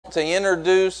to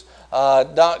introduce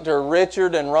Dr.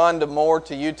 Richard and Rhonda Moore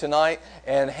to you tonight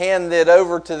and hand it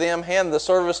over to them, hand the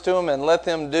service to them, and let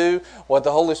them do what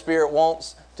the Holy Spirit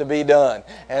wants to be done.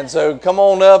 And so come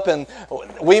on up. And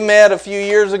we met a few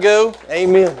years ago.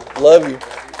 Amen. Love you.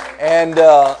 And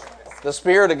the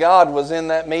Spirit of God was in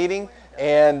that meeting,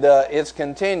 and it's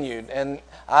continued. And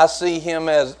I see him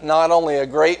as not only a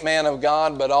great man of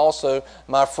God, but also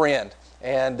my friend.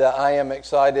 And I am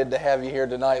excited to have you here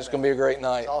tonight. It's going to be a great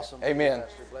night. Awesome. Amen.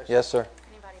 Yes, sir.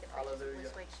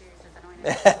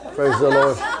 Praise the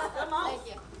Lord.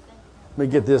 Let me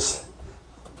get this.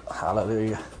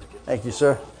 Hallelujah. Thank you,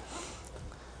 sir.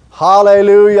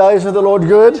 Hallelujah. Isn't the Lord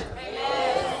good?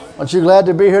 Amen. Aren't you glad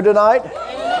to be here tonight?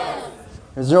 Amen.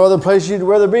 There's no other place you'd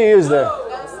rather be, is there?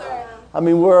 No, sir. I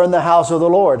mean, we're in the house of the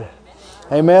Lord.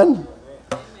 Amen.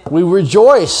 We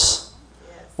rejoice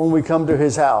when we come to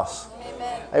His house.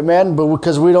 Amen. But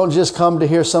because we don't just come to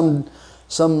hear some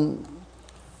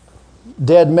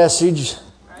dead message,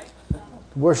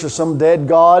 worship some dead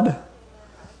God,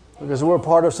 because we're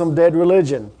part of some dead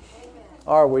religion.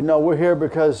 Are we? No, we're here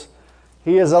because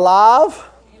He is alive.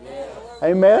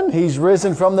 Amen. He's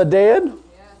risen from the dead.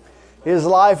 His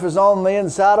life is on the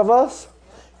inside of us.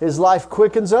 His life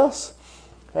quickens us.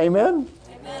 Amen.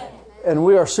 And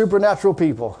we are supernatural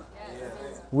people.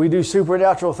 We do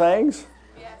supernatural things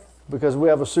because we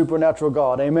have a supernatural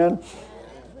God. Amen.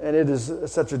 And it is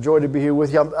such a joy to be here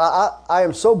with you. I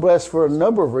am so blessed for a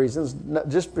number of reasons. Not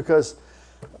just because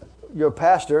your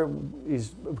pastor, he's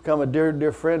become a dear,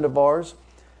 dear friend of ours.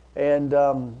 And,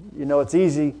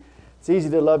 it's easy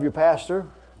to love your pastor.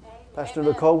 Pastor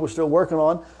Nicole, we're still working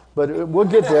on, but we'll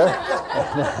get there.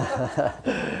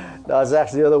 No, it's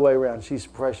actually the other way around. She's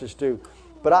precious too.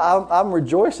 But I'm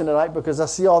rejoicing tonight because I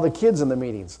see all the kids in the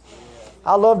meetings.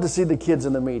 I love to see the kids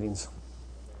in the meetings.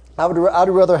 I'd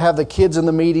rather have the kids in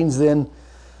the meetings than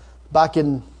back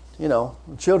in, the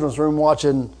children's room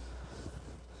watching,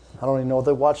 I don't even know what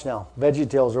they watch now,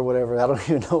 VeggieTales or whatever. I don't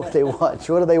even know what they watch.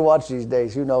 What do they watch these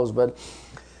days? Who knows? But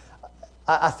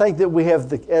I think that we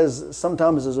have,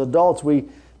 sometimes as adults, we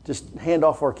just hand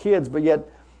off our kids, but yet,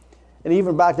 and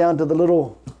even back down to the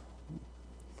little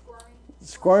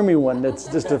squirmy one that's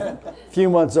just a few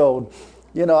months old.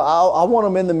 I want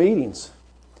them in the meetings.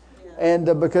 And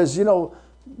because,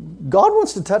 God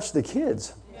wants to touch the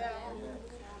kids.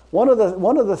 One of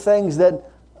the things that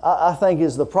I think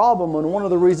is the problem, and one of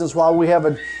the reasons why we have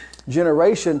a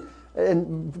generation,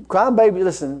 and crying baby,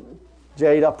 listen,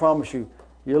 Jade, I promise you,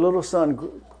 your little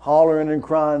son hollering and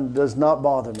crying does not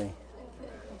bother me.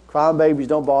 Crying babies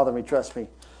don't bother me, trust me.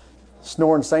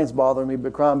 Snoring saints bother me,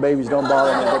 but crying babies don't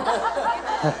bother me.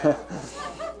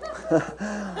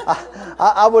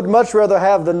 I would much rather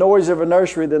have the noise of a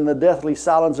nursery than the deathly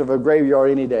silence of a graveyard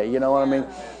any day. You know what I mean?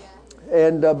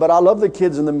 And but I love the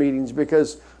kids in the meetings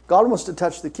because God wants to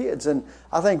touch the kids. And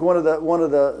I think one of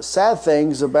the sad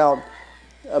things about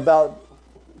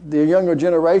the younger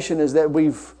generation is that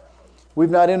we've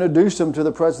not introduced them to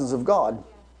the presence of God.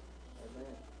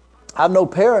 I know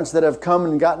parents that have come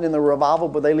and gotten in the revival,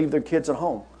 but they leave their kids at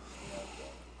home.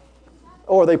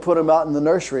 Or they put them out in the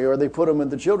nursery, or they put them in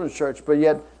the children's church. But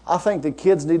yet, I think the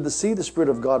kids need to see the Spirit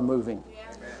of God moving.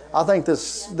 I think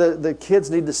the kids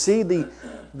need to see the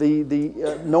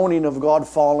anointing of God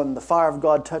falling, the fire of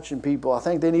God touching people. I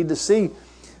think they need to see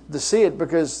it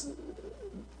because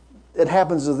it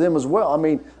happens to them as well. I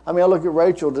mean, I look at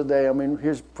Rachel today. I mean,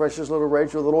 here's precious little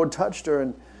Rachel. The Lord touched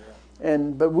her,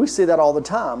 but we see that all the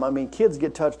time. I mean, kids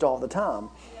get touched all the time.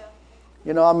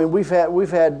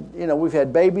 We've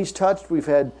had babies touched. We've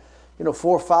had,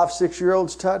 4, 5,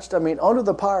 6-year-olds touched. I mean, under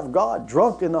the power of God,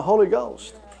 drunk in the Holy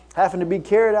Ghost, having to be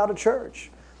carried out of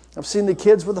church. I've seen the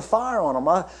kids with the fire on them.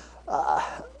 I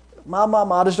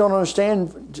just don't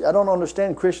understand. I don't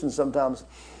understand Christians sometimes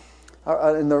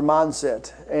in their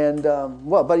mindset. And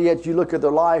but yet you look at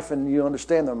their life and you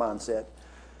understand their mindset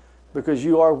because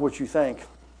you are what you think.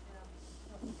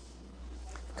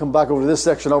 Come back over to this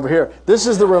section over here. This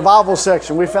is the revival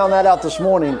section. We found that out this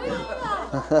morning.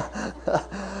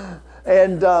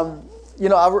 And,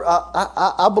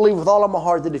 I believe with all of my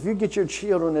heart that if you get your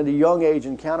children at a young age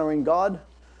encountering God,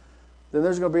 then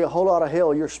there's going to be a whole lot of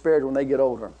hell you're spared when they get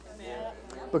older.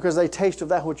 Because they taste of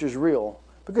that which is real.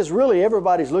 Because really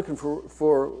everybody's looking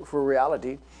for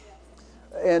reality.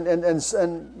 And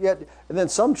then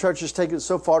some churches take it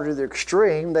so far to the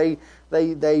extreme,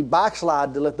 they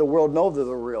backslide to let the world know that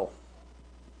they're real.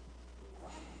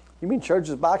 You mean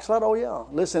churches backslide? Oh yeah.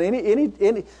 Listen,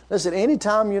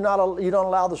 anytime you don't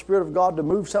allow the Spirit of God to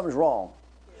move, something's wrong.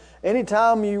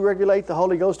 Anytime you regulate the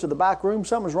Holy Ghost to the back room,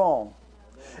 something's wrong.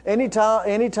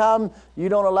 Anytime you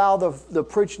don't allow the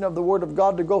preaching of the Word of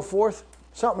God to go forth,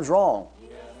 something's wrong.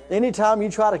 Anytime you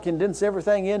try to condense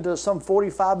everything into some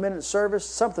 45-minute service,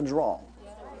 something's wrong.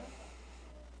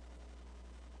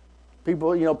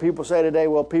 People say today,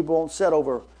 well, people won't sit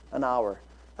over an hour.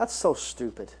 That's so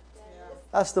stupid.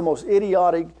 That's the most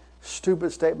idiotic,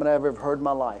 stupid statement I've ever heard in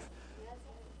my life.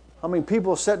 I mean,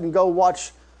 people sit and go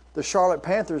watch the Charlotte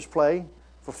Panthers play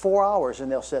for 4 hours,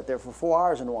 and they'll sit there for 4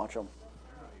 hours and watch them.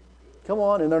 Come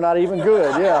on, and they're not even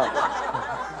good.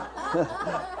 Yeah.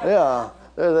 Yeah.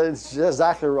 That's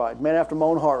exactly right. Man after my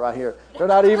own heart right here. They're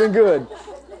not even good.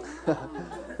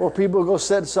 Or people go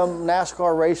sit in some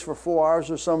NASCAR race for 4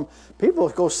 hours, or some people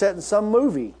go sit in some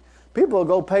movie. People will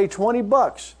go pay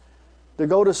 $20 to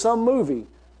go to some movie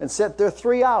and sit there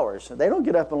 3 hours. They don't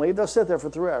get up and leave. They'll sit there for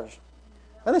 3 hours.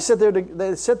 And they sit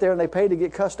there and they pay to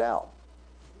get cussed out.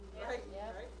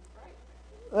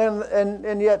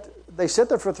 And yet they sit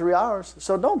there for 3 hours.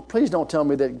 So please don't tell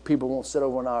me that people won't sit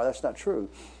over an hour. That's not true.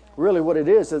 Really what it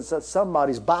is that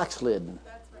somebody's backslidden.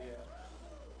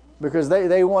 Because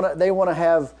they want to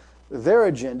have their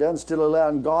agenda instead of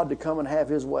allowing God to come and have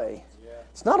His way.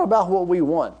 It's not about what we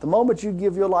want. The moment you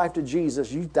give your life to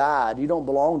Jesus, you died. You don't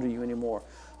belong to you anymore.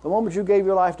 The moment you gave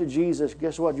your life to Jesus,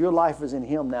 guess what? Your life is in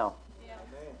Him now.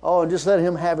 Oh, and just let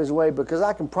Him have His way, because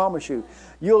I can promise you,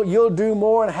 you'll do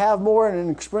more and have more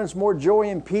and experience more joy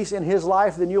and peace in His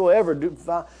life than you'll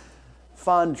ever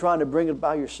find trying to bring it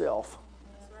by yourself.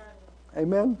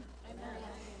 Amen?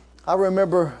 I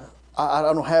remember, I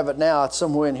don't have it now, it's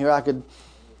somewhere in here.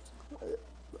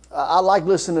 I like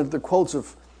listening to the quotes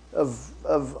of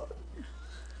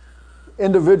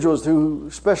individuals who,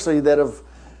 especially that have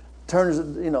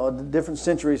turned, different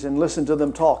centuries, and listen to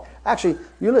them talk. Actually,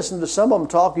 you listen to some of them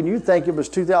talk and you'd think it was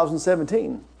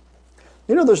 2017.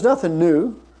 There's nothing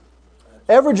new.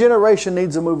 Every generation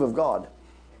needs a move of God.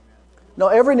 No,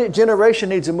 every generation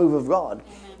needs a move of God.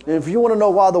 And if you want to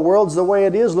know why the world's the way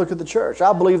it is, look at the church.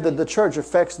 I believe that the church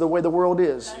affects the way the world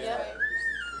is.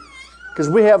 Because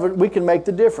we can make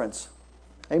the difference.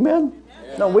 Amen?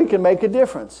 No, we can make a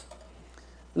difference.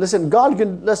 Listen, God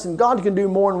can do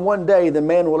more in one day than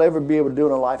man will ever be able to do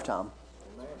in a lifetime.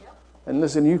 And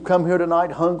listen, you come here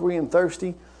tonight hungry and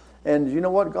thirsty, and you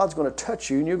know what? God's going to touch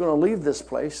you, and you're going to leave this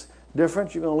place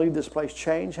different. You're going to leave this place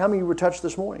changed. How many of you were touched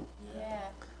this morning? Yeah.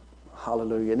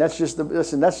 Hallelujah. And that's just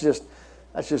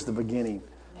the beginning.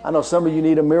 I know some of you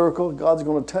need a miracle. God's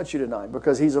going to touch you tonight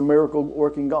because He's a miracle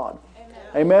working God.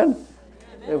 Amen?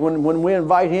 Amen? When we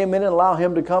invite Him in and allow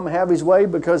Him to come and have His way,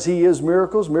 because He is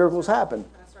miracles happen.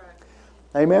 That's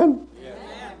right. Amen? Yeah.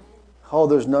 Oh,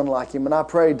 there's none like Him. And I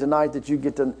pray tonight that you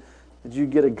get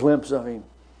a glimpse of Him.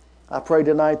 I pray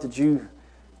tonight that you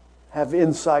have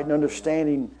insight and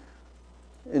understanding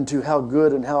into how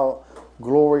good and how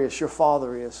glorious your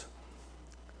Father is.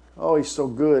 Oh, He's so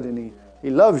good, and He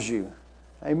loves you.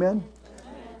 Amen?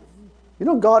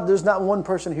 God, there's not one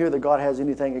person here that God has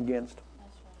anything against.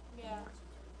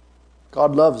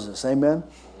 God loves us. Amen?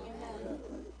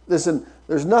 Listen,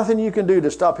 there's nothing you can do to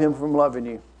stop Him from loving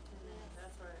you.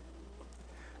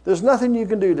 There's nothing you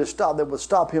can do that would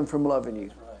stop Him from loving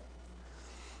you.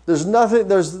 There's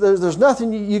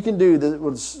nothing you can do that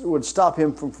would stop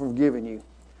Him from forgiving you.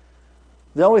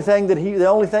 The only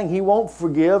thing He won't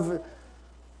forgive,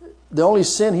 the only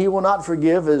sin He will not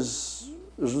forgive is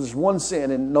there's one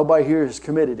sin, and nobody here has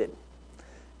committed it.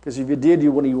 Because if you did,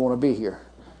 you wouldn't even want to be here.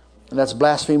 And that's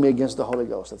blasphemy against the Holy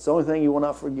Ghost. That's the only thing He will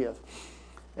not forgive.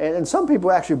 And some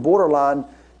people actually borderline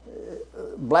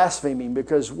blaspheming,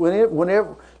 because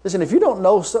whenever listen, if you don't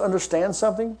understand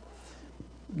something,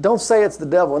 don't say it's the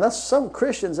devil. And that's some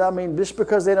Christians, just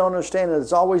because they don't understand it,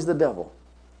 it's always the devil.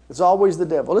 It's always the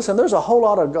devil. Listen, there's a whole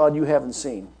lot of God you haven't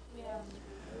seen.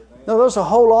 No, there's a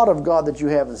whole lot of God that you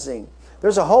haven't seen.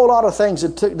 There's a whole lot of things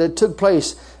that took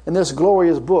place in this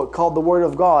glorious book called the Word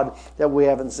of God that we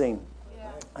haven't seen.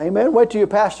 Amen. Wait till your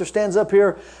pastor stands up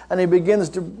here and he begins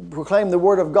to proclaim the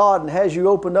Word of God and has you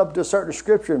opened up to a certain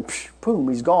scripture, and boom,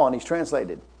 he's gone. He's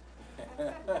translated.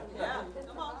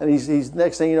 And he's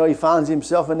next thing you know, he finds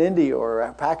himself in India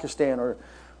or Pakistan or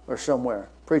somewhere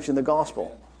preaching the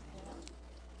gospel.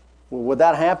 Well, would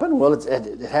that happen? Well,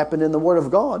 it happened in the Word of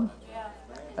God.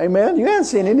 Amen. You haven't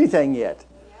seen anything yet.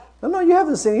 No, you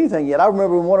haven't seen anything yet. I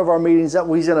remember in one of our meetings that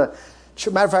we was in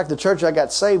matter of fact, the church I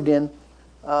got saved in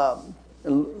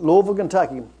Louisville,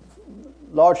 Kentucky,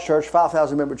 large church,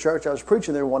 5,000 member church. I was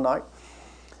preaching there one night,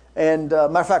 and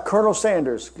matter of fact, Colonel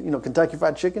Sanders, Kentucky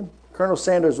Fried Chicken. Colonel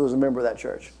Sanders was a member of that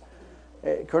church.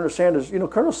 Colonel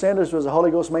Sanders was a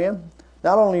Holy Ghost man.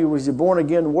 Not only was he born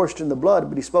again, washed in the blood,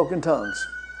 but he spoke in tongues.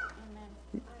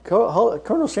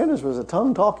 Colonel Sanders was a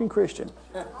tongue-talking Christian.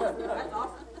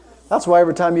 That's why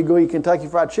every time you go eat Kentucky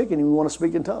Fried Chicken, you want to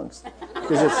speak in tongues.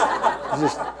 Because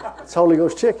it's Holy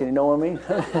Ghost chicken, you know what I mean?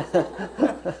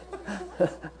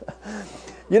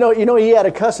 You know, he had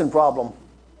a cussing problem,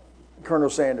 Colonel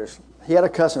Sanders. He had a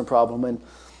cussing problem, and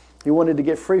he wanted to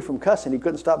get free from cussing. He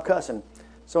couldn't stop cussing.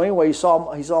 So anyway, he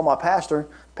saw my pastor,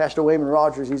 Pastor Wayman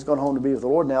Rogers. He's gone home to be with the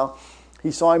Lord now.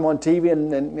 He saw him on TV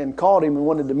and called him and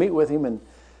wanted to meet with him. And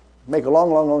make a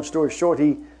long story short,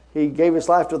 he gave his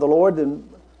life to the Lord. And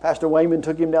Pastor Wayman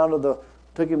took him down to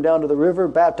the river,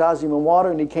 baptized him in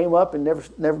water, and he came up and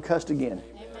never cussed again.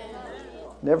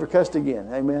 Never cussed again.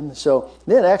 Amen. So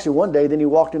then actually one day, then he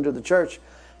walked into the church.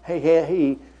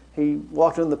 He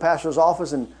walked into the pastor's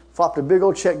office and flopped a big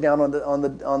old check down on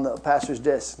the pastor's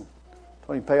desk.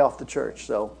 When he pay off the church.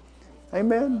 So,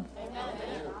 amen.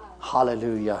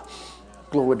 Hallelujah.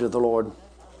 Glory to the Lord.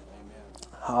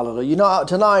 Hallelujah. You know,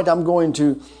 tonight I'm not going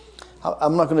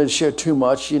to share too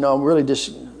much. You know, I'm really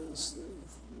just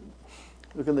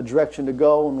looking the direction to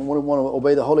go and want to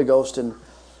obey the Holy Ghost. And,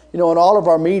 you know, in all of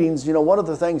our meetings, you know, one of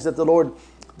the things that the Lord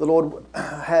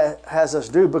has us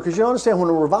do, because you understand when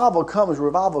a revival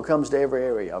comes to every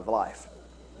area of life.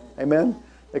 Amen.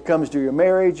 It comes to your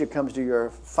marriage, it comes to your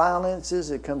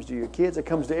finances, it comes to your kids, it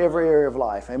comes to every area of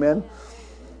life. Amen.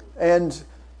 And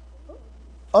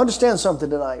understand something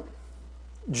tonight.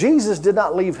 Jesus did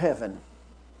not leave heaven.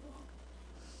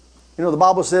 You know, the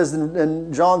Bible says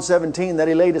in John 17 that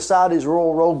he laid aside his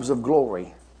royal robes of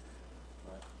glory.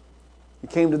 He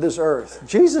came to this earth.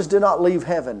 Jesus did not leave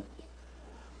heaven.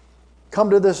 Come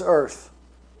to this earth.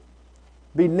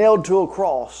 Be nailed to a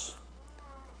cross.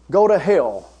 Go to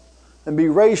hell. And be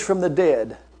raised from the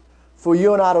dead for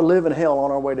you and I to live in hell on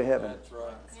our way to heaven. That's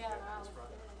right.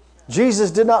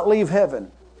 Jesus did not leave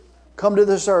heaven. Come to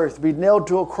this earth. Be nailed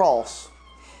to a cross.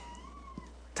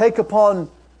 Take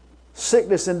upon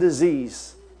sickness and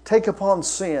disease. Take upon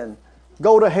sin.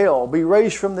 Go to hell. Be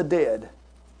raised from the dead.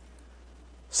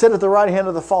 Sit at the right hand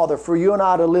of the Father for you and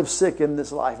I to live sick in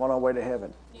this life on our way to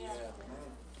heaven. Yeah.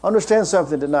 Understand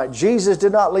something tonight. Jesus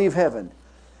did not leave heaven.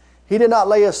 He did not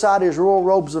lay aside his royal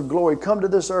robes of glory. Come to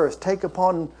this earth. Take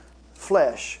upon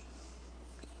flesh.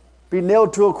 Be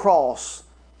nailed to a cross.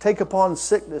 Take upon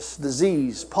sickness,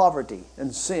 disease, poverty,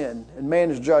 and sin, and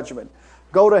man's judgment.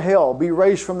 Go to hell. Be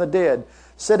raised from the dead.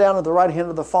 Sit down at the right hand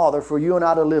of the Father for you and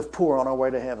I to live poor on our way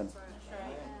to heaven.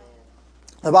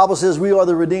 The Bible says we are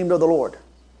the redeemed of the Lord.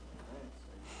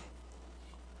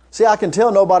 See, I can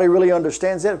tell nobody really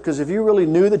understands that, because if you really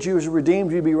knew that you was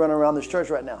redeemed, you'd be running around this church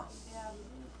right now.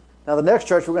 Now, the next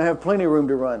church, we're going to have plenty of room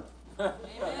to run. But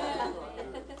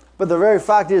the very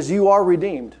fact is, you are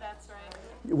redeemed. That's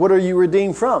right. What are you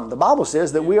redeemed from? The Bible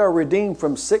says that we are redeemed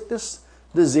from sickness,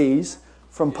 disease,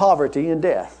 from poverty, and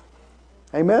death.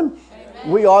 Amen?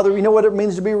 We are you know what it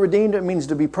means to be redeemed? It means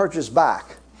to be purchased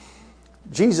back.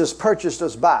 Jesus purchased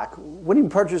us back. What do you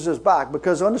purchase us back?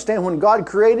 Because understand, when God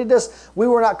created us, we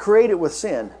were not created with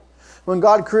sin. When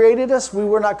God created us, we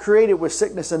were not created with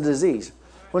sickness and disease.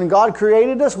 When God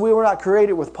created us, we were not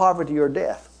created with poverty or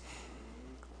death.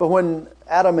 But when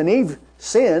Adam and Eve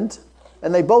sinned,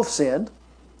 and they both sinned,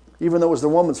 even though it was the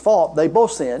woman's fault, they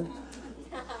both sinned.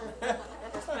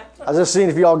 I was just seeing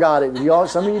if y'all got it.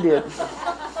 Some of you did.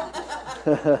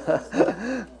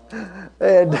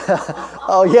 And,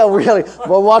 oh yeah, really.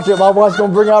 Well, watch it. My wife's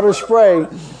going to bring out her spray.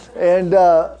 And,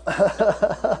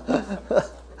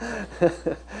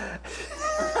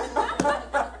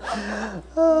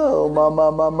 oh,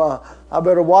 my. I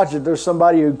better watch it. There's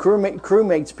somebody who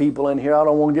cremates people in here. I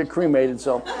don't want to get cremated,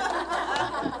 so.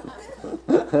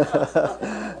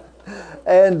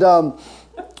 And,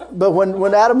 but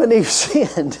when Adam and Eve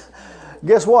sinned,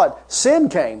 guess what? Sin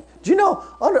came. Do you know,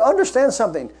 understand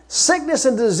something? Sickness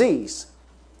and disease,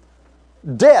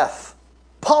 death,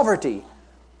 poverty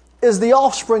is the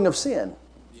offspring of sin.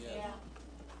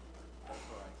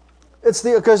 It's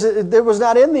because it was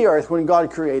not in the earth when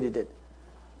God created it.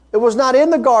 It was not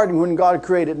in the garden when God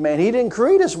created man. He didn't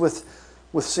create us with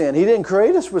sin. He didn't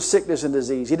create us with sickness and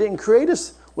disease. He didn't create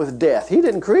us with death. He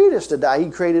didn't create us to die.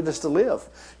 He created us to live.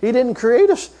 He didn't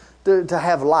create us to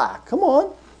have lack. Come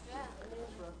on.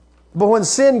 But when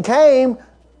sin came,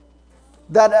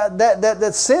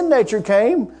 that sin nature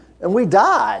came, and we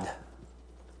died.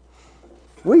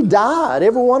 We died.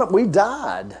 We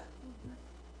died.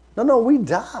 No, we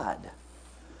died.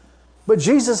 But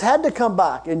Jesus had to come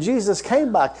back, and Jesus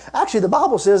came back. Actually, the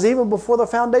Bible says even before the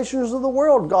foundations of the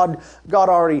world, God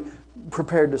already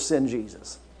prepared to send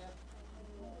Jesus.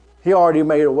 He already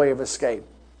made a way of escape.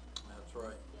 That's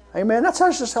right. Amen. That's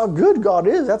just how good God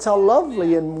is. That's how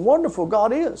lovely and wonderful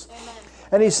God is.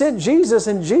 And He sent Jesus,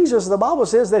 and Jesus, the Bible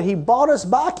says that He bought us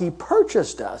back. He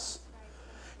purchased us.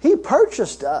 He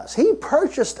purchased us. He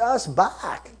purchased us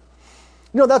back.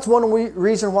 You know, that's one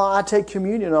reason why I take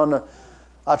communion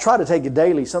I try to take it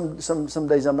daily. Some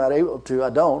days I'm not able to. I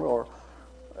don't.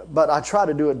 But I try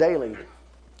to do it daily.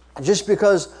 Just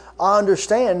because I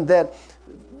understand that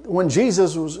when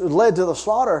Jesus was led to the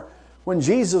slaughter, when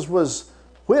Jesus was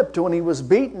whipped, when He was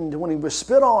beaten, when He was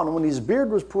spit on, when His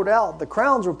beard was put out, the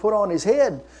crowns were put on His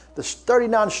head, the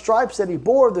 39 stripes that He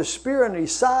bore, the spear in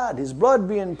His side, His blood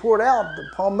being poured out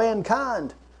upon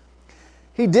mankind.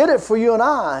 He did it for you and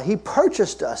I. He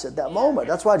purchased us at that moment.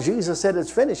 That's why Jesus said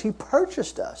it's finished. He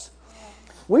purchased us.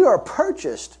 We are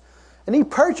purchased. And He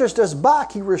purchased us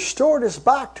back. He restored us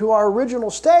back to our original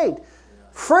state.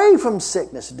 Free from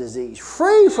sickness and disease.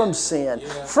 Free from sin.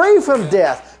 Free from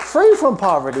death. Free from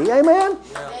poverty. Amen?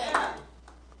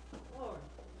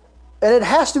 And it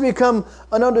has to become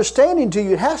an understanding to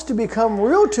you. It has to become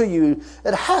real to you.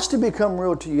 It has to become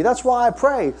real to you. That's why I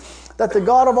pray that the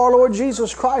God of our Lord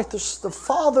Jesus Christ, the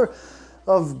Father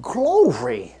of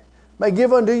glory, may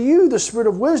give unto you the spirit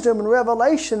of wisdom and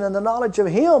revelation and the knowledge of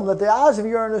Him, that the eyes of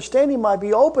your understanding might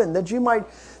be opened, that you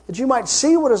might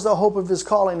see what is the hope of His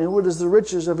calling and what is the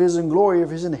riches of His and glory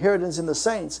of His inheritance in the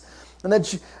saints, and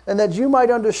that you might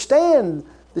understand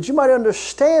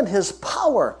His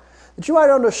power, that you might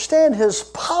understand His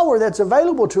power that's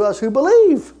available to us who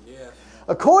believe.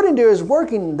 According to His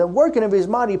working, the working of His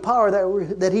mighty power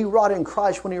that He wrought in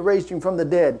Christ when He raised Him from the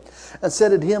dead and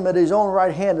set Him at His own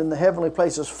right hand in the heavenly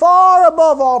places, far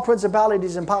above all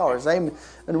principalities and powers and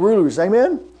rulers.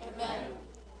 Amen? Amen.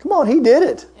 Come on, He did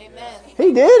it. Amen.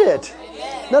 He did it.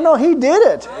 Amen. No, He did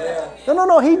it.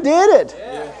 No, He did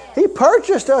it. He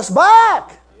purchased us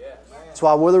back. That's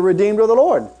why we're the redeemed of the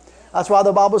Lord. That's why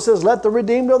the Bible says, let the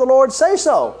redeemed of the Lord say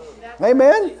so.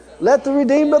 Amen? Let the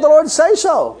redeemed of the Lord say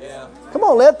so. Come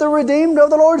on, let the redeemed of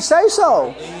the Lord say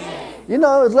so. You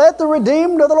know, let the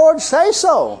redeemed of the Lord say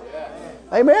so.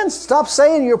 Amen? Stop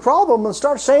saying your problem and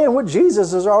start saying what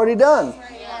Jesus has already done.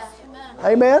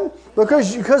 Amen?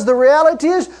 Because the reality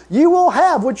is, you will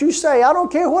have what you say. I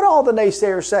don't care what all the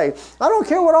naysayers say. I don't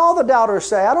care what all the doubters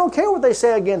say. I don't care what they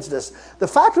say against us. The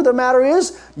fact of the matter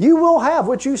is, you will have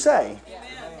what you say.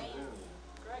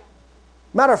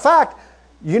 Matter of fact,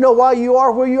 you know why you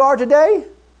are where you are today?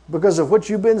 Because of what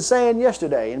you've been saying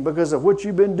yesterday and because of what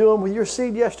you've been doing with your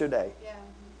seed yesterday.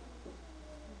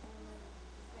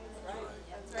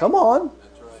 Come on.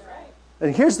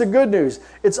 And here's the good news.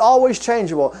 It's always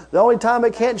changeable. The only time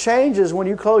it can't change is when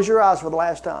you close your eyes for the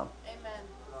last time.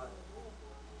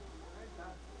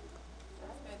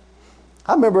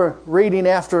 I remember reading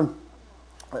after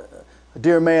a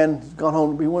dear man gone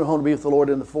home. He went home to be with the Lord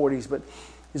in the 40s, but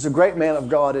he's a great man of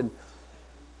God. And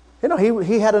you know,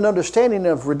 he had an understanding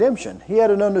of redemption. He had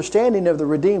an understanding of the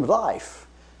redeemed life.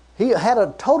 He had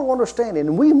a total understanding.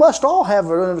 And we must all have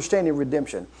an understanding of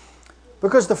redemption.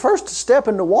 Because the first step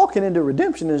into walking into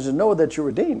redemption is to know that you're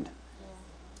redeemed.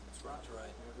 That's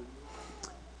right.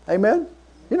 Amen?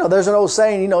 You know, there's an old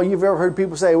saying, you know, you've ever heard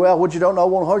people say, well, what you don't know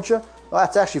won't hurt you? Well,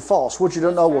 that's actually false. What you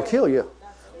don't know will kill you.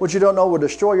 What you don't know will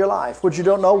destroy your life. What you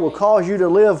don't know will cause you to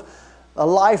live a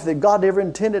life that God never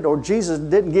intended, or Jesus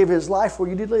didn't give His life for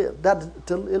you to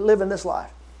live in this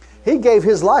life. He gave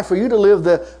His life for you to live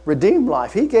the redeemed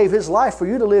life. He gave His life for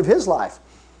you to live His life.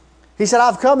 He said,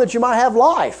 I've come that you might have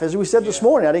life, as we said this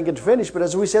morning. I didn't get to finish, but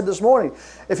as we said this morning,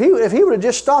 if he would have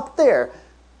just stopped there,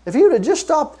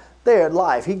 at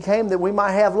life, He came that we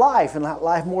might have life and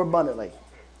life more abundantly.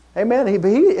 Amen.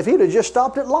 If He'd have just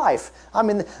stopped at life, I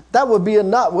mean, that would be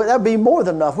enough. That would be more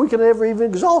than enough. We could never even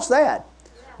exhaust that.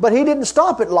 But He didn't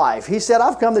stop at life. He said,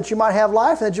 I've come that you might have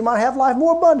life and that you might have life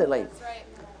more abundantly. That's right.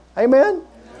 Amen?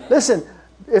 Listen,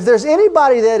 if there's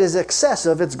anybody that is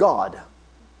excessive, it's God.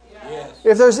 Yes.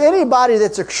 If there's anybody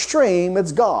that's extreme,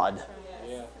 it's God.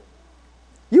 Yeah.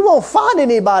 You won't find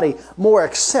anybody more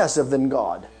excessive than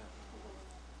God.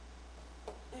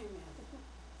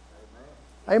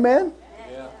 Amen?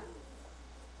 Yeah.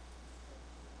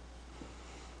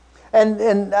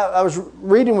 And I was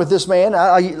reading with this man.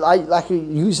 I like to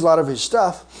use a lot of his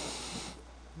stuff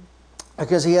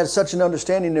because he had such an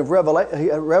understanding of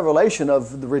revelation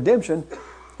of the redemption.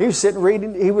 He was sitting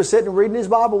reading his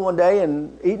Bible one day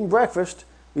and eating breakfast.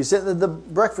 He was sitting at the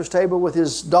breakfast table with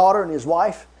his daughter and his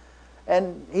wife,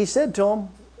 and he said to him,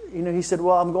 he said,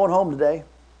 "Well, I'm going home today."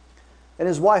 And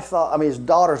his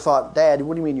daughter thought, "Dad,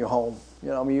 what do you mean you're home?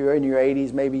 You're in your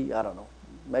 80s, maybe, I don't know,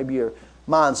 maybe your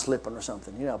mind's slipping or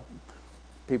something."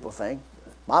 People think.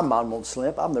 My mind won't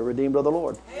slip. I'm the redeemed of the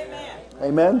Lord. Amen.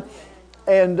 Amen.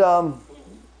 And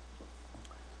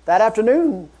that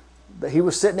afternoon, He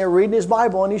was sitting there reading his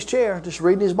Bible in his chair, just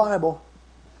reading his Bible.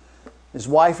 His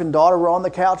wife and daughter were on the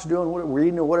couch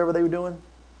reading or whatever they were doing.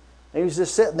 And he was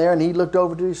just sitting there, and he looked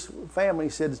over to his family.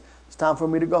 He said, it's time for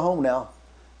me to go home now.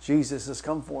 Jesus has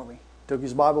come for me. Took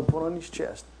his Bible, put it on his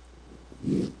chest.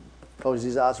 Closed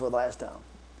his eyes for the last time.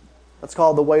 That's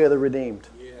called the way of the redeemed.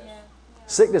 Yeah.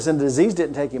 Sickness and disease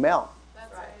didn't take him out.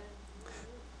 That's right.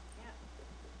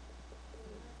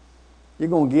 You're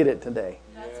going to get it today.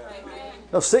 That's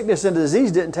right. No, sickness and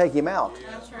disease didn't take him out.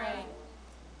 That's right.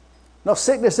 No,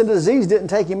 sickness and disease didn't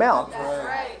take him out. That's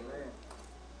right.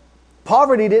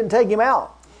 Poverty didn't take him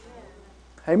out.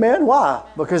 Amen? Why?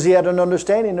 Because he had an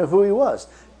understanding of who he was.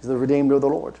 He's the redeemed of the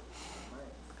Lord.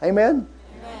 Amen?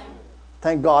 Amen.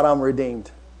 Thank God I'm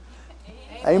redeemed.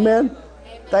 Amen?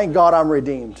 Thank God I'm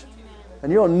redeemed.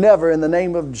 And you'll never, in the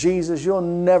name of Jesus, you'll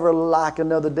never lack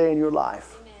another day in your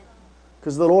life.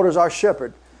 Because the Lord is our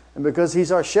shepherd. And because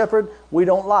He's our shepherd, we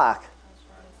don't lack.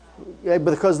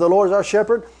 Because the Lord is our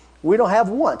shepherd, we don't have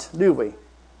want, do we?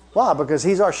 Why? Because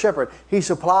He's our shepherd. He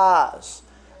supplies.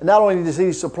 And not only does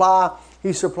He supply,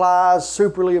 He supplies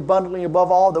superly abundantly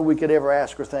above all that we could ever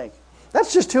ask or think.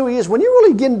 That's just who He is. When you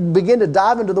really begin to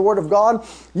dive into the Word of God,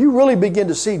 you really begin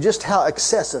to see just how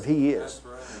excessive He is.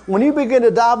 When you begin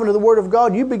to dive into the Word of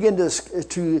God, you begin to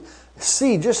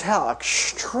see just how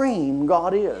extreme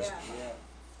God is.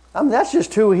 I mean, that's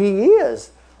just who He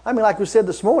is. I mean, like we said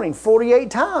this morning,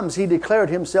 48 times He declared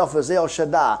Himself as El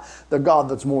Shaddai, the God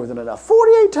that's more than enough.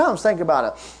 48 times, think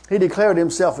about it. He declared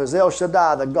Himself as El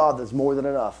Shaddai, the God that's more than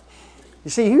enough.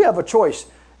 You see, you have a choice.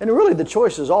 And really the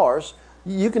choice is ours.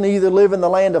 You can either live in the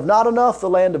land of not enough, the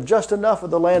land of just enough, or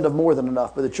the land of more than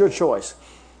enough. But it's your choice.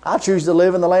 I choose to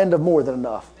live in the land of more than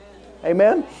enough.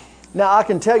 Amen? Now, I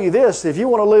can tell you this. If you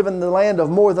want to live in the land of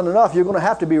more than enough, you're going to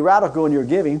have to be radical in your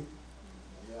giving.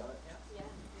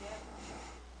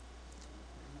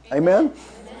 Amen?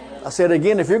 I said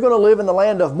again, if you're going to live in the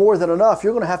land of more than enough,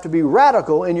 you're going to have to be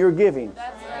radical in your giving.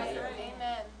 That's right.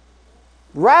 Amen.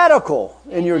 Radical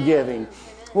in your giving.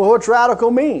 Well, what's radical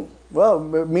mean?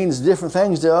 Well, it means different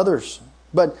things to others.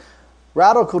 But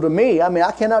radical to me, I mean,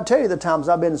 I cannot tell you the times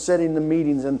I've been sitting in the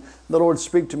meetings and the Lord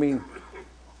speak to me,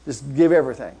 just give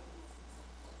everything.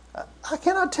 I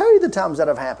cannot tell you the times that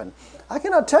have happened. I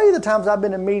cannot tell you the times I've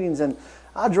been in meetings and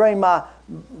I drain my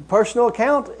personal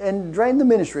account and drain the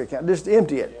ministry account, just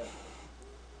empty it.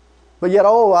 But yet,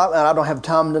 I don't have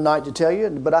time tonight to tell you,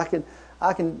 but I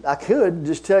could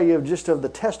just tell you just of the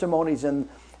testimonies and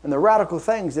the radical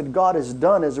things that God has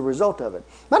done as a result of it.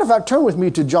 Matter of fact, turn with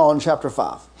me to John chapter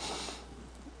 5.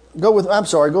 Go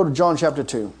to John chapter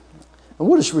 2. And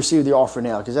we'll just receive the offering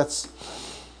now, because that's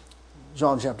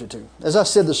John chapter 2. As I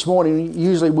said this morning,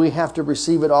 usually we have to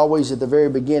receive it always at the very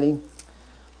beginning.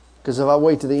 Because if I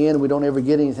wait to the end, we don't ever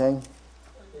get anything.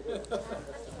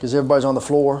 Because everybody's on the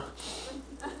floor.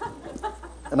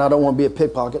 And I don't want to be a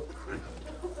pickpocket.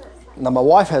 Now, my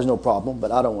wife has no problem,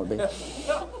 but I don't want to be.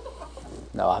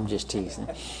 No, I'm just teasing.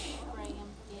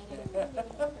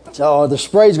 So the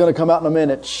spray's going to come out in a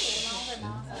minute. Shh.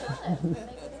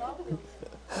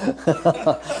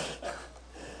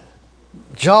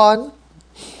 John,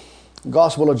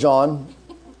 Gospel of John,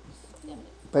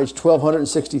 page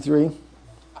 1263.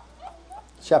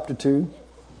 Chapter 2,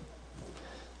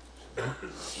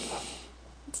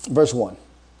 verse 1.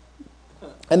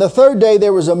 And the third day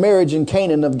there was a marriage in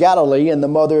Canaan of Galilee, and the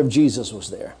mother of Jesus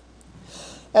was there.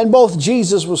 And both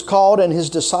Jesus was called and his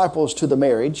disciples to the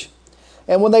marriage.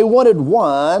 And when they wanted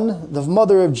wine, the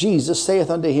mother of Jesus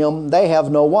saith unto him, They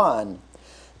have no wine.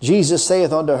 Jesus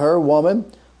saith unto her, Woman,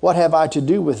 what have I to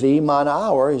do with thee? Mine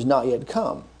hour is not yet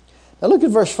come. Now look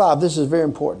at verse 5. This is very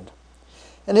important.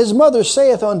 And his mother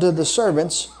saith unto the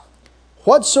servants,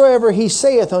 Whatsoever he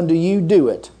saith unto you, do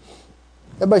it.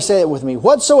 Everybody say it with me.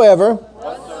 Whatsoever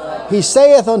he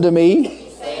saith unto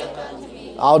me,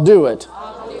 I'll do it.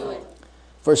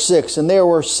 Verse 6. And there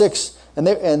were set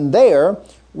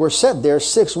there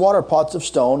 6 water pots of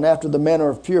stone, after the manner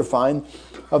of purifying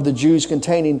of the Jews,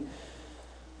 containing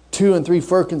 2 and 3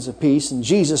 firkins apiece. And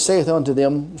Jesus saith unto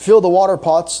them, Fill the water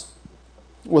pots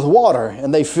with water.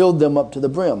 And they filled them up to the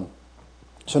brim.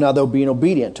 So now they're being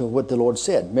obedient to what the Lord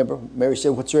said. Remember, Mary said,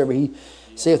 Whatsoever he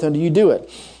saith unto you, do it.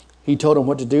 He told them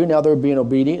what to do. Now they're being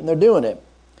obedient and they're doing it.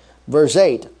 Verse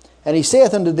 8. And he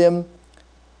saith unto them,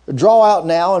 Draw out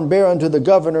now and bear unto the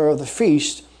governor of the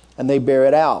feast. And they bear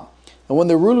it out. And when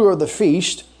the ruler of the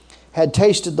feast had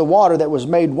tasted the water that was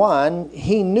made wine,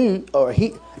 he knew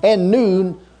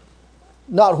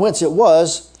not whence it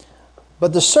was.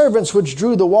 But the servants which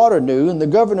drew the water knew. And the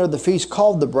governor of the feast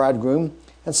called the bridegroom,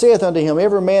 and saith unto him,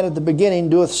 Every man at the beginning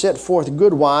doeth set forth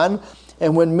good wine,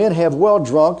 and when men have well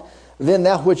drunk, than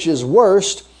that which is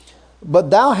worst,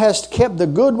 but thou hast kept the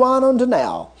good wine unto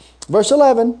now. Verse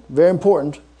 11, very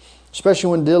important, especially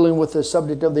when dealing with the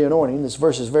subject of the anointing. This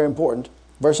verse is very important.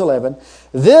 Verse 11,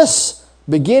 this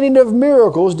beginning of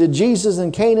miracles did Jesus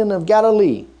in Cana of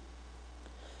Galilee,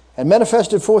 and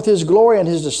manifested forth his glory, and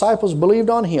his disciples believed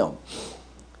on him.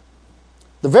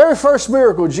 The very first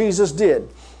miracle Jesus did,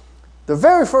 the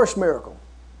very first miracle,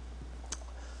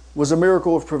 was a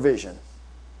miracle of provision.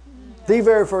 The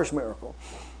very first miracle.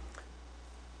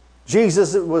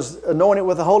 Jesus was anointed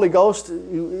with the Holy Ghost.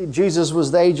 Jesus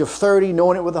was the age of 30,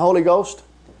 anointed with the Holy Ghost.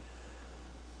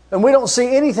 And we don't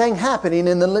see anything happening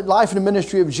in the life and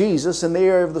ministry of Jesus in the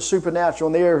area of the supernatural,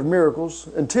 in the area of miracles,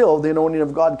 until the anointing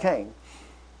of God came.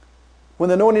 When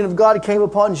the anointing of God came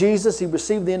upon Jesus, he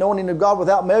received the anointing of God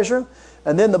without measure.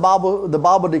 And then the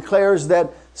Bible declares that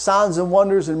signs and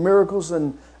wonders and miracles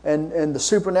and the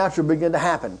supernatural began to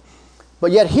happen.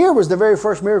 But yet here was the very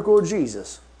first miracle of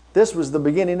Jesus. This was the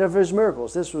beginning of his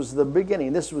miracles. This was the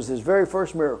beginning. This was his very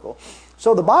first miracle.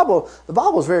 So the Bible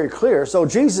is very clear. So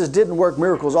Jesus didn't work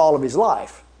miracles all of his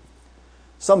life.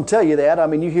 Some tell you that. I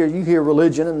mean, you hear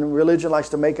religion, and religion likes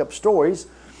to make up stories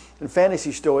and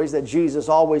fantasy stories that Jesus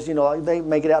always, they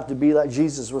make it out to be like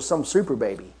Jesus was some super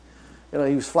baby. He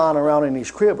was flying around in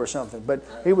his crib or something. But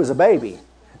he was a baby.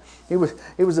 He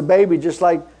was a baby just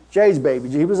like Jay's baby.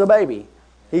 He was a baby.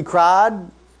 He cried.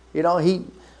 He peed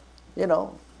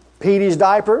his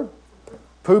diaper,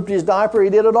 pooped his diaper. He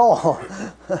did it all.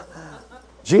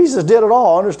 Jesus did it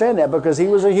all. Understand that, because he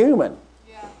was a human.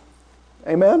 Yeah.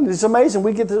 Amen. It's amazing.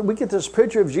 We get this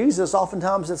picture of Jesus.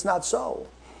 Oftentimes, it's not so.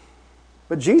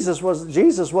 But Jesus was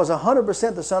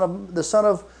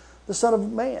 100% the Son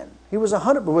of Man. He was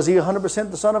 100. Was he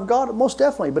 100% the Son of God? Most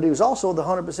definitely. But he was also the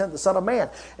 100% the Son of Man.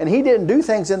 And he didn't do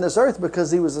things in this earth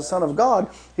because he was the Son of God.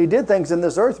 He did things in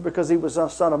this earth because he was the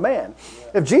Son of Man.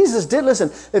 Yeah. If Jesus did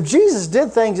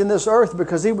things in this earth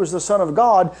because he was the Son of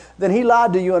God, then he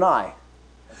lied to you and I.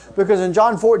 Because in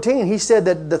John 14, he said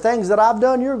that the things that I've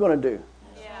done, you're going to do.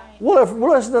 Well,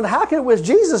 how can if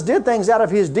Jesus did things out of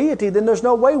his deity, then there's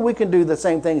no way we can do the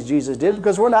same things Jesus did,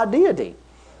 because we're not deity.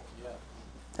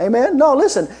 Yeah. Amen? No,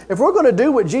 listen. If we're going to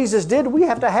do what Jesus did, we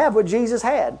have to have what Jesus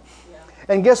had. Yeah.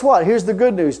 And guess what? Here's the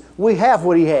good news. We have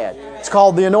what he had. Yeah. It's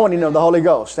called the anointing of the Holy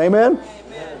Ghost. Amen?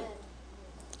 Amen.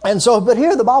 And so, but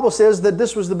here the Bible says that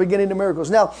this was the beginning of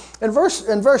miracles. Now, in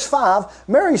verse 5,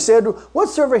 Mary said,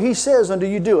 whatsoever he says unto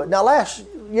you, do it. Now,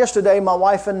 yesterday, my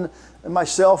wife and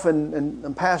myself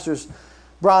and pastors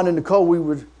Brian and Nicole, we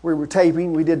were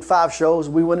taping. We did 5 shows.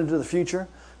 We went into the future,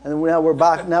 and now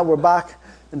we're back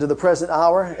into the present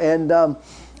hour. And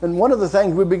one of the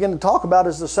things we begin to talk about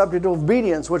is the subject of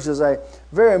obedience, which is a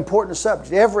very important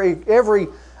subject.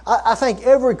 I think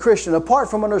every Christian,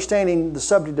 apart from understanding the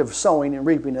subject of sowing and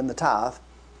reaping and the tithe,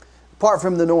 apart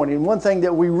from the anointing, one thing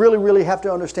that we really, really have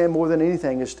to understand more than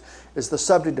anything is the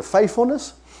subject of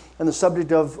faithfulness and the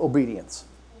subject of obedience.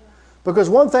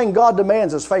 Because one thing God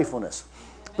demands is faithfulness.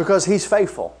 Because he's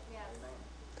faithful.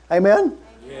 Amen?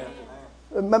 Yeah.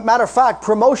 Matter of fact,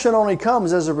 promotion only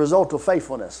comes as a result of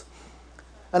faithfulness.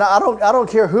 And I don't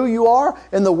care who you are.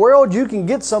 In the world, you can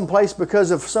get someplace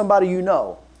because of somebody you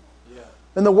know. Yeah.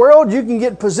 In the world, you can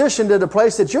get positioned at a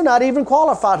place that you're not even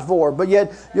qualified for. But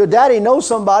yet, your daddy knows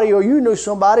somebody or you know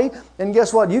somebody. And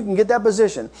guess what? You can get that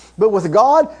position. But with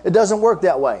God, it doesn't work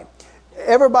that way.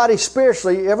 Everybody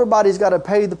spiritually, everybody's got to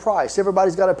pay the price.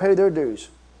 Everybody's got to pay their dues.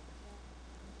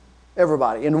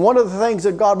 Everybody. And one of the things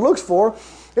that God looks for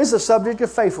is the subject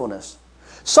of faithfulness.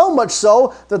 So much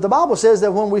so that the Bible says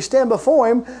that when we stand before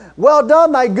him, well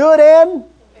done, thy good and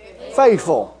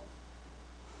faithful.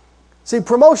 See,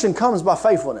 promotion comes by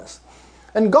faithfulness.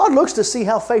 And God looks to see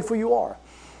how faithful you are.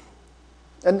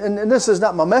 And this is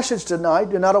not my message tonight,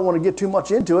 and I don't want to get too much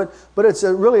into it, but it's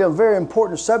really a very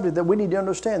important subject that we need to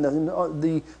understand,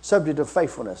 the subject of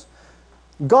faithfulness.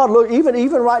 God look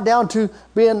even right down to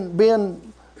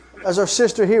being as our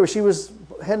sister here, she was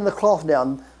heading the cloth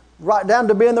down, right down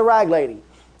to being the rag lady.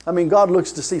 I mean, God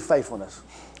looks to see faithfulness.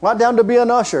 Right down to being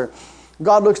an usher,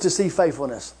 God looks to see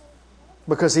faithfulness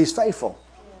because he's faithful.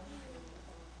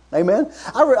 Amen?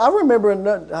 I remember,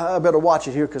 I better watch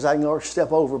it here because I can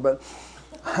step over, but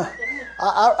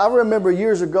I remember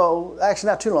years ago, actually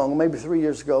not too long, maybe 3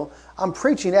 years ago, I'm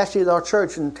preaching actually at our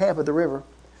church in Tampa at the river.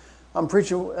 I'm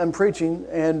preaching,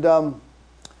 and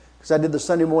because I did the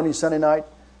Sunday morning, Sunday night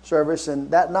service, and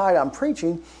that night I'm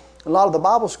preaching. A lot of the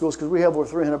Bible schools, because we have over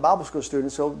 300 Bible school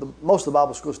students, so most of the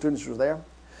Bible school students were there.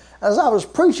 As I was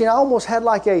preaching, I almost had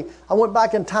I went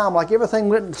back in time, like everything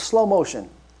went into slow motion.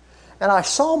 And I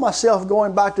saw myself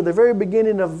going back to the very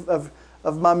beginning of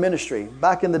my ministry,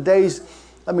 back in the days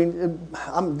I mean,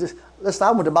 listen,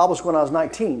 I went to Bible school when I was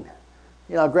 19.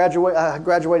 You know, I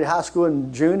graduated high school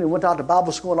in June and went out to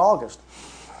Bible school in August.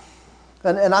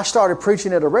 And I started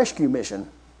preaching at a rescue mission.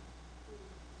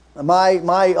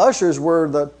 My ushers were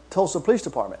the Tulsa Police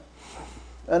Department.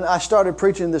 And I started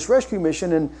preaching this rescue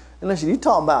mission. And listen, you're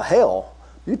talking about hell.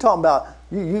 You're talking about,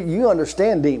 you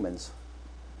understand demons.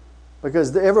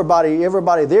 Because everybody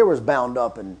there was bound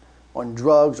up on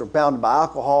drugs or bound by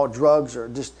alcohol, drugs, or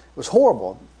just, it was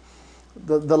horrible.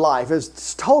 The life.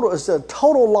 It's a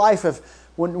total life of,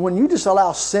 when you just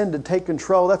allow sin to take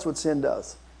control, that's what sin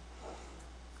does.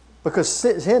 Because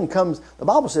sin comes, the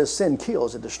Bible says sin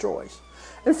kills, it destroys.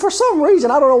 And for some reason,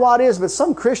 I don't know why it is, but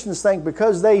some Christians think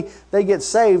because they get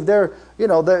saved, it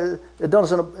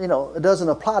doesn't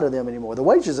apply to them anymore. The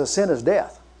wages of sin is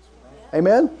death.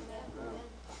 Amen?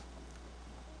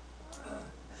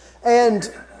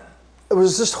 And it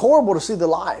was just horrible to see the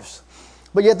lives.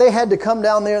 But yet they had to come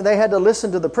down there and they had to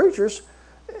listen to the preachers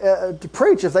to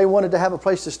preach if they wanted to have a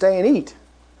place to stay and eat.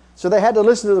 So they had to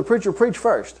listen to the preacher preach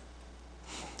first.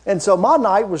 And so my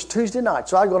night was Tuesday night.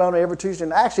 So I'd go down there every Tuesday.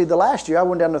 And actually, the last year, I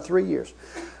went down to 3 years.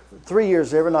 3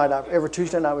 years every night. Every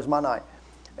Tuesday night was my night.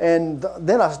 And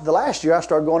then the last year, I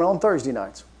started going on Thursday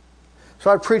nights. So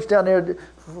I preached down there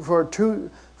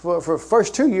for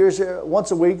first 2 years, once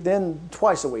a week, then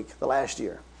twice a week the last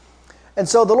year. And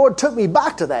so the Lord took me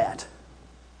back to that.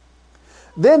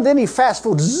 Then he fast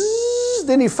forwarded.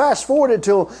 Then he fast forwarded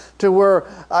to where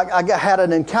I had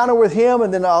an encounter with Him,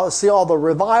 and then I'll see all the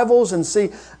revivals and see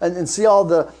all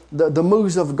the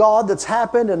moves of God that's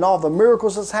happened and all the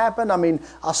miracles that's happened. I mean,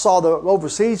 I saw the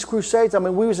overseas crusades. I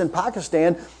mean, we was in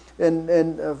Pakistan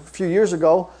in a few years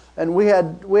ago, and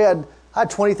I had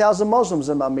 20,000 Muslims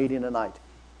in my meeting tonight.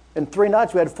 In 3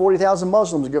 nights, we had 40,000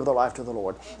 Muslims give their life to the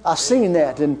Lord. I've seen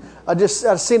that, and I've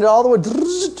seen it all the way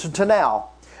to now.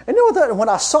 And you know what? When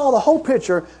I saw the whole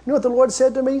picture, you know what the Lord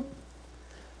said to me?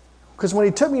 Because when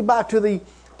He took me back to the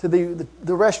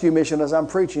rescue mission as I'm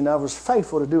preaching, I was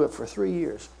faithful to do it for 3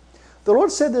 years. The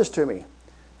Lord said this to me,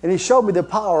 and He showed me the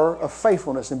power of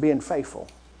faithfulness and being faithful.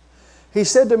 He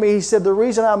said to me, the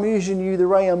reason I'm using you the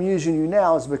way I'm using you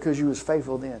now is because you was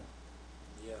faithful then.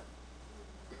 Yeah.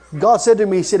 God said to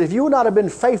me, He said, if you would not have been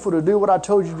faithful to do what I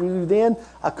told you to do then,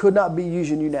 I could not be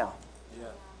using you now.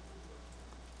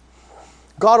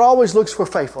 God always looks for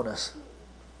faithfulness.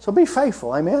 So be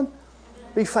faithful, amen?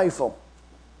 Be faithful.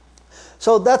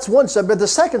 So that's one subject. The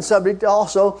second subject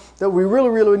also that we really,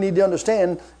 really need to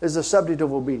understand is the subject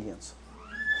of obedience.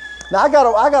 Now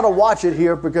I gotta watch it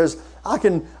here because I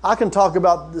can talk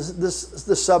about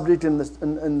this subject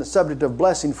and the subject of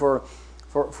blessing for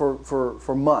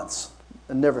months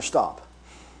and never stop.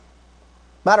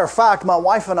 Matter of fact, my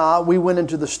wife and I, we went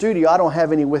into the studio. I don't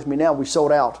have any with me now. We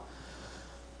sold out.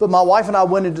 But my wife and I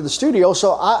went into the studio,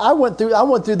 so I went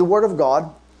through the Word of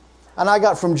God, and I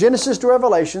got from Genesis to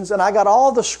Revelations, and I got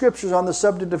all the scriptures on the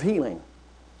subject of healing.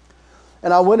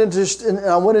 And I went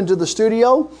into the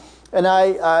studio, and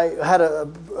I had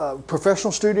a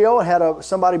professional studio. I had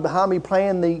somebody behind me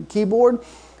playing the keyboard,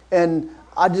 and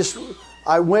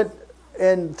I went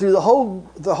and through the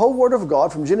whole Word of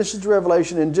God from Genesis to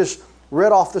Revelation, and just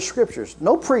read off the scriptures.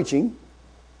 No preaching,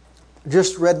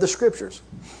 just read the scriptures.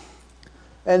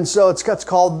 And so it's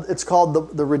called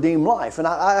the redeemed life. And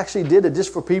I actually did it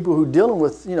just for people who are dealing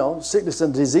with, sickness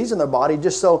and disease in their body,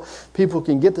 just so people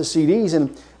can get the CDs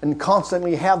and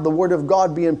constantly have the Word of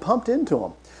God being pumped into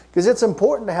them. Because it's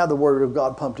important to have the Word of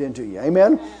God pumped into you.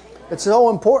 Amen? It's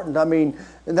so important. I mean,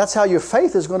 and that's how your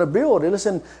faith is going to build. And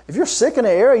listen, if you're sick in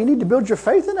an area, you need to build your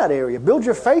faith in that area. Build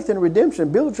your faith in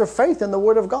redemption. Build your faith in the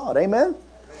Word of God. Amen?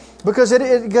 Because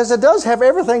it does have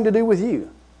everything to do with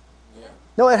you.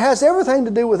 No, it has everything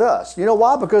to do with us. You know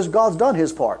why? Because God's done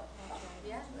His part.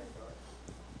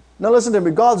 Now listen to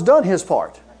me. God's done His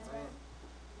part.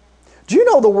 Do you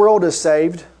know the world is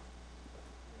saved?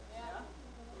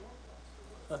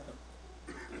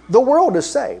 The world is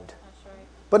saved.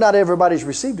 But not everybody's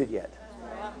received it yet.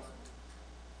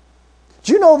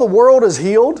 Do you know the world is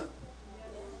healed?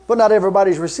 But not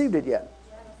everybody's received it yet.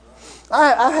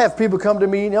 I have people come to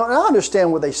me, and I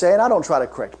understand what they say, and I don't try to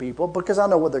correct people because I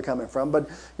know where they're coming from. But,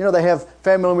 they have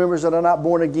family members that are not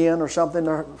born again or something,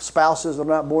 or spouses that are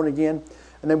not born again.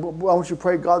 And then, why don't you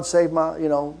pray, God save my,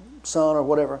 son or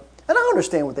whatever. And I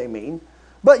understand what they mean.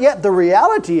 But yet the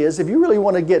reality is, if you really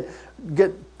want to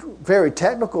get very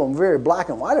technical and very black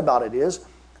and white about it, is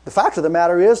the fact of the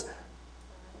matter is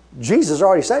Jesus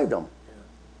already saved them.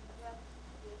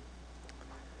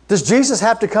 Does Jesus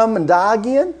have to come and die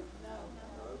again?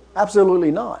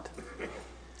 Absolutely not.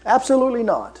 Absolutely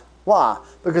not. Why?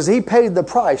 Because He paid the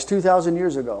price 2,000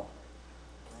 years ago.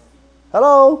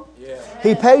 Hello?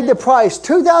 He paid the price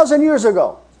 2,000 years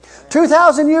ago.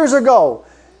 2,000 years ago,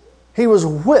 He was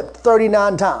whipped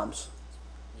 39 times.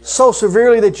 So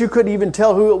severely that you couldn't even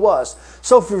tell who it was.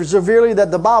 So severely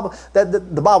that the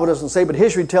Bible doesn't say, but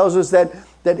history tells us that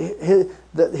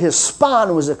his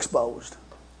spine was exposed.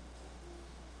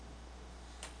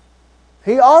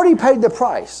 He already paid the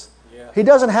price. He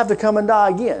doesn't have to come and die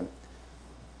again.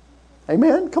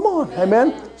 Amen? Come on.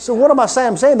 Amen? So what am I saying?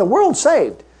 I'm saying the world's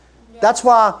saved. That's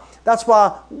why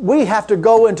we have to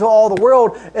go into all the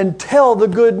world and tell the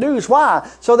good news. Why?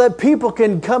 So that people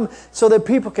can come, so that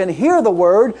people can hear the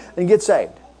word and get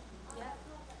saved.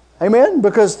 Amen?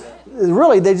 Because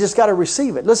really they just got to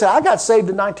receive it. Listen, I got saved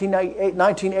in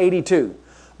 1982.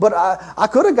 But I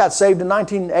could have got saved in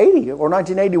 1980 or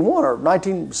 1981 or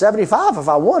 1975 if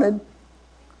I wanted.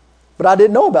 But I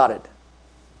didn't know about it.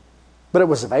 But it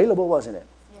was available, wasn't it?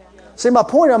 See, my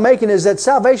point I'm making is that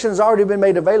salvation has already been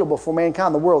made available for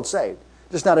mankind. The world's saved.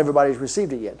 Just not everybody's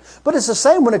received it yet. But it's the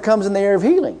same when it comes in the area of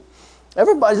healing.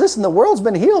 Everybody, listen, the world's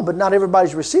been healed, but not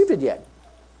everybody's received it yet.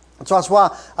 So that's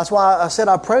why I said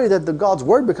I pray that God's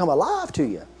Word become alive to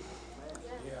you.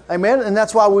 Amen? And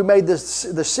that's why we made the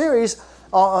series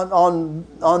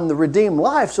on the redeemed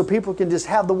life, so people can just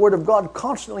have the Word of God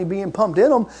constantly being pumped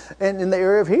in them and in the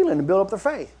area of healing and build up their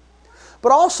faith.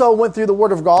 But also went through the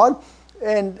Word of God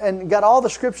and got all the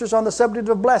scriptures on the subject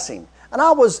of blessing. And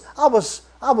I was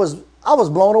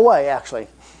blown away, actually.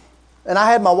 And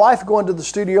I had my wife go into the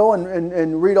studio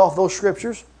and read off those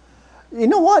scriptures. You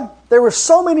know what? There were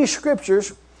so many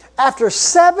scriptures after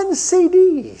 7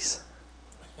 CDs.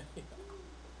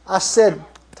 I said,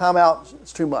 time out,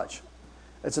 it's too much.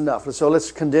 It's enough. So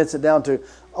let's condense it down to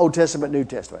Old Testament, New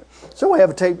Testament. So we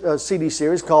have a CD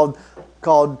series called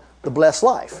The Blessed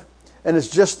Life. And it's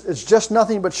just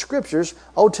nothing but scriptures,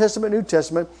 Old Testament, New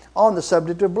Testament, on the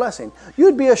subject of blessing.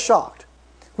 You'd be shocked.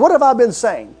 What have I been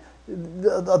saying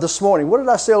this morning? What did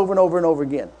I say over and over and over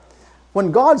again?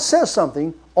 When God says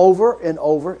something over and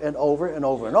over and over and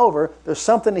over and over, there's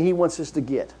something that He wants us to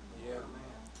get.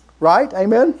 Right?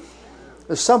 Amen?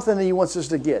 There's something that He wants us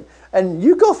to get. And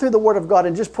you go through the Word of God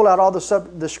and just pull out all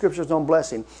the scriptures on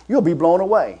blessing. You'll be blown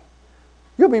away.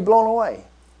 You'll be blown away.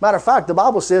 Matter of fact, the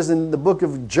Bible says in the book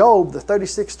of Job, the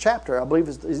 36th chapter, I believe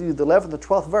it's either the 11th or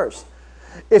 12th verse,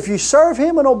 if you serve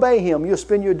Him and obey Him, you'll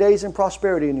spend your days in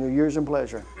prosperity and your years in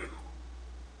pleasure.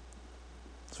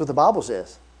 That's what the Bible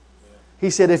says. He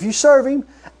said, if you serve Him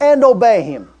and obey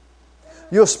Him,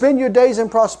 you'll spend your days in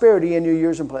prosperity and your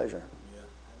years in pleasure.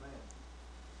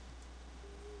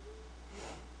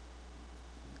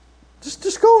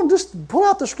 Just go and just pull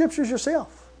out the scriptures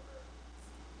yourself.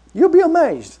 You'll be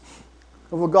amazed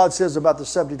of what God says about the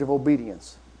subject of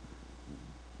obedience.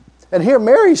 And here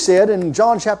Mary said in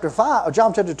John chapter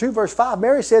 2, verse 5,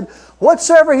 Mary said,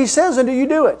 whatsoever He says unto you,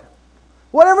 do it.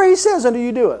 Whatever He says unto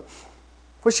you, do it.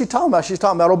 What's she talking about? She's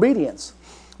talking about obedience.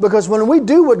 Because when we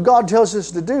do what God tells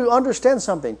us to do, understand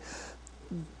something.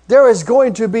 There is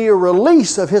going to be a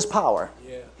release of His power.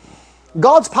 Yeah.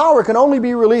 God's power can only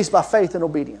be released by faith and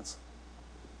obedience.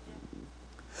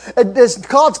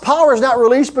 God's power is not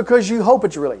released because you hope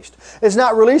it's released. It's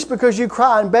not released because you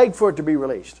cry and beg for it to be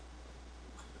released.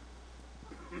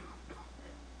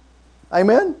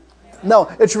 Amen?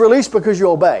 No, it's released because you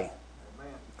obey.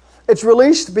 It's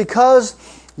released because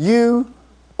you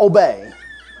obey.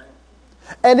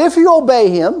 And if you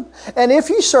obey Him, and if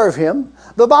you serve Him,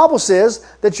 the Bible says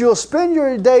that you'll spend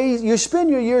your days, you spend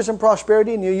your years in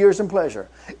prosperity and your years in pleasure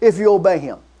if you obey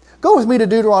Him. Go with me to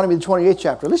Deuteronomy, the 28th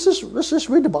chapter. Let's just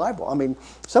read the Bible. I mean,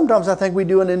 sometimes I think we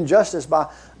do an injustice by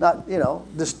not,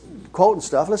 just quoting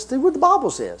stuff. Let's see what the Bible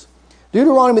says.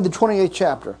 Deuteronomy, the 28th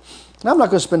chapter. And I'm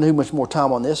not going to spend too much more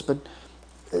time on this, but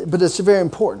it's very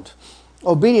important.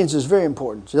 Obedience is very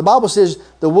important. So the Bible says,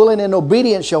 the willing and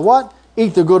obedient shall what?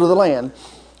 Eat the good of the land.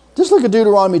 Just look at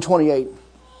Deuteronomy 28.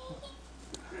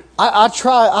 I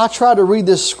try to read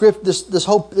this script,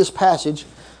 this passage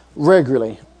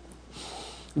regularly.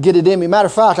 Get it in me. Matter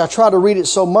of fact, I try to read it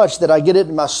so much that I get it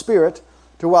in my spirit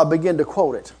to where I begin to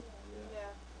quote it.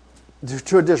 Yeah.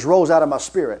 Till it just rolls out of my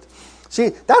spirit. See,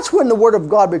 that's when the Word of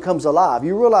God becomes alive.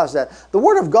 You realize that. The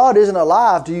Word of God isn't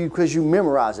alive to you because you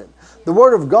memorize it. The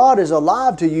Word of God is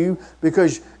alive to you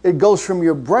because it goes from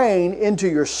your brain into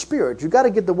your spirit. You've got to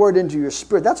get the Word into your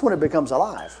spirit. That's when it becomes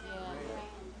alive. Yeah.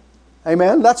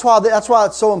 Amen? That's why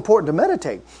it's so important to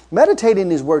meditate. Meditate in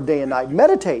His Word day and night.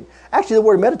 Meditate. Actually, the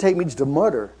word meditate means to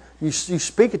mutter. You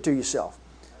speak it to yourself.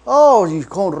 Oh, you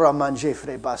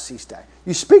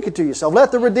speak it to yourself.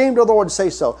 Let the redeemed of the Lord say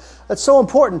so. That's so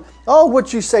important. Oh,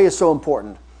 what you say is so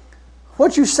important.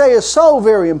 What you say is so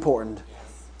very important.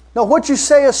 No, what you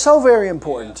say is so very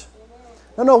important.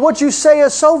 No, what you say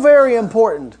is so very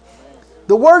important.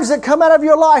 The words that come out of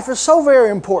your life are so very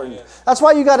important. That's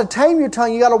why you got to tame your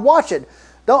tongue. You got to watch it.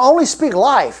 Don't only speak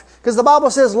life. Because the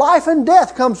Bible says life and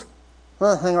death comes,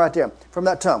 hang right there, from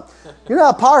that tongue. You know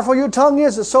how powerful your tongue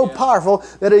is? It's so powerful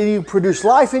that it either produce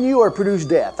life in you or produce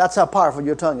death. That's how powerful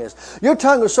your tongue is. Your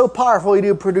tongue is so powerful it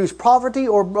either produce poverty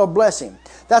or blessing.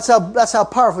 That's how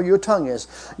powerful your tongue is.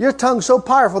 Your tongue is so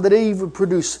powerful that it either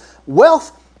produce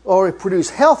wealth or it produce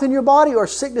health in your body or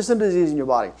sickness and disease in your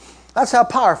body. That's how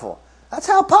powerful. That's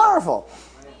how powerful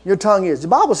your tongue is. The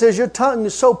Bible says your tongue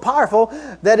is so powerful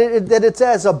that it's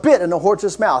as a bit in a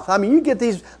horse's mouth. I mean, you get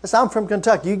these. Listen, I'm from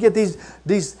Kentucky. You get these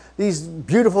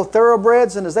beautiful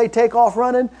thoroughbreds, and as they take off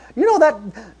running, you know that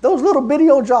those little bitty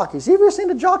old jockeys. You ever seen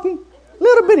a jockey?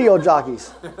 Little bitty old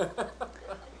jockeys.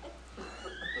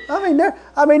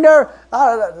 they're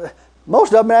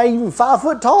most of them ain't even 5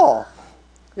 foot tall.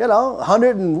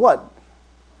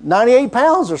 98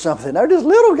 pounds or something. They're just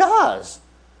little guys.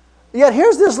 Yet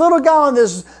here's this little guy on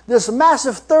this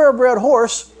massive thoroughbred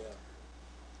horse,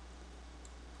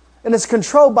 and it's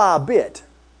controlled by a bit,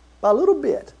 by a little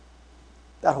bit.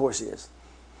 That horse is.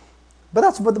 But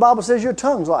that's what the Bible says your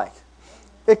tongue's like.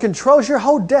 It controls your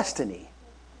whole destiny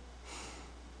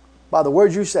by the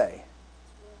words you say.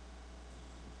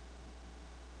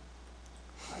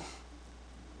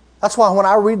 That's why when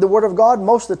I read the Word of God,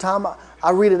 most of the time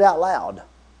I read it out loud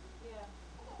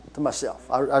to myself.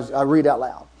 I read out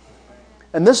loud.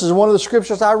 And this is one of the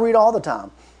scriptures I read all the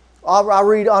time. I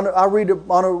read on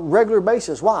a regular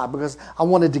basis. Why? Because I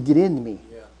wanted to get into me.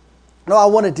 Yeah. No, I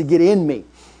wanted to get in me.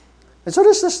 And so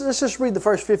let's just read the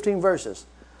first 15 verses.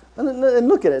 And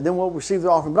look at it. Then we'll receive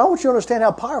the offering. But I want you to understand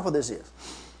how powerful this is.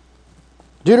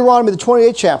 Deuteronomy, the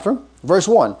 28th chapter, verse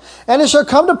 1. And it shall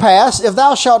come to pass, if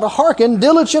thou shalt hearken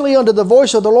diligently unto the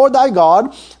voice of the Lord thy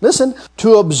God, listen,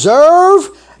 to observe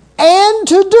and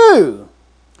to do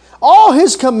all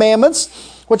His commandments,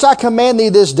 which I command thee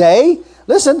this day.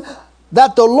 Listen,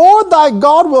 that the Lord thy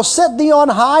God will set thee on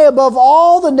high above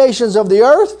all the nations of the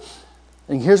earth.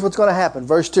 And here's what's going to happen.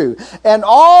 Verse 2. And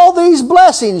all these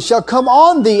blessings shall come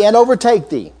on thee and overtake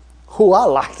thee. Oh, I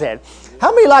like that.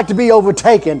 How many like to be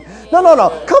overtaken?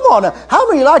 No. Come on now. How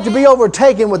many like to be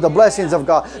overtaken with the blessings of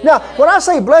God? Now, when I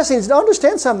say blessings,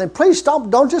 understand something. Please stop.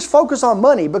 Don't just focus on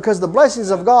money, because the blessings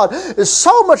of God is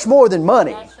so much more than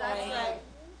money.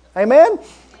 Amen?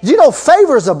 You know,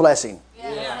 favor is a blessing.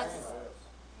 Yes.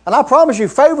 And I promise you,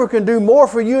 favor can do more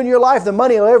for you in your life than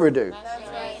money will ever do.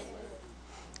 Right.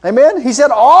 Amen? He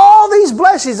said all these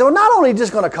blessings are not only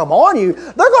just going to come on you,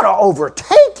 they're going to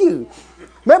overtake you.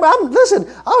 Remember,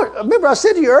 I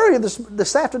said to you earlier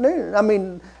this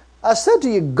afternoon, I said to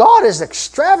you, God is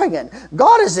extravagant.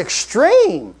 God is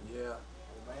extreme. Yeah.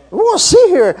 We want to see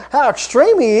here how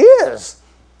extreme He is.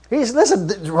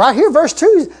 Listen, right here, verse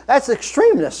 2, that's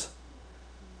extremeness.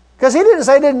 Because he didn't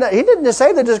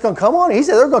say they're just going to come on you. He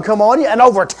said they're going to come on you and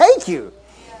overtake you.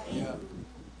 Yeah.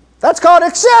 That's called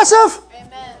excessive.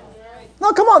 Amen.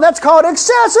 No, come on, that's called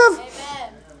excessive.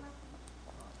 Amen.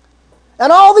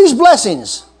 And all these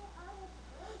blessings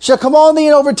shall come on thee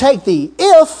and overtake thee,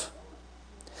 if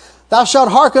thou shalt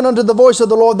hearken unto the voice of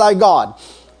the Lord thy God.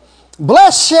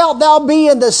 Blessed shalt thou be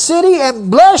in the city,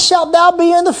 and blessed shalt thou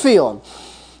be in the field.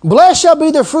 Blessed shall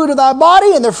be the fruit of thy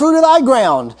body, and the fruit of thy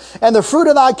ground, and the fruit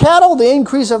of thy cattle, the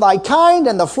increase of thy kind,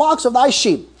 and the flocks of thy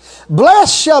sheep.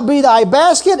 Blessed shall be thy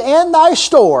basket and thy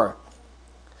store.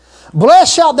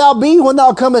 Blessed shalt thou be when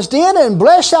thou comest in, and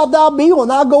blessed shalt thou be when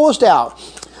thou goest out.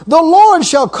 The Lord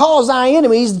shall cause thy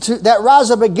enemies that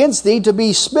rise up against thee to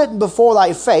be smitten before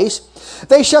thy face.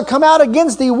 They shall come out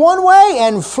against thee one way,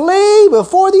 and flee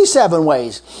before thee 7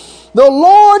 ways. The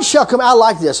Lord shall come. I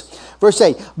like this. Verse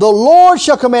 8, the Lord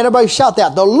shall command. Everybody shout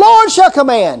that. The Lord shall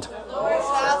command. The Lord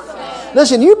shall command.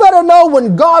 Listen, you better know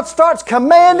when God starts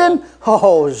commanding. You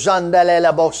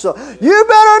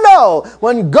better know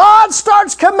when God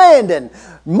starts commanding.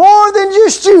 More than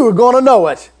just you are going to know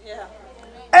it. Yeah.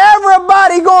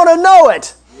 Everybody going to know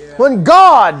it when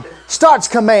God starts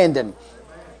commanding.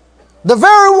 The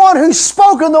very one who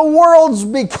spoke and the worlds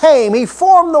became. He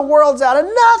formed the worlds out of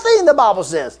nothing, the Bible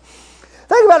says.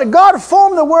 Think about it. God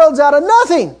formed the worlds out of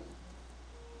nothing.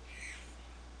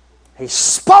 He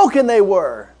spoke and they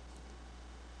were.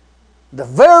 The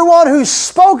very one who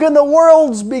spoke and the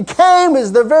worlds became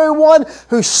is the very one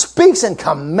who speaks and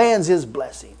commands His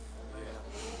blessing.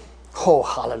 Oh,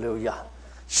 hallelujah.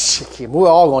 We're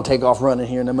all going to take off running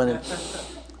here in a minute.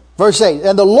 Verse 8,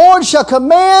 and the Lord shall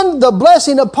command the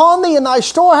blessing upon thee in thy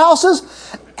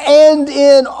storehouses, and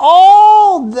in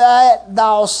all that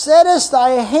thou settest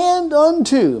thy hand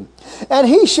unto. And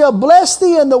He shall bless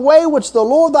thee in the way which the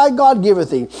Lord thy God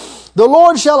giveth thee. The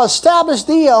Lord shall establish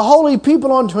thee a holy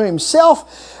people unto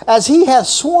himself, as he hath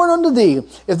sworn unto thee,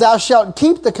 if thou shalt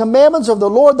keep the commandments of the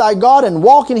Lord thy God and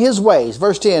walk in his ways.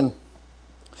 Verse 10.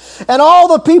 And all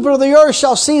the people of the earth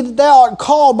shall see that thou art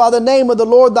called by the name of the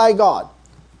Lord thy God.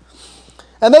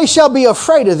 And they shall be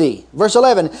afraid of thee. Verse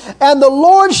 11. And the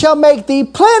Lord shall make thee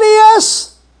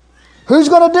plenteous. Who's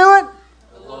going to do it?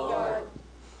 The Lord.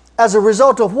 As a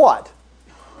result of what?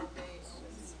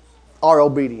 Our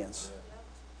obedience.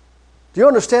 Do you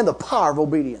understand the power of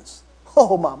obedience?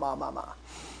 Oh, my.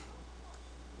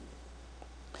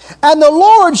 And the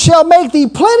Lord shall make thee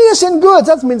plenteous in goods.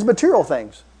 That means material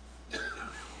things.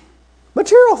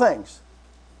 Material things.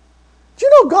 Do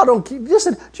you know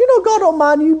God don't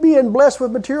mind you being blessed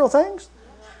with material things?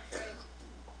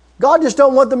 God just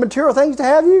don't want the material things to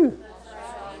have you.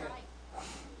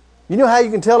 You know how you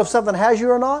can tell if something has you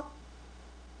or not?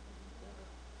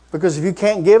 Because if you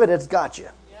can't give it, it's got you.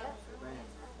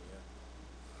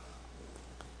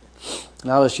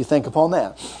 Now let you think upon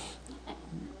that.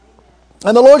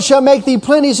 And the Lord shall make thee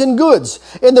plenteous in goods,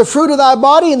 in the fruit of thy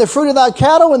body, in the fruit of thy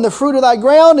cattle, in the fruit of thy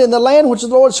ground, in the land which the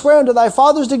Lord sware unto thy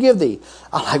fathers to give thee.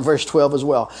 I like verse 12 as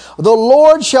well. The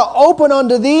Lord shall open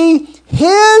unto thee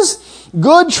his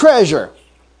good treasure,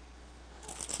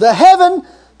 the heaven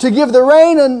to give the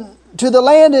rain unto the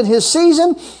land in his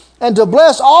season, and to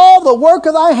bless all the work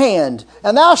of thy hand.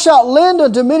 And thou shalt lend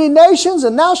unto many nations,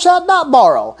 and thou shalt not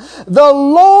borrow. The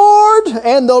Lord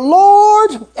and the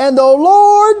Lord and the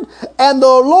Lord and the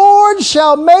Lord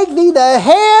shall make thee the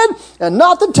head and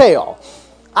not the tail.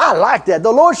 I like that.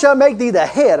 The Lord shall make thee the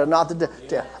head and not the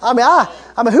tail. I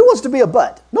mean, who wants to be a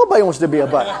butt? Nobody wants to be a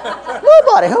butt.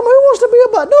 Nobody. Who wants to be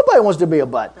a butt? Nobody wants to be a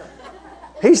butt.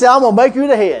 He said, I'm going to make you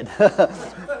the head.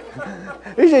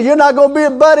 He said, you're not going to be a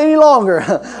butt any longer.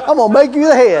 I'm going to make you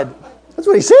the head. That's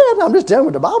what he said. I'm just telling you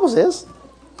what the Bible says.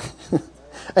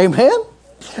 Amen.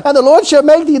 And the Lord shall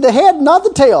make thee the head, not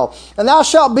the tail. And thou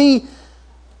shalt be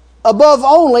above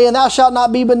only, and thou shalt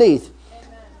not be beneath.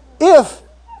 Amen. If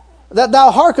that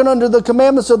thou hearken unto the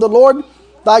commandments of the Lord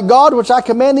thy God, which I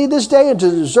command thee this day, and to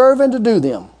observe and to do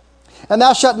them. And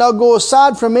thou shalt not go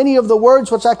aside from any of the words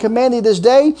which I command thee this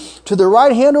day, to the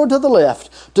right hand or to the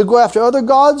left, to go after other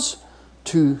gods,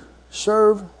 to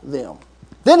serve them.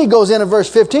 Then he goes in verse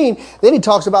 15. Then he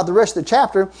talks about the rest of the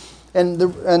chapter.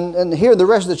 And here the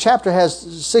rest of the chapter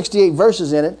has 68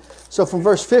 verses in it. So from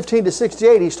verse 15 to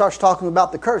 68, he starts talking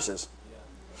about the curses.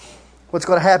 What's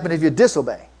going to happen if you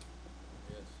disobey.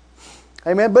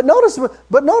 Amen. But notice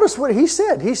what he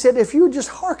said. He said, if you just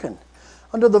hearken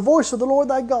unto the voice of the Lord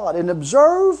thy God and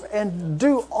observe and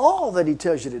do all that he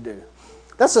tells you to do.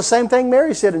 That's the same thing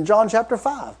Mary said in John chapter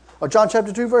 5. Or John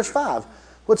chapter 2, verse 5.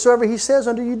 Whatsoever he says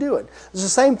unto you, do it. It's the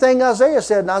same thing Isaiah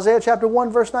said in Isaiah chapter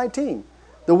 1, verse 19.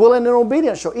 The willing and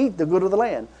obedient shall eat the good of the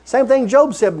land. Same thing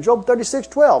Job said in Job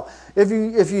 36:12.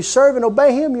 If you serve and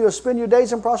obey him, you will spend your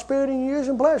days in prosperity and your years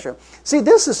in pleasure. See,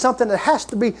 this is something that has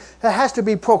to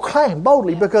be proclaimed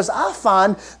boldly, because I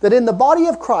find that in the body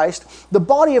of Christ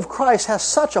has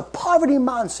such a poverty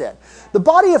mindset. The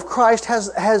body of Christ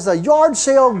has a yard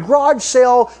sale, garage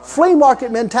sale, flea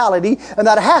market mentality, and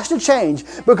that has to change,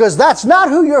 because that's not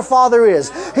who your Father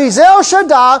is. He's El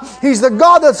Shaddai. He's the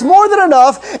God that's more than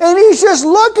enough, and He's just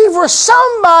looking for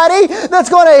somebody that's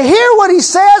going to hear what He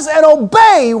says and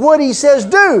obey what He says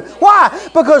do. Why?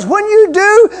 Because when you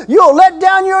do, you'll let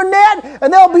down your net,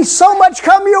 and there'll be so much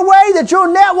come your way that your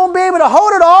net won't be able to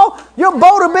hold it all. Your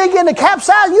boat will begin to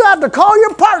capsize. You have to call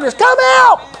your partners. Come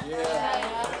out! Yeah.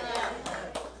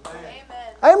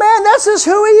 Amen. That's just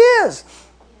who He is.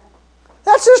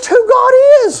 That's just who God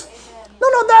is.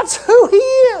 No, that's who He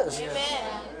is.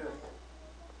 Amen.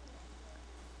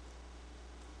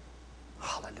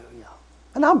 Hallelujah.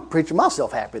 And I'm preaching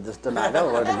myself happy this tonight.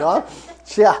 Glory to God.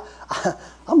 Yeah,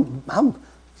 I'm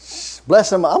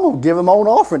bless Him. I'm going to give Him my own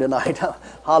offering tonight.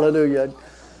 Hallelujah.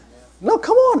 No,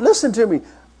 come on, listen to me.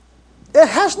 It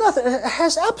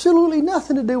has absolutely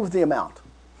nothing to do with the amount.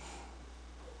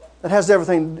 It has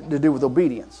everything to do with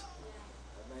obedience.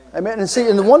 Amen. And see,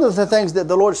 and one of the things that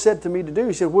the Lord said to me to do,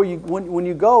 He said, when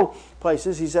you go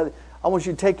places, He said, I want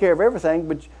you to take care of everything,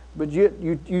 but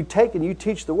you take and you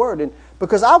teach the Word. And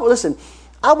because I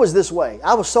was this way.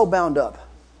 I was so bound up.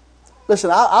 Listen,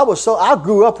 I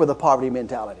grew up with a poverty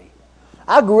mentality.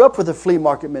 I grew up with a flea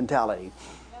market mentality.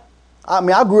 I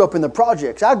mean, I grew up in the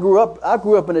projects. I grew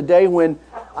up in a day when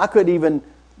I couldn't even.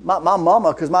 My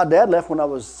mama, because my dad left when I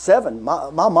was 7.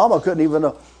 My mama couldn't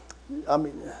even.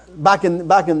 Back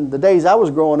in the days I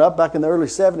was growing up, back in the early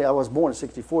 70s, I was born in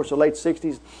 64, so late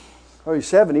 60s, early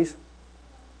 70s.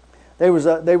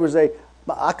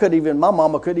 My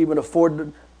mama couldn't even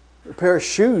afford a pair of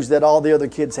shoes that all the other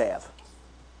kids have.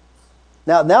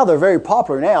 Now they're very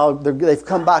popular now. They've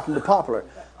come back into popular.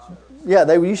 Yeah,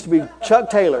 they used to be Chuck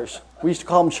Taylors. We used to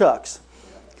call them Chucks.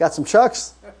 Got some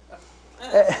Chucks?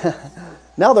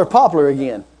 Now they're popular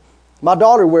again. My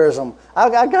daughter wears them. I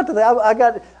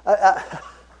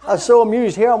was so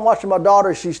amused. Here I'm watching my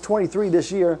daughter. She's 23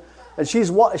 this year. And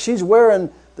she's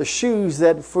wearing the shoes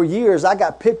that for years I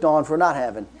got picked on for not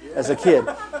having as a kid.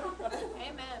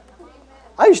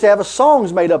 I used to have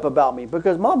songs made up about me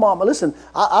because my mom, listen,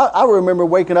 I remember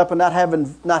waking up and not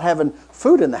having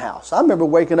food in the house. I remember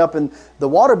waking up and the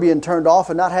water being turned off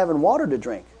and not having water to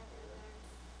drink.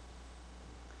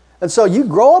 And so you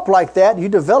grow up like that, you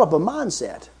develop a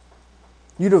mindset.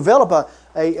 You develop a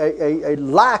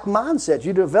lack mindset.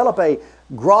 You develop a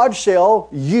garage sale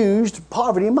used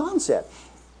poverty mindset.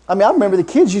 I mean, I remember the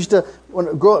kids used to,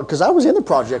 because I was in the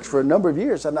projects for a number of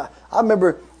years, and I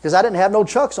remember, because I didn't have no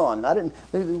Chucks on.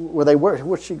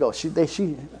 Where'd she go? She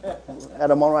had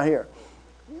them on right here.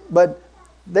 But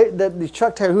the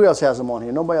Chuck Taylor, who else has them on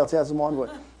here? Nobody else has them on?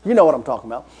 You know what I'm talking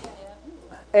about.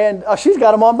 And she's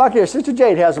got them on back here. Sister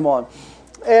Jade has them on.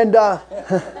 And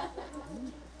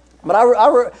but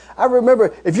I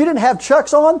remember, if you didn't have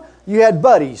Chucks on, you had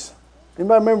Buddies.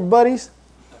 Anybody remember Buddies?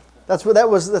 That's what at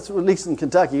least in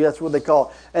Kentucky, that's what they call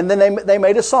it. And then they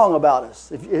made a song about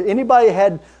us. If anybody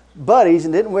had Buddies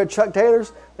and didn't wear Chuck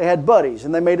Taylors, they had Buddies,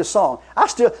 and they made a song.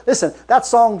 Listen, that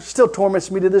song still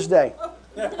torments me to this day.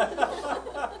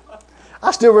 I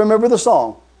still remember the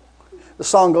song. The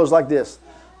song goes like this.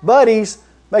 Buddies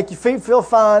make your feet feel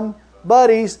fine.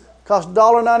 Buddies cost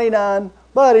 $1.99.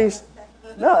 Buddies.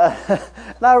 No, and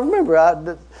I remember.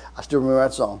 I still remember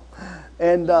that song.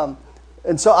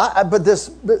 And so but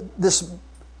this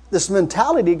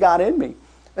mentality got in me.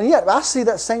 And yet I see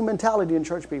that same mentality in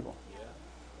church people.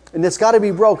 And it's got to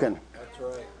be broken. That's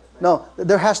right. No,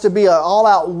 there has to be an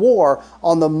all-out war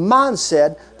on the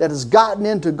mindset that has gotten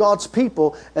into God's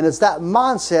people, and it's that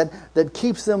mindset that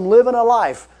keeps them living a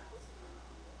life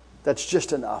that's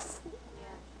just enough.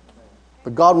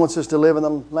 But God wants us to live in the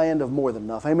land of more than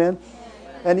enough. Amen?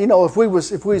 And you know, if we was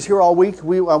here all week,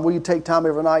 we'd take time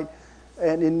every night,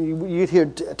 and you'd hear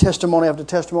testimony after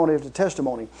testimony after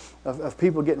testimony of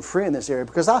people getting free in this area.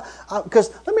 Because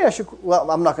let me ask you, well,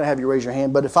 I'm not going to have you raise your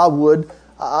hand, but if I would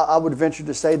venture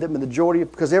to say that the majority,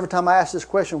 because every time I ask this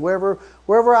question, wherever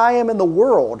I am in the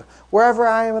world, wherever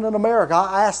I am in America,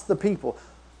 I ask the people,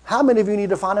 how many of you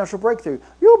need a financial breakthrough?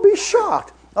 You'll be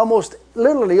shocked. Almost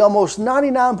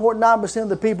 99.9% of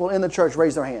the people in the church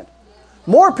raise their hand.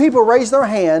 More people raise their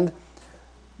hand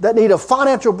that need a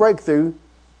financial breakthrough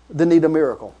than need a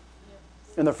miracle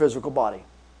in their physical body.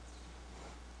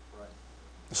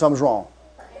 Something's wrong.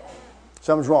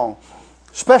 Something's wrong.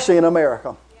 Especially in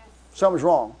America. Something's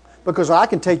wrong. Because I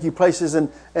can take you places and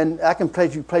I can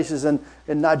take you places in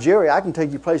Nigeria. I can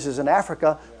take you places in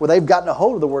Africa where they've gotten a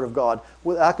hold of the Word of God.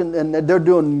 And they're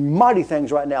doing mighty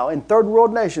things right now. In third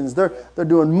world nations, they're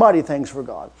doing mighty things for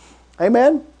God.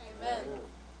 Amen? Amen.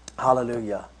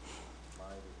 Hallelujah.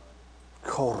 I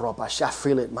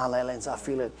feel it. I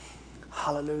feel it.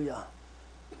 Hallelujah.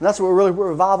 And that's what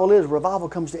revival is. Revival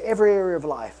comes to every area of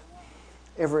life.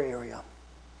 Every area.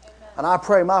 And I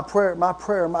pray, my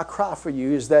cry for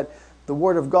you is that the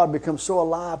Word of God becomes so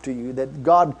alive to you that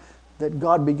God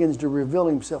begins to reveal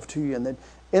Himself to you, and that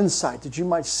insight, that you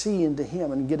might see into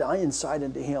Him and get insight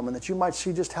into Him, and that you might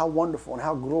see just how wonderful and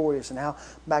how glorious and how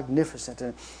magnificent.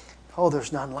 And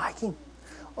there's none like Him.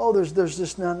 There's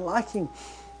just none like Him.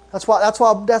 That's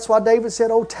why David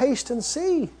said, taste and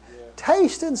see. Yeah.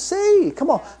 Taste and see. Come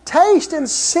on. Taste and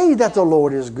see that the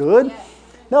Lord is good. Yes.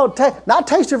 No, not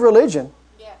taste of religion.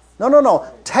 Yes. No.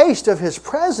 Taste of His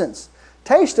presence.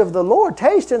 Taste of the Lord.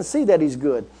 Taste and see that He's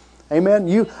good.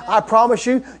 Amen. I promise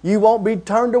you, you won't be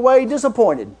turned away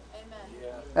disappointed.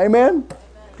 Amen. Amen.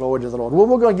 Glory to the Lord. Well,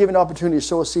 we're going to give you an opportunity to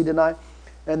sow a seed tonight.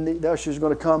 And the usher is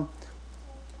going to come.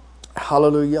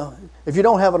 Hallelujah. If you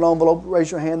don't have an envelope,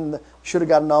 raise your hand. You should have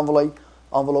got an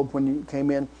envelope when you came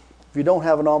in. If you don't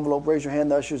have an envelope, raise your hand.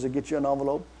 The ushers will get you an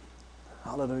envelope.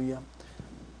 Hallelujah.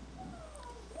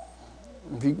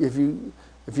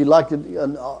 If you'd like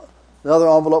another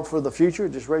envelope for the future,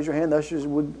 just raise your hand. The ushers,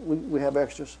 we have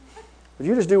extras. But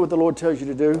you just do what the Lord tells you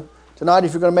to do. Tonight,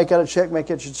 if you're going to make out a check,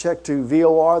 make out your check to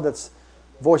VOR. That's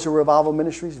Voice of Revival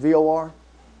Ministries, VOR.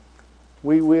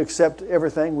 We accept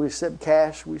everything. We accept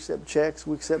cash. We accept checks.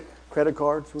 We accept credit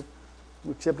cards. We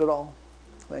accept it all.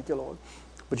 Thank you, Lord.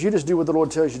 But you just do what the Lord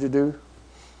tells you to do.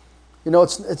 You know,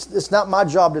 it's not my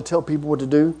job to tell people what to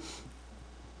do.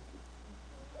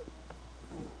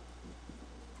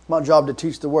 My job to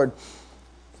teach the Word.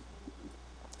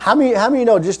 How many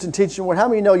know, just in teaching the word, how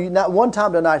many know you not one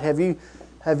time tonight have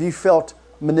you felt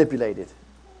manipulated?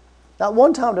 Not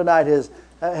one time tonight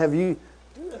have you.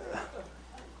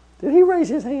 Did he raise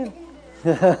his hand?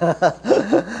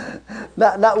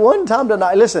 not one time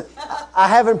tonight. Listen, I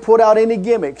haven't put out any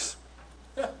gimmicks.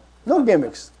 No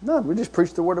gimmicks. None. We just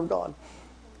preach the word of God.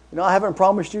 I haven't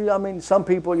promised you. I mean, some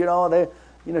people,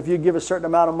 if you give a certain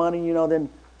amount of money, then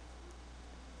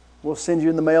we'll send you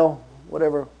in the mail,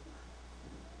 whatever,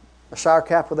 a shower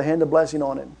cap with a hand of blessing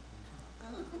on it.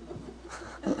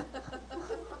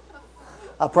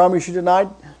 I promise you tonight,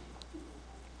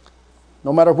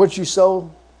 no matter what you sow,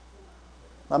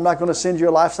 I'm not going to send you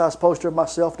a life-size poster of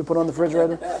myself to put on the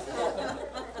refrigerator.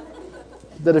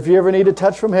 That if you ever need a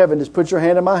touch from heaven, just put your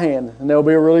hand in my hand and there'll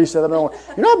be a release of it.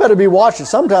 I better be watching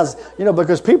sometimes,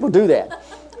 because people do that.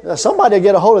 Somebody will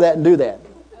get a hold of that and do that.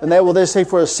 And they say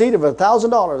for a seat of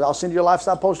 $1,000, I'll send you a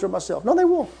life-size poster of myself. No, they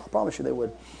won't. I promise you they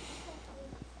would.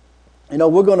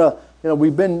 We're going to,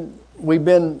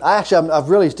 I've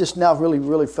really just now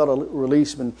really felt a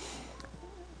release.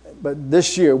 But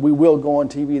this year, we will go on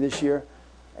TV this year.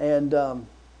 And,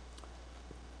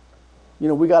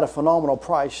 we got a phenomenal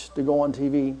price to go on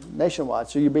TV nationwide.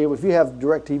 So you'll be able, if you have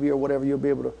direct TV or whatever, you'll be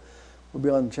able to, we'll be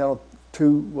on channel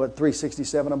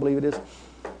 367, I believe it is.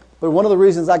 But one of the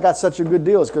reasons I got such a good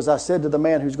deal is because I said to the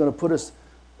man who's going to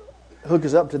hook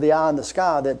us up to the eye in the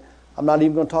sky that I'm not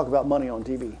even going to talk about money on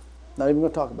TV. Not even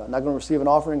going to talk about it. Not going to receive an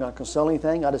offering, not going to sell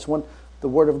anything. I just want the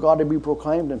word of God to be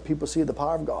proclaimed and people see the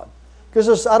power of God.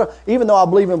 Because even though I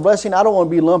believe in blessing, I don't want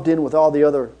to be lumped in with all the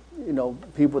other,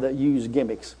 people that use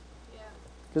gimmicks.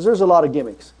 Because there's a lot of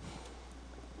gimmicks.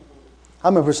 I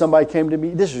remember somebody came to me,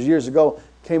 this was years ago,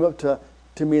 came up to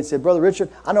me and said, Brother Richard,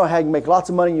 I know how you can make lots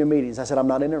of money in your meetings. I said, I'm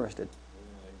not interested.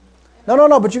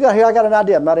 No, but you got here, I got an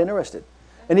idea. I'm not interested.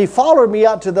 And he followed me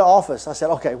out to the office. I said,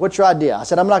 okay, what's your idea? I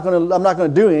said, I'm not going to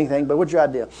do anything, but what's your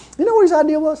idea? You know what his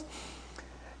idea was?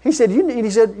 He said, you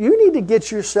need to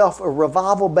get yourself a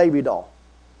revival baby doll.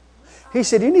 He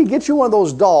said, you need to get you one of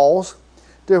those dolls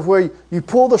where you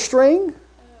pull the string,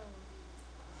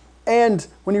 and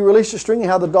when you release the string,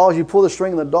 you pull the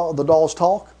string and the dolls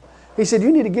talk. He said,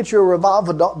 you need to get you a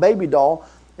revival baby doll,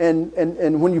 and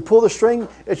when you pull the string,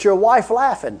 it's your wife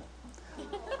laughing.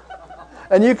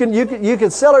 And you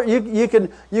can sell it.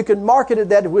 You can market it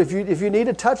that if you need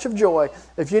a touch of joy,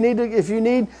 if you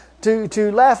need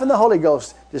to laugh in the Holy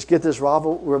Ghost, just get this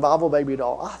revival baby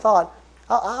doll. I thought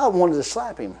I wanted to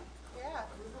slap him.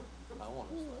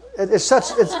 It's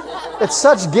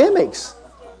such gimmicks,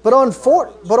 but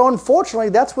unfortunately,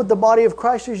 that's what the body of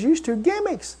Christ is used to,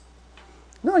 gimmicks.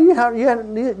 No,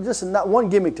 listen, not one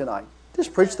gimmick tonight.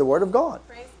 Just preach the word of God.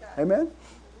 Amen.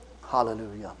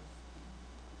 Hallelujah.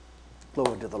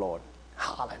 Glory to the Lord.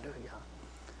 Hallelujah.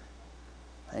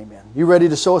 Amen. You ready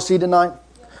to sow a seed tonight?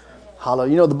 Yes.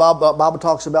 Hallelujah. The Bible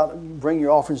talks about bring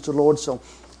your offerings to the Lord. So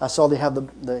I saw they have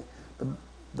the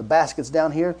baskets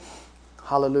down here.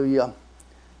 Hallelujah.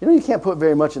 You can't put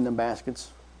very much in them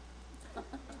baskets.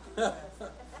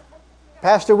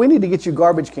 Pastor, we need to get you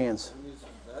garbage cans.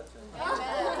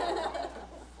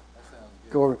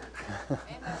 Go.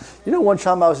 One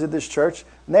time I was at this church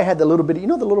and they had the little bitty,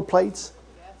 the little plates?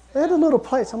 They had the little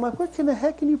plates. I'm like, what in the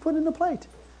heck can you put in the plate?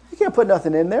 You can't put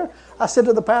nothing in there. I said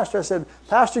to the pastor, I said,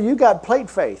 Pastor, you got plate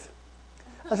faith.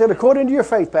 I said, according to your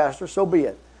faith, Pastor, so be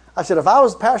it. I said, if I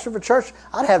was pastor of a church,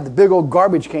 I'd have the big old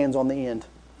garbage cans on the end.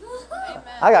 Amen.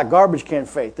 I got garbage can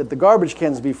faith, that the garbage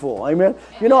cans be full. Amen.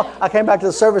 Amen. I came back to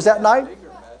the service that night.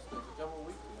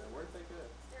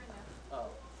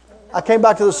 I came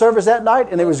back to the service that night,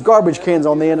 and there was garbage cans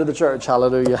on the end of the church.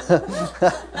 Hallelujah.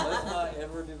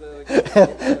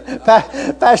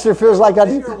 Pastor feels like I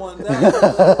did.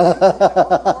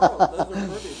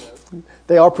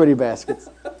 They are pretty baskets.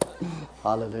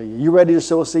 Hallelujah. You ready to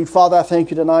sow a seed? Father, I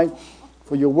thank you tonight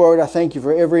for your word. I thank you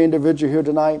for every individual here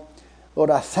tonight. Lord,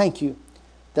 I thank you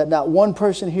that not one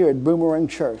person here at Boomerang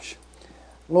Church,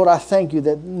 Lord, I thank you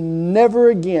that never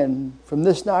again from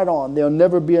this night on, there'll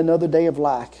never be another day of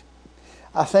lack.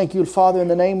 I thank you, Father, in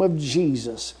the name of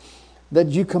Jesus, that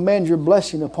you command your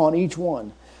blessing upon each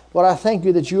one. Lord, I thank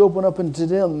you that you open up into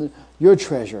them your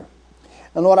treasure.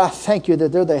 And Lord, I thank you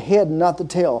that they're the head and not the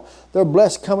tail. They're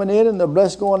blessed coming in and they're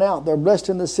blessed going out. They're blessed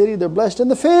in the city. They're blessed in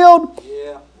the field.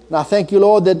 Yeah. And I thank you,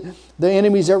 Lord, that the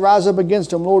enemies that rise up against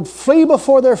them, Lord, flee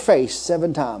before their face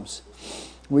 7 times.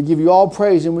 We give you all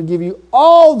praise and we give you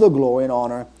all the glory and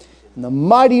honor in the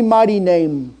mighty, mighty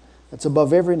name that's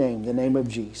above every name, the name of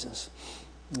Jesus.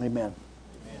 Amen.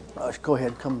 Go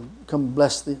ahead. Come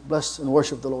bless and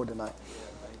worship the Lord tonight.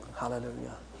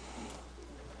 Hallelujah.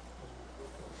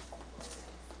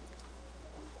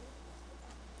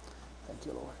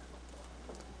 Thank you, Lord.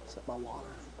 Is that my water?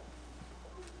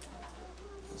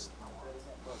 This is my water.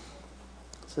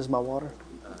 Is this my water?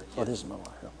 Oh, this is my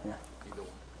water. Here.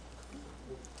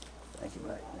 Thank you,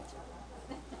 mate.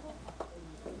 Thank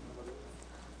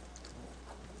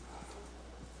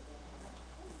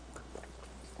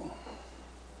you.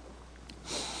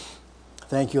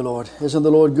 Thank you, Lord. Isn't the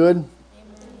Lord good? Amen.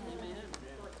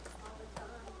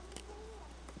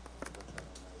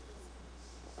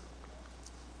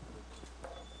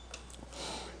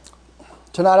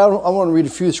 Tonight, I want to read a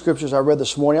few scriptures I read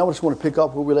this morning. I just want to pick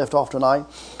up where we left off tonight,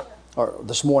 or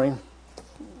this morning.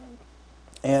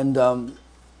 And I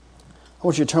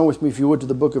want you to turn with me, if you would, to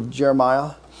the book of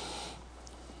Jeremiah,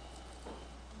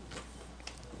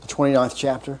 the 29th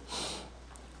chapter.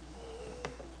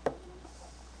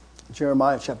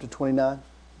 Jeremiah chapter 29.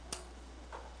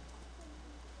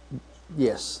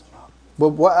 Yes. But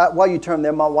while you turn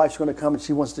there, my wife's going to come and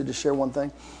she wants to just share one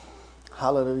thing.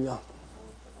 Hallelujah.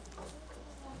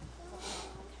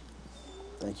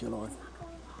 Thank you, Lord.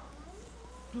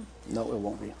 No, it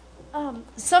won't be.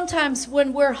 Sometimes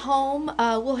when we're home,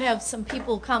 we'll have some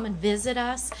people come and visit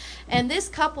us. And this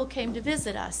couple came to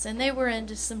visit us, and they were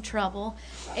into some trouble.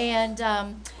 And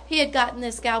he had gotten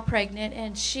this gal pregnant,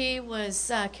 and she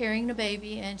was carrying the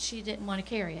baby, and she didn't want to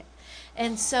carry it.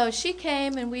 And so she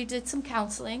came, and we did some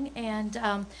counseling,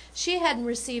 and she hadn't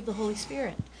received the Holy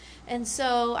Spirit. And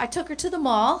so I took her to the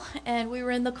mall, and we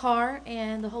were in the car,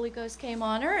 and the Holy Ghost came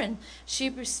on her, and she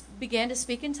began to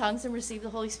speak in tongues and receive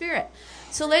the Holy Spirit.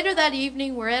 So later that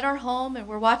evening, we're at our home, and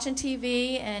we're watching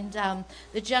TV, and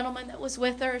the gentleman that was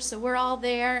with her, so we're all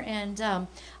there, and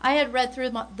I had read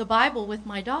through the Bible with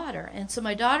my daughter, and so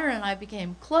my daughter and I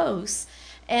became close.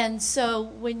 And so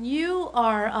when you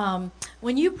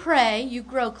pray, you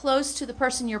grow close to the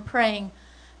person you're praying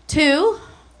to,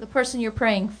 the person you're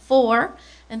praying for,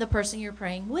 and the person you're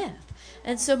praying with.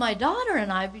 And so my daughter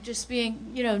and I be just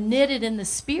being, knitted in the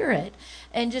Spirit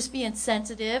and just being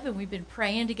sensitive, and we've been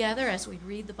praying together as we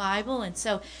read the Bible. And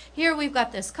so here we've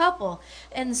got this couple.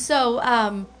 And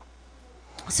so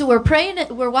we're praying,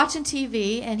 we're watching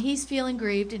TV, and he's feeling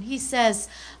grieved, and he says,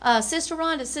 Sister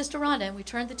Rhonda, and we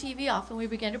turned the TV off, and we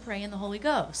began to pray in the Holy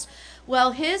Ghost.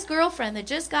 Well, his girlfriend that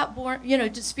just got born,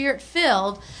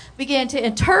 Spirit-filled, began to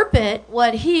interpret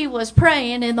what he was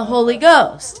praying in the Holy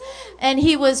Ghost. And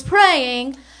he was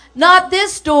praying, not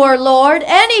this door, Lord,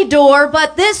 any door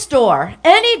but this door.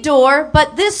 Any door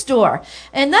but this door.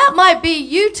 And that might be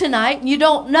you tonight, and you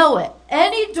don't know it.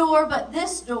 Any door but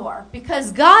this door,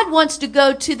 because God wants to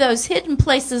go to those hidden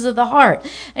places of the heart.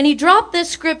 And he dropped this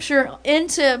scripture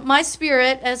into my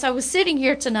spirit as I was sitting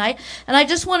here tonight, and I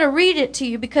just want to read it to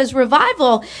you, because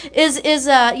revival is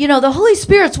the Holy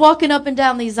Spirit's walking up and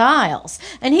down these aisles,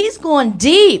 and he's going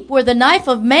deep where the knife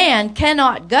of man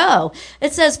cannot go.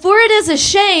 It says, "For it is a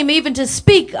shame even to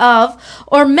speak of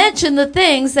or mention the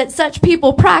things that such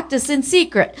people practice in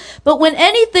secret. But when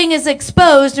anything is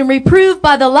exposed and reproved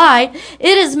by the light,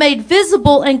 it is made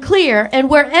visible and clear, and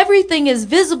where everything is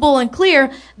visible and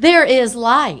clear, there is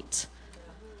light."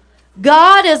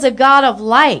 God is a God of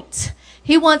light.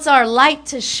 He wants our light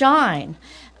to shine.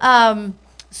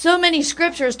 So many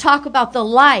scriptures talk about the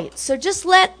light. So just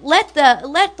let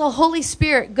the Holy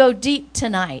Spirit go deep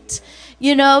tonight.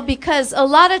 Because a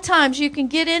lot of times you can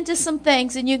get into some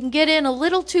things and you can get in a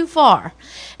little too far.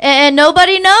 And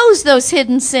nobody knows those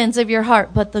hidden sins of your heart,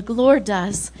 but the Lord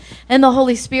does. And the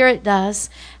Holy Spirit does.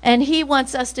 And he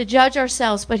wants us to judge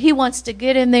ourselves, but he wants to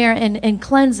get in there and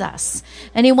cleanse us.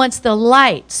 And he wants the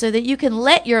light so that you can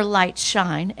let your light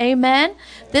shine. Amen?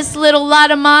 This little light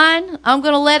of mine, I'm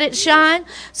going to let it shine.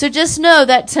 So just know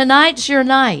that tonight's your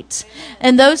night.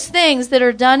 And those things that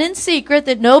are done in secret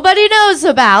that nobody knows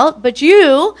about, but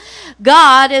you,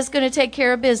 God is going to take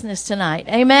care of business tonight.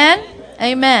 Amen?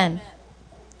 Amen.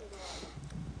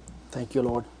 Thank you,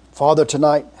 Lord. Father,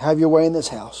 tonight, have your way in this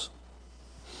house.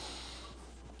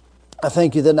 I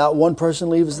thank you that not one person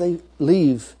leaves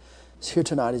here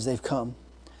tonight as they've come.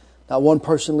 Not one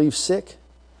person leaves sick.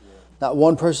 Not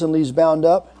one person leaves bound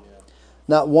up.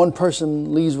 Not one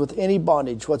person leaves with any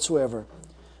bondage whatsoever.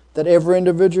 That every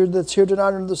individual that's here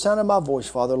tonight under the sound of my voice,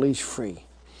 Father, leaves free.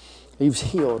 Leaves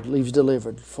healed, leaves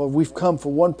delivered. For we've come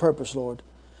for one purpose, Lord.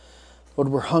 Lord,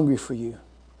 we're hungry for you.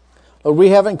 Lord, we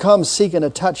haven't come seeking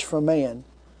a touch from man.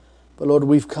 But Lord,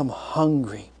 we've come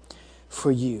hungry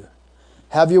for you.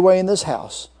 Have your way in this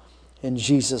house. In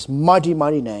Jesus' mighty,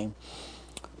 mighty name.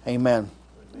 Amen.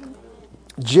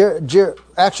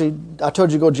 Actually, I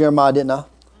told you to go to Jeremiah, didn't I?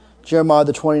 Jeremiah,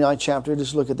 the 29th chapter.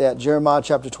 Just look at that. Jeremiah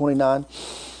chapter 29.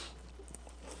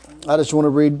 I just want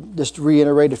to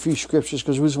reiterate a few scriptures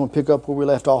because we just want to pick up where we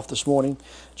left off this morning.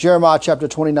 Jeremiah chapter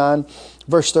 29,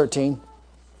 verse 13.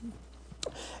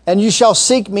 And you shall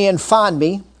seek me and find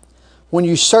me when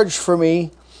you search for me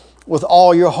with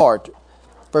all your heart.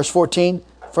 Verse 14,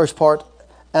 first part.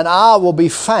 And I will be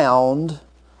found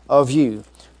of you.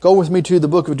 Go with me to the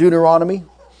book of Deuteronomy,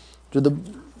 to the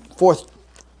 4th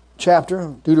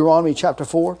chapter, Deuteronomy chapter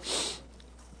 4.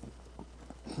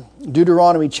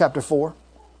 Deuteronomy chapter 4.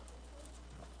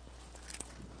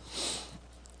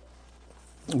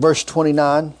 Verse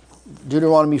 29.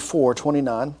 Deuteronomy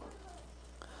 4:29.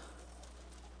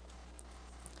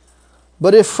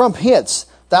 But if from hence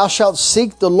thou shalt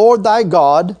seek the Lord thy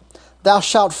God, thou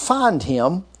shalt find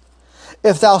him,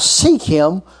 if thou seek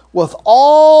him with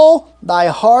all thy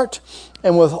heart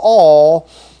and with all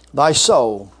thy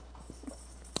soul.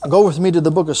 Go with me to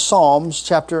the book of Psalms,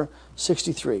 chapter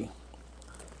 63.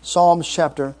 Psalms,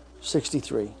 chapter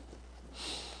 63.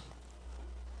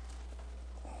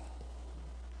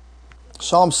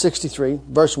 Psalm 63,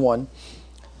 verse 1.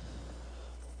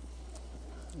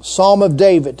 Psalm of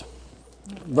David,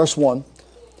 verse 1.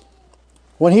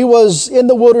 When he was in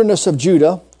the wilderness of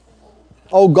Judah,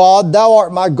 O God, thou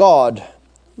art my God.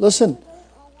 Listen,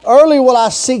 early will I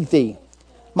seek thee.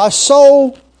 My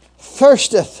soul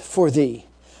thirsteth for thee.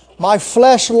 My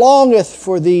flesh longeth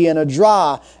for thee in a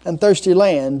dry and thirsty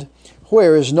land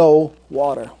where is no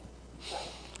water.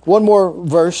 One more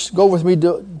verse. Go with me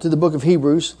to the book of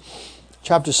Hebrews,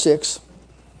 chapter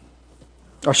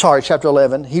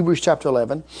 11. Hebrews chapter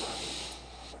 11.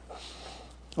 I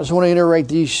just want to iterate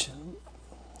these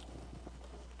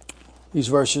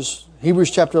verses.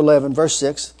 Hebrews chapter 11, verse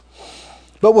 6.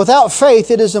 But without faith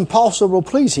it is impossible to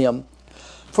please him.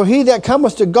 For he that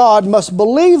cometh to God must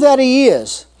believe that he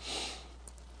is,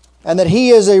 and that he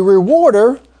is a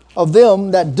rewarder of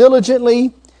them that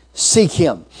diligently seek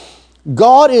him.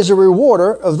 God is a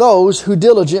rewarder of those who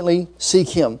diligently seek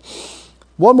him.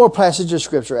 One more passage of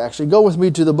Scripture, actually. Go with me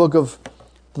to the book of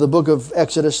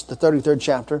Exodus, the 33rd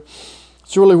chapter.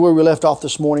 It's really where we left off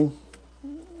this morning.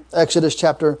 Exodus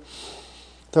chapter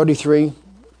 33.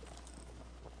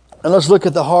 And let's look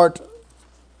at the heart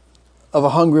of a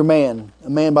hungry man, a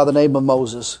man by the name of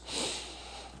Moses.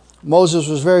 Moses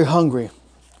was very hungry.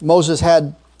 Moses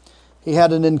had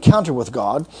an encounter with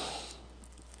God.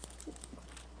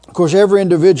 Of course, every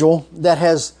individual that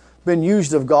has been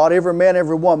used of God, every man,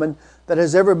 every woman that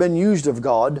has ever been used of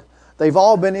God, they've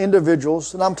all been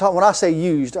individuals. And when I say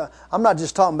used, I'm not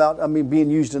just talking about being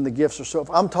used in the gifts or so.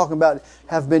 I'm talking about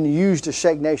have been used to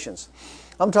shake nations.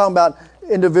 I'm talking about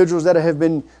individuals that have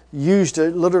been used to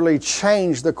literally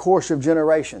change the course of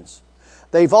generations.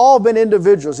 They've all been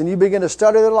individuals, and you begin to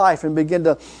study their life and begin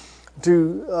to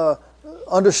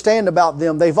understand about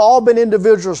them. They've all been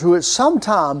individuals who at some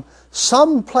time,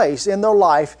 some place in their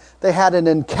life, they had an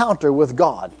encounter with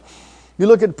God. You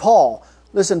look at Paul.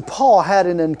 Listen, Paul had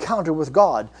an encounter with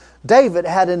God. David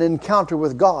had an encounter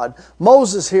with God.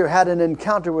 Moses here had an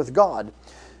encounter with God.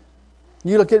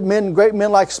 You look at great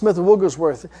men like Smith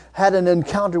Wigglesworth had an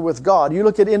encounter with God. You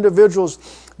look at individuals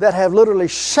that have literally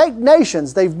shaken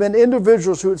nations. They've been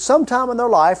individuals who at some time in their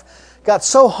life got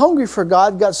so hungry for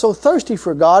God, got so thirsty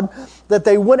for God, that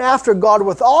they went after God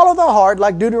with all of their heart,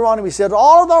 like Deuteronomy said,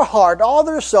 all of their heart, all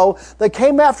their soul. They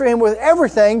came after Him with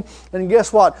everything, and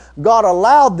guess what? God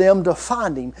allowed them to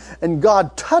find Him, and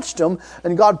God touched them,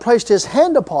 and God placed His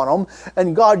hand upon them,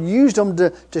 and God used them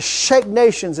to shake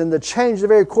nations and to change the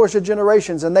very course of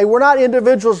generations. And they were not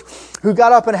individuals who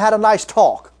got up and had a nice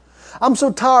talk. I'm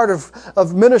so tired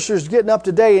of ministers getting up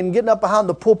today and getting up behind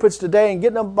the pulpits today and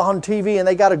getting up behind TV and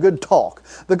they got a good talk.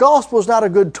 The gospel is not a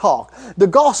good talk. The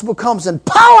gospel comes in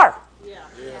power.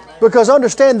 Because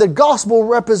understand the gospel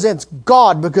represents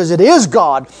God, because it is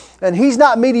God. And He's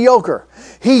not mediocre.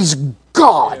 He's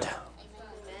God.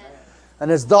 And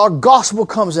as the gospel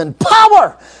comes in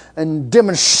power and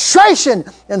demonstration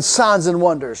and signs and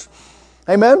wonders.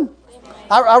 Amen?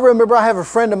 I remember I have a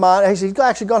friend of mine. He's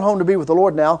actually gone home to be with the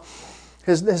Lord now.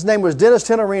 His name was Dennis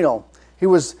Tenorino. He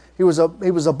was a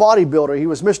bodybuilder. He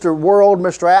was Mr. World,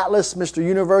 Mr. Atlas, Mr.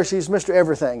 Universities, Mr.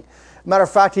 Everything. Matter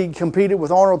of fact, he competed with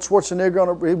Arnold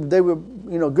Schwarzenegger. They were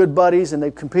good buddies, and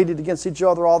they competed against each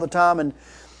other all the time. And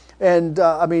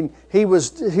he was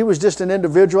just an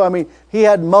individual. He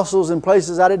had muscles in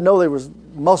places I didn't know there was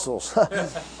muscles.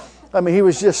 He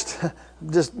was just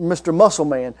Mr. Muscle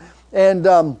Man.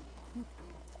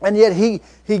 And yet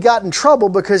he got in trouble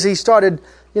because he started,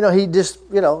 he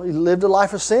lived a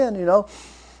life of sin,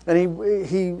 and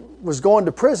he was going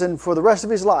to prison for the rest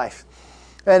of his life.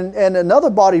 And another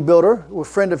bodybuilder, a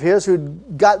friend of his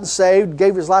who'd gotten saved,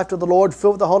 gave his life to the Lord,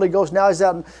 filled with the Holy Ghost. Now he's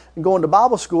out and going to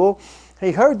Bible school.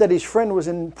 He heard that his friend was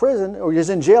in prison, or he was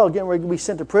in jail, getting ready to be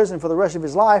sent to prison for the rest of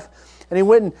his life. And he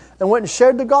went and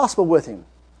shared the gospel with him.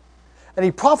 And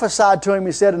he prophesied to him.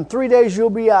 He said, in 3 days you'll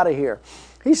be out of here.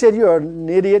 He said, you're an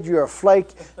idiot. You're a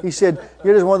flake. He said,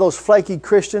 you're just one of those flaky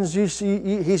Christians. He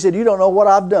said, you don't know what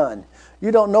I've done.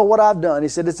 You don't know what I've done. He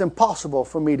said, it's impossible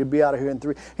for me to be out of here in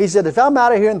 3. He said, if I'm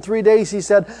out of here in 3 days, he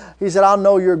said, I'll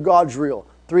know your God's real.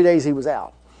 3 days he was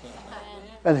out.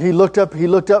 And he looked up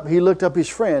his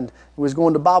friend who was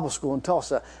going to Bible school in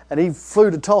Tulsa. And he flew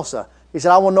to Tulsa. He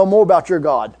said, I want to know more about your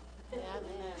God.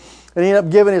 And he ended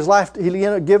up giving his life. He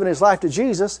ended up giving his life to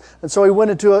Jesus, and so he went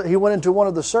into one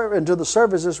of the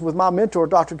services with my mentor,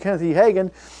 Dr. Kenneth E. Hagin,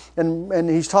 and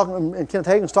he's talking. And Kenneth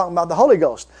Hagin's talking about the Holy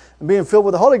Ghost and being filled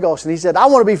with the Holy Ghost. And he said, "I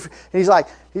want to be." And he's like,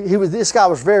 this guy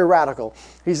was very radical.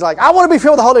 He's like, "I want to be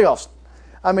filled with the Holy Ghost."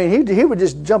 I mean, he would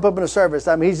just jump up in a service.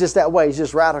 I mean, he's just that way. He's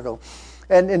just radical.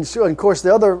 And of course,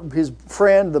 his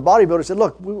friend, the bodybuilder, said,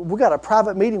 "Look, we got a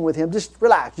private meeting with him. Just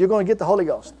relax. You're going to get the Holy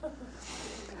Ghost."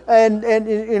 And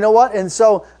you know what? And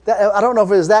so I don't know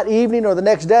if it was that evening or the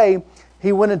next day,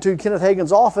 he went into Kenneth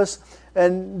Hagin's office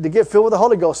and to get filled with the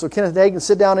Holy Ghost. So Kenneth Hagin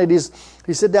sit down at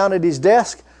his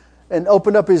desk and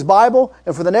opened up his Bible,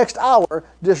 and for the next hour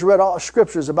just read all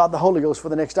scriptures about the Holy Ghost for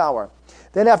the next hour.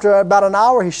 Then after about an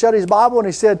hour, he shut his Bible and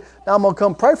he said, "Now I'm going to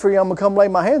come pray for you. I'm going to come lay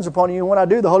my hands upon you. And when I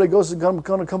do, the Holy Ghost is going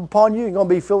to come upon you. You're going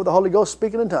to be filled with the Holy Ghost,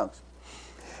 speaking in tongues."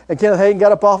 And Kenneth Hagin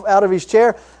got up out of his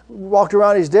chair, walked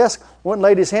around his desk, went and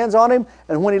laid his hands on him.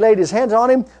 And when he laid his hands on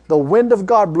him, the wind of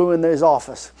God blew into his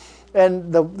office.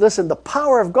 And the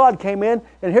power of God came in.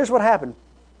 And here's what happened.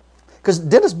 Because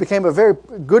Dennis became a very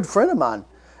good friend of mine.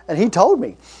 And he told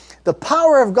me, the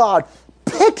power of God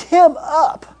picked him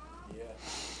up.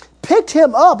 Picked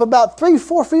him up about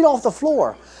 3-4 feet off the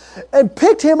floor. And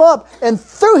picked him up and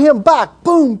threw him back,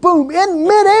 boom, boom, in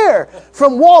midair,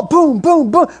 from wall, boom,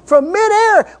 boom, boom, from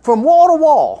midair, from wall to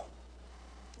wall.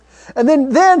 And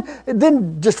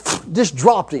then just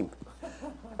dropped him.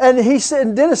 And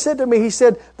Dennis said to me, he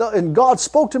said, and God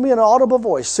spoke to me in an audible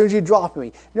voice as soon as he dropped me.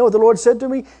 You know what the Lord said to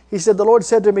me? He said, the Lord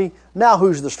said to me, "Now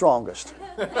who's the strongest?"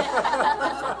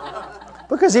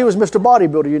 Because he was Mr.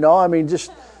 Bodybuilder, you know. I mean,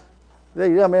 I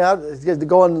had to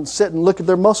go and sit and look at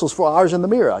their muscles for hours in the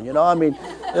mirror, you know. I mean,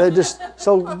 they're just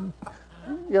so, in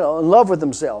love with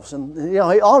themselves. And,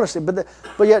 honestly,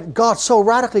 but yet God so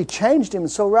radically changed him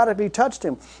and so radically touched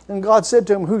him. And God said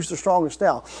to him, "Who's the strongest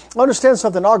now?" Understand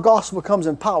something. Our gospel comes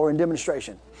in power and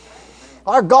demonstration.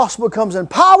 Our gospel comes in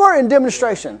power and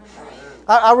demonstration.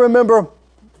 I remember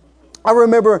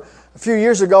a few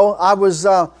years ago, I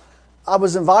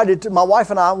was invited to, my wife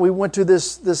and I, we went to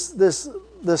this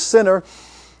center,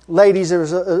 ladies.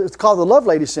 It's called the Love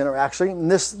Lady Center, actually.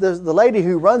 And the lady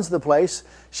who runs the place,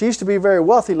 she used to be a very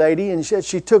wealthy lady, and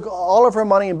she took all of her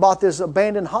money and bought this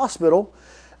abandoned hospital,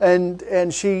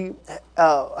 and she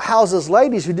houses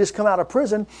ladies who just come out of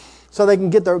prison, so they can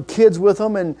get their kids with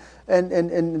them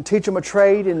and teach them a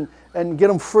trade and get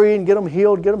them free and get them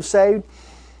healed, get them saved.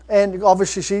 And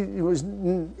obviously she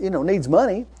needs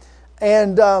money,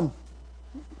 and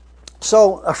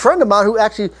so a friend of mine who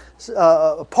actually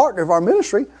a partner of our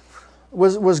ministry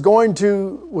was going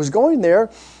there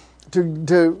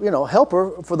to help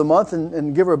her for the month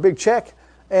and give her a big check.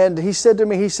 And he said to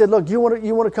me, "Look, you want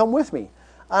to come with me?"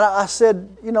 And I said,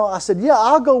 "Yeah,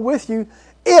 I'll go with you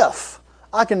if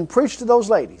I can preach to those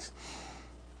ladies."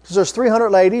 Because there's 300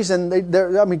 ladies, and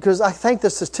because I think the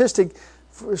statistic,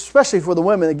 especially for the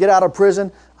women that get out of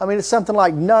prison, I mean, it's something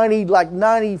like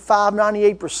 95,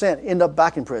 98% end up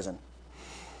back in prison.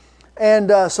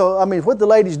 And so, I mean, what the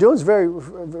lady's doing is very,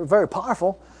 very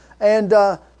powerful. And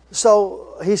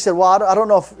so he said, "Well, I don't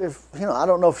know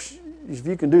if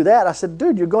you can do that." I said,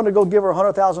 "Dude, you're going to go give her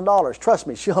 $100,000. Trust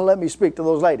me, she'll let me speak to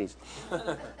those ladies.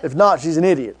 If not, she's an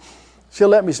idiot. She'll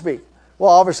let me speak."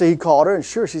 Well, obviously he called her, and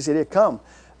sure, she said, "Yeah, come."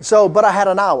 So, but I had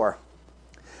an hour.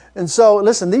 And so,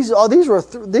 listen, these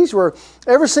were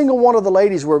every single one of the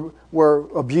ladies were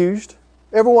abused.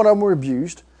 Every one of them were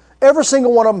abused. Every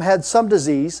single one of them had some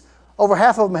disease. Over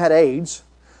half of them had AIDS.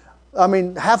 I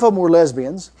mean, half of them were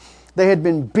lesbians. They had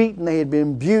been beaten. They had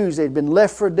been abused. They had been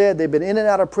left for dead. They'd been in and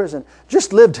out of prison.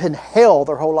 Just lived in hell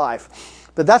their whole life.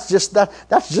 But that's just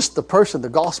the person the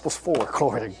gospel's for.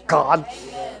 Glory to God.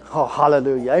 Amen. Oh,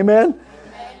 hallelujah. Amen.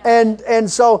 And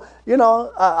so,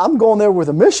 I'm going there with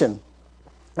a mission.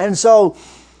 And so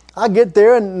I get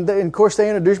there, and of course they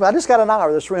introduce me. I just got an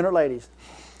hour. There's 300 ladies.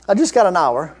 I just got an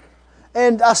hour.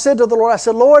 And I said to the Lord, I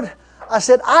said, "Lord," I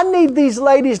said, "I need these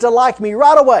ladies to like me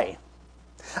right away."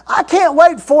 I can't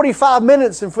wait 45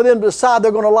 minutes and for them to decide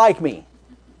they're going to like me.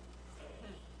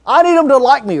 I need them to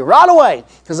like me right away.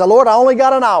 Because, Lord, I only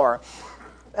got an hour.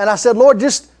 And I said, Lord,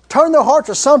 just turn their hearts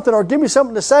or something, or give me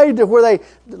something to say to where they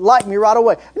like me right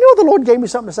away. You know what the Lord gave me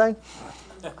something to say?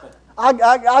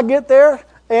 I get there,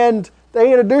 and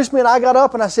they introduced me, and I got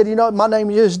up, and I said, my name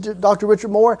is Dr. Richard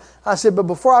Moore. I said, but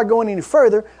before I go any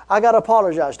further, I got to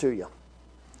apologize to you.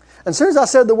 And as soon as I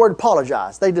said the word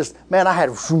apologize, they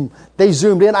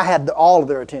zoomed in. I had all of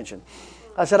their attention.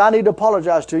 I said, I need to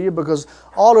apologize to you because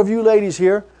all of you ladies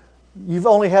here, you've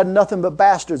only had nothing but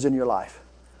bastards in your life.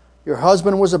 Your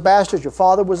husband was a bastard. Your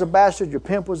father was a bastard. Your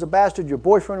pimp was a bastard. Your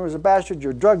boyfriend was a bastard.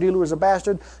 Your drug dealer was a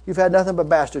bastard. You've had nothing but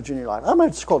bastards in your life. I'm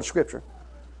going to quote the scripture.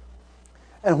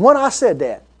 And when I said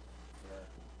that,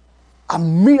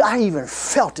 I even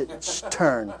felt it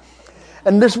turn.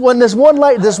 And this one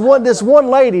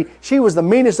lady, she was the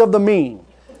meanest of the mean.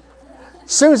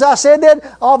 As soon as I said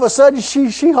that, all of a sudden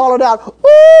she hollered out,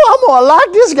 "Ooh, I'm going to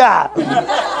like this guy."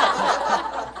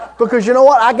 Because you know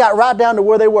what? I got right down to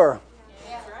where they were.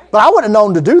 But I wouldn't have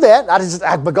known to do that.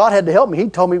 But God had to help me. He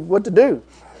told me what to do.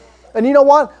 And you know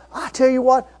what? I tell you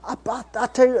what. I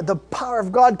tell you, the power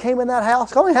of God came in that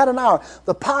house. I only had an hour.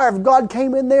 The power of God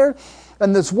came in there.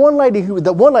 And this one lady, I'm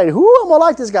going to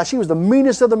like this guy. She was the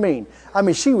meanest of the mean. I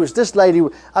mean, she was this lady.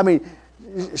 I mean,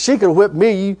 she could whip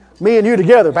me and you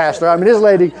together, Pastor. I mean, this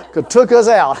lady could took us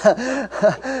out.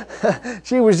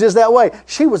 She was just that way.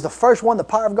 She was the first one the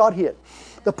power of God hit.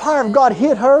 The power of God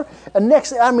hit her, and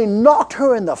knocked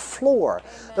her in the floor.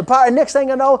 Next thing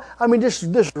I know,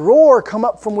 this roar come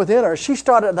up from within her. She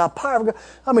started, the power of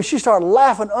God, she started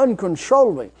laughing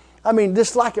uncontrollably.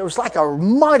 It was like a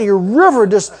mighty river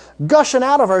just gushing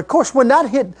out of her. Of course, when that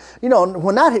hit,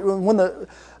 when the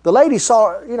lady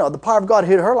saw, the power of God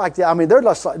hit her like that, they're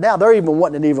just like, now they're even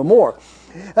wanting it even more.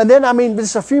 And then,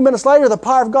 just a few minutes later, the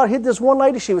power of God hit this one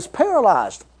lady. She was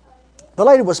paralyzed. The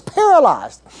lady was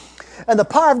paralyzed. And the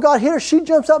power of God hit her. She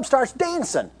jumps up and starts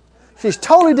dancing. She's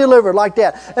totally delivered like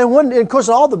that. And of course,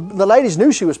 all the ladies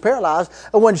knew she was paralyzed.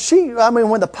 And when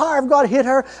the power of God hit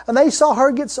her, and they saw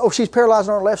her she's paralyzed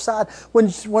on her left side. When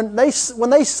they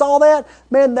saw that,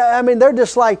 man, they're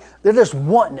just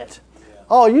wanting it.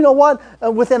 Oh, you know what?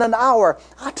 Within an hour,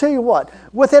 I tell you what,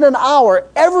 within an hour,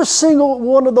 every single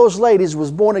one of those ladies was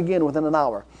born again within an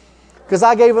hour. Because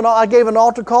I gave an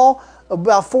altar call.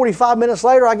 About 45 minutes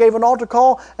later, I gave an altar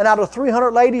call, and out of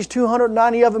 300 ladies,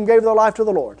 290 of them gave their life to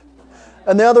the Lord.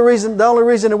 And the only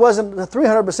reason it wasn't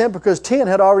 300% because 10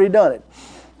 had already done it.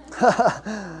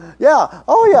 Yeah.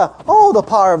 Oh, yeah. Oh, the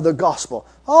power of the gospel.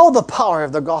 Oh, the power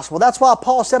of the gospel. That's why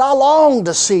Paul said, I long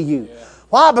to see you. Yeah.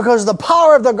 Why? Because of the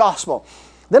power of the gospel.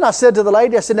 Then I said to the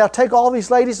lady, I said, now take all these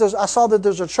ladies. I saw that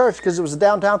there's a church because it was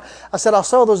downtown. I said, I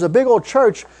saw there's a big old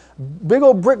church, big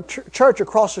old brick church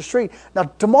across the street.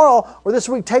 Now tomorrow or this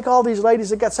week, take all these ladies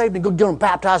that got saved and go get them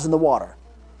baptized in the water.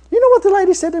 You know what the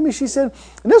lady said to me? She said,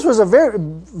 and this was a very,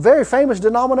 very famous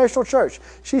denominational church.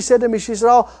 She said to me, she said,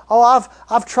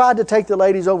 I've tried to take the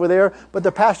ladies over there, but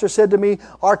the pastor said to me,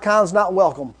 our kind's not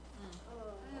welcome.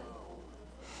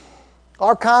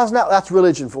 Our kind's not, that's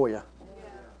religion for you.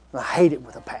 And I hate it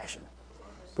with a passion.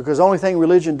 Because the only thing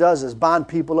religion does is bind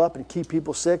people up and keep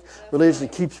people sick. Religion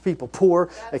keeps people poor.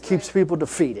 It keeps people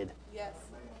defeated.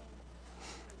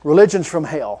 Religion's from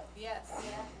hell.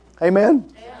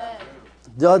 Amen?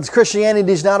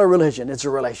 Christianity is not a religion. It's a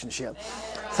relationship.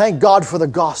 Thank God for the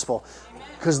gospel.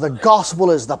 Because the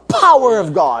gospel is the power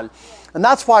of God. And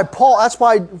that's why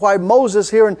why Moses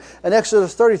here in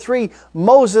Exodus 33,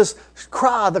 Moses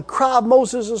the cry of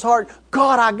Moses' heart,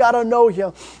 God, I got to know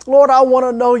you. Lord, I want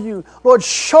to know you. Lord,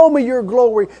 show me your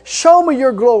glory. Show me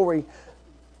your glory.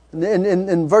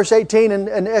 In verse 18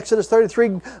 in Exodus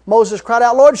 33, Moses cried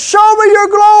out, Lord, show me your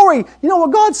glory. You know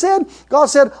what God said? God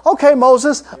said, okay,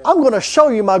 Moses, I'm going to show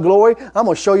you my glory. I'm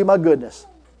going to show you my goodness.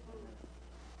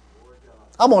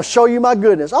 I'm going to show you my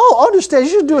goodness. Oh, understand.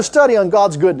 You should do a study on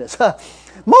God's goodness.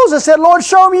 Moses said, Lord,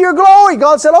 show me your glory.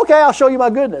 God said, okay, I'll show you my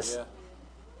goodness. Yeah.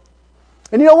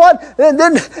 And you know what? And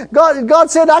then God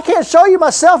said, I can't show you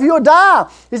myself. You'll die.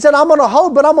 He said, I'm going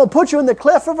to put you in the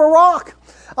cleft of a rock.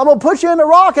 I'm going to put you in the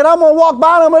rock and I'm going to walk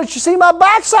by and I'm going to let you see my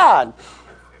backside.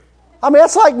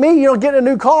 That's like me, getting a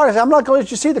new car. I'm not going to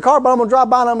let you see the car, but I'm going to drive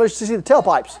by and I'm going to let you see the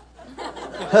tailpipes.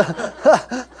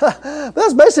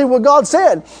 That's basically what God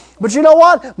said. But you know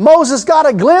what? Moses got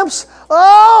a glimpse.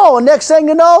 Oh, next thing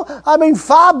you know,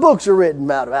 5 books are written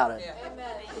about it.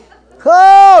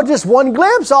 Oh, just one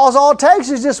glimpse. All it takes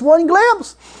is just one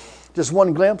glimpse. Just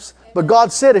one glimpse. But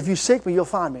God said, if you seek me, you'll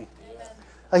find me.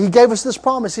 He gave us this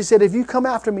promise. He said, if you come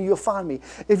after me, you'll find me.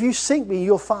 If you seek me,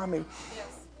 you'll find me.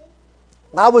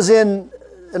 I was in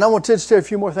and I want to tell you a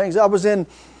few more things. I was in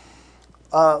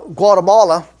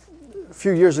Guatemala a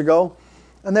few years ago,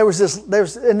 and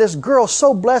this girl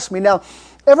so blessed me. Now,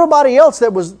 everybody else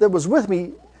that was with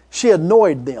me, she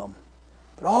annoyed them,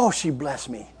 but she blessed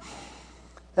me.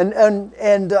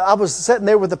 And I was sitting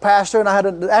there with the pastor, and I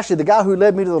had actually the guy who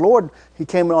led me to the Lord. He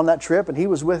came on that trip, and he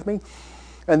was with me,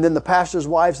 and then the pastor's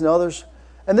wives and others.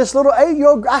 And this little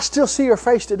 8-year-old, I still see her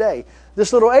face today.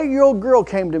 This little 8-year-old girl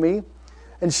came to me,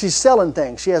 and she's selling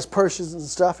things. She has purses and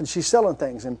stuff, and she's selling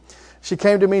things. And she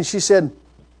came to me and she said,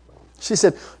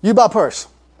 "You buy a purse."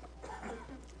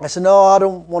 I said, "No, I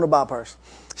don't want to buy a purse."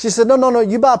 She said, No,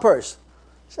 you buy a purse."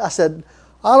 I said,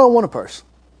 "I don't want a purse."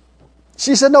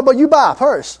 She said, "No, but you buy a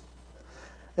purse."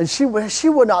 And she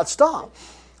would not stop.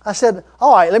 I said,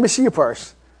 "All right, let me see your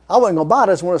purse." I wasn't going to buy it.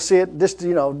 I just want to see it, just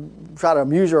to, try to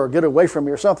amuse her or get away from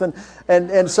me or something.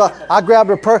 And so I grabbed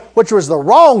her purse, which was the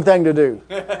wrong thing to do.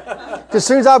 Because as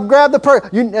soon as I grabbed the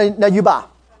purse, now you buy.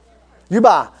 You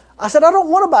buy. I said, "I don't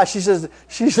want to buy." She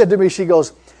said to me, she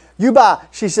goes, "You buy."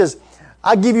 She says,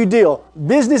 "I give you a deal.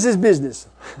 Business is business."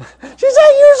 She's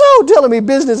 8 years old telling me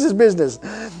business is business.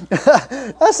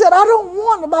 I said, "I don't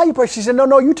want to buy your purse." She said,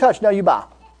 No, you touch. Now you buy.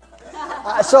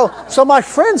 So my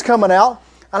friend's coming out.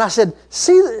 And I said,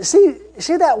 see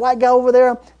that white guy over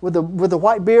there with the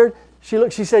white beard? She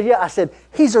looked, she said, "Yeah." I said,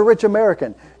 "He's a rich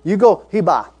American. You go, he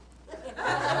buy."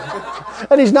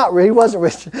 And he's not rich. He wasn't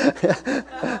rich.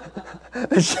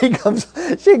 And she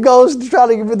goes to try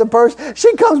to give me the purse.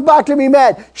 She comes back to me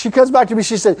mad. She comes back to me.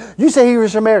 She said, "You say he's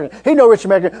rich American. He no rich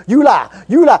American. You lie.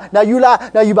 You lie. Now you lie.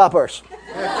 Now you buy a purse."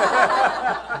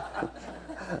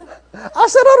 I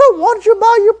said, "I don't want you to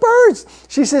buy your purse."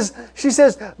 She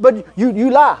says, "But you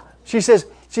lie." She said,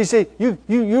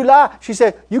 you lie. She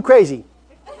said, "You crazy."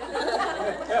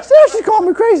 She called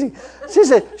me crazy. She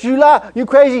said, "You lie, you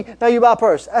crazy, now you buy a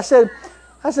purse." I said,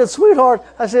 "Sweetheart,"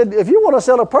 I said, "if you want to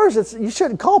sell a purse, you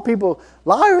shouldn't call people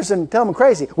liars and tell them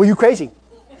crazy." "Well, you crazy.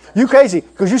 You crazy,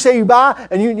 because you say you buy,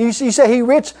 and you say he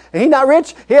rich, and he not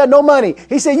rich, he had no money.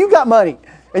 He said you got money,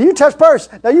 and you touch purse,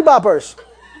 now you buy a purse."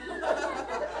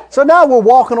 So now we're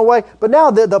walking away, but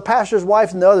now the pastor's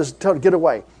wife and the others tell her to get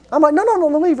away. I'm like, no,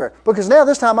 leave her. Because now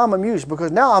this time I'm amused, because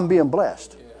now I'm being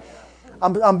blessed.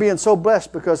 I'm being so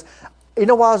blessed because, you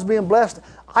know why I was being blessed?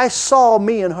 I saw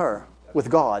me and her with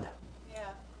God.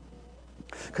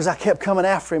 Because I kept coming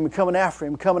after him,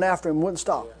 wouldn't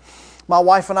stop. My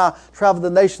wife and I traveled the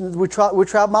nations.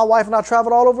 My wife and I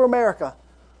traveled all over America,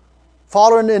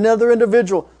 following another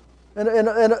individual in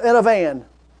a van,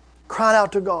 crying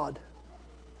out to God.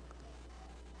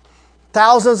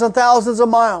 Thousands and thousands of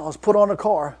miles put on a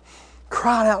car,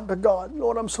 crying out to God,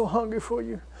 "Lord, I'm so hungry for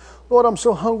you. Lord, I'm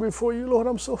so hungry for you. Lord,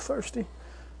 I'm so thirsty."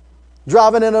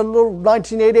 Driving in a little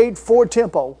 1988 Ford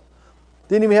Tempo.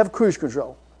 Didn't even have cruise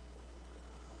control.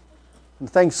 And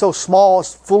the thing's so small,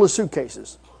 it's full of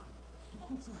suitcases.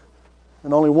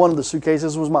 And only one of the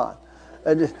suitcases was mine.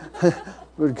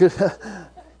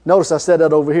 Notice I said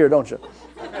that over here, don't you?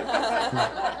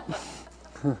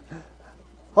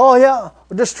 Oh, yeah,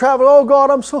 just travel. "Oh, God,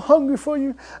 I'm so hungry for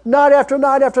you." Night after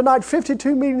night after night,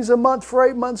 52 meetings a month for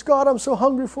 8 months. "God, I'm so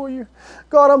hungry for you.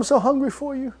 God, I'm so hungry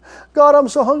for you. God, I'm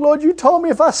so hungry. Lord, you told me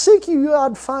if I seek you,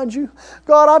 I'd find you.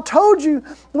 God, I told you.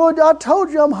 Lord, I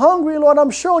told you I'm hungry. Lord, I'm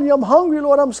showing you I'm hungry.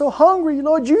 Lord, I'm so hungry.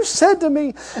 Lord, you said to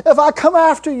me, if I come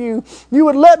after you, you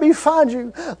would let me find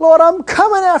you. Lord, I'm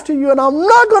coming after you, and I'm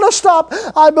not going to stop.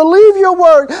 I believe your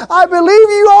word. I believe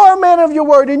you are a man of your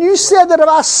word. And you said that if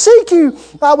I seek you,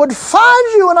 I would find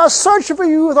you, and I search for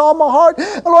you with all my heart.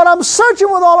 And Lord, I'm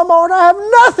searching with all of my heart. I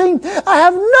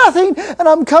have nothing, and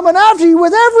I'm coming after you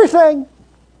with everything."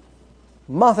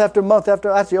 Month after month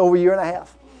actually over a year and a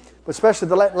half. But especially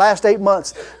the last 8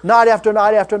 months, night after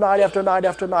night after night after night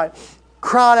after night,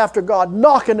 crying after God,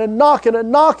 knocking and knocking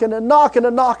and knocking and knocking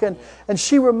and knocking. And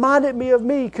she reminded me of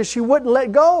me because she wouldn't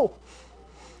let go.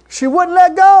 She wouldn't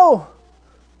let go.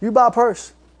 "You buy a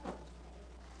purse."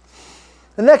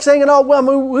 The next thing you know,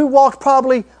 we walked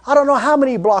probably, I don't know how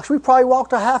many blocks. We probably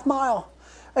walked a half mile.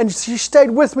 And she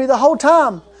stayed with me the whole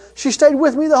time. She stayed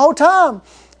with me the whole time.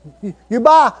 You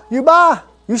buy.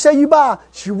 You say you buy.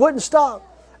 She wouldn't stop.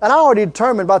 And I already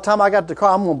determined by the time I got to the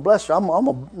car, I'm going to bless her. I'm going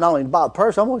to not only buy a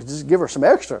purse, I'm going to just give her some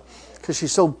extra. Because she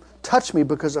so touched me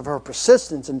because of her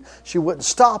persistence. And she wouldn't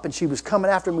stop. And she was coming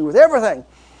after me with everything.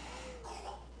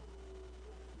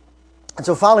 And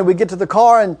so finally we get to the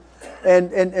car,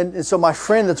 and so my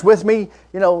friend that's with me,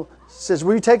 says,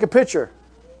 "Will you take a picture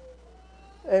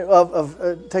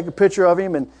take a picture of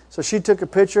him?" And so she took a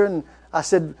picture, and I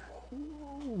said,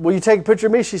 "Will you take a picture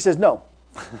of me?" She says, "No."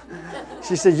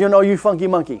 She says, "You funky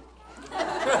monkey."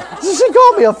 She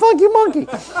called me a funky monkey.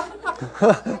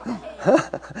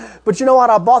 But you know what?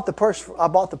 I bought the purse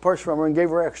from her and gave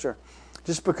her extra.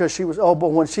 Just because she was, but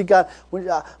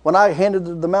when I handed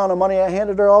her the amount of money I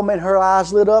handed her, oh man, her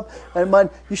eyes lit up, and man,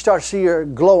 you start to see her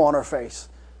glow on her face.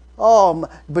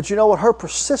 But you know what? Her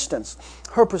persistence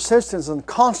and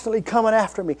constantly coming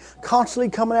after me,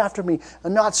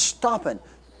 and not stopping,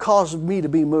 caused me to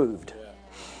be moved.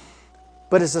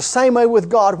 But it's the same way with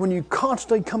God. When you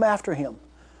constantly come after Him,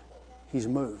 He's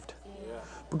moved.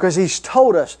 Because He's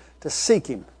told us to seek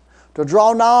Him, to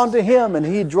draw nigh unto Him, and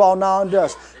He'd draw nigh unto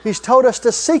us. He's told us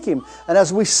to seek Him. And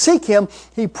as we seek Him,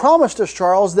 He promised us,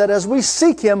 Charles, that as we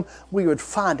seek Him, we would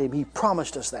find Him. He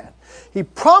promised us that. He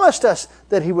promised us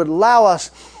that He would allow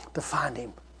us to find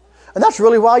Him. And that's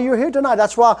really why you're here tonight.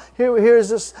 That's why here is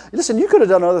this. Listen, you could have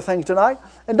done other things tonight.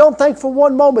 And don't think for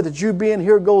one moment that you being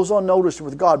here goes unnoticed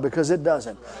with God, because it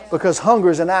doesn't. Because hunger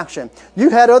is an action. You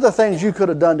had other things you could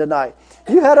have done tonight.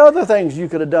 You had other things you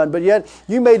could have done, but yet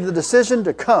you made the decision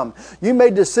to come. You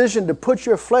made the decision to put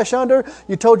your flesh under.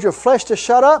 You told your flesh to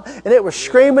shut up, and it was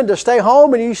screaming to stay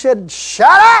home, and you said, shut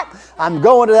up! I'm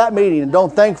going to that meeting. And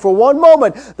don't think for one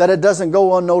moment that it doesn't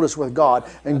go unnoticed with God.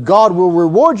 And God will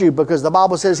reward you, because the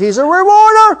Bible says He's a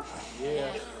rewarder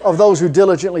of those who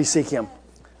diligently seek Him.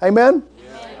 Amen?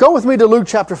 Go with me to Luke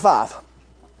chapter 5.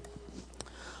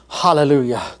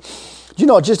 Hallelujah. You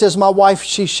know, just as my wife,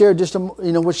 she shared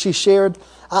what she shared,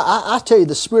 I tell you,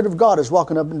 the Spirit of God is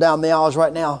walking up and down the aisles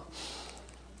right now.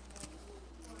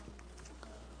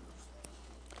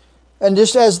 And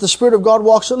just as the Spirit of God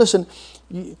walks, so listen,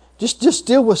 just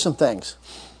deal with some things.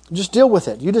 Just deal with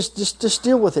it. You just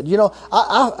deal with it. You know,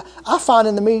 I find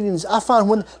in the meetings,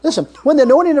 when the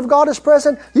anointing of God is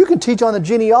present, you can teach on the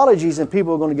genealogies and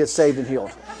people are going to get saved and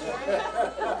healed.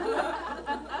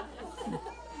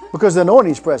 Because the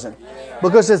anointing is present.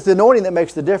 Because it's the anointing that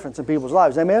makes the difference in people's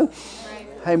lives. Amen?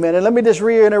 Amen. And let me just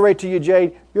reiterate to you,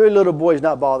 Jade, your little boy's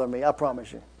not bothering me. I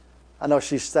promise you. I know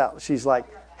she's like,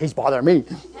 he's bothering me.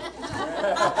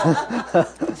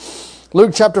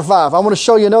 Luke chapter 5. I want to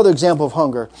show you another example of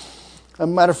hunger. As a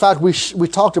matter of fact, we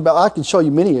talked about, I can show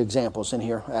you many examples in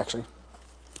here, actually.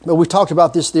 But we talked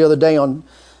about this the other day on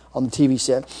the TV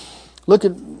set. Look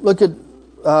at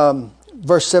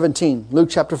verse 17. Luke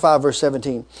chapter 5, verse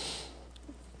 17.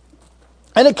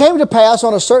 And it came to pass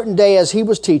on a certain day as he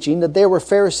was teaching that there were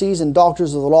Pharisees and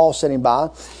doctors of the law sitting by,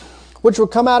 which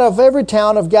would come out of every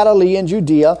town of Galilee and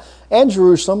Judea and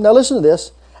Jerusalem. Now listen to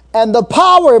this. And the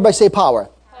power, everybody say power.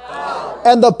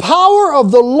 And the power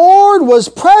of the Lord was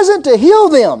present to heal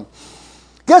them.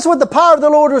 Guess what the power of the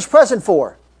Lord was present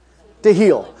for? To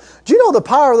heal. Do you know the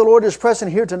power of the Lord is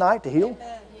present here tonight to heal?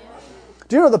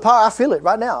 Do you know the power? I feel it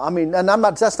right now. I mean, and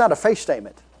that's not a faith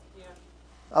statement.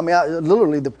 I mean,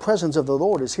 literally the presence of the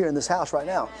Lord is here in this house right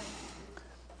now.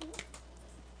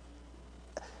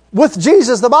 With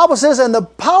Jesus, the Bible says, and the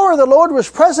power of the Lord was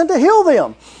present to heal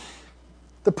them.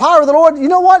 The power of the Lord, you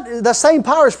know what? The same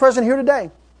power is present here today.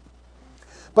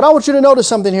 But I want you to notice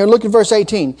something here. Look at verse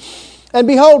 18. And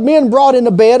behold, men brought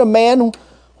into bed a man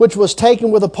which was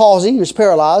taken with a palsy, he was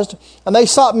paralyzed, and they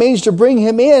sought means to bring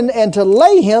him in and to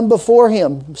lay him before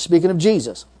him, speaking of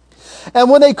Jesus. And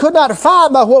when they could not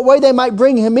find by what way they might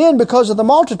bring him in because of the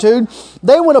multitude,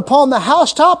 they went upon the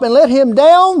housetop and let him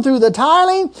down through the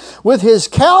tiling with his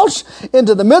couch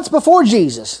into the midst before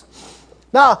Jesus.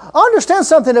 Now, understand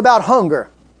something about hunger.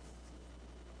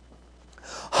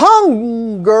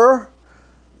 Hunger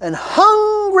and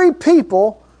hungry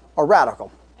people are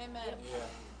radical. Amen.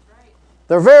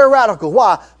 They're very radical.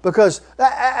 Why? Because,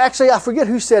 actually, I forget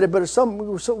who said it, but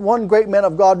one great man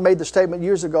of God made the statement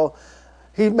years ago.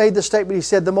 He made the statement, he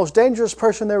said, the most dangerous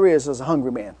person there is a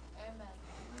hungry man.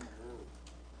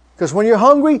 Because when you're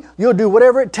hungry, you'll do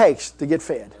whatever it takes to get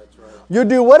fed. Right. You'll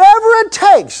do whatever it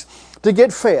takes to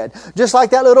get fed. Just like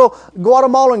that little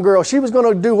Guatemalan girl. She was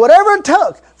going to do whatever it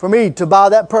took for me to buy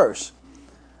that purse.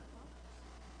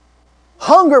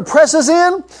 Hunger presses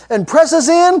in and presses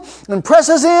in and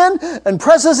presses in and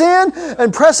presses in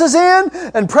and presses in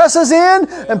and presses in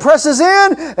and presses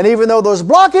in. And even though there's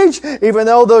blockage, even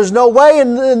though there's no way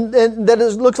and that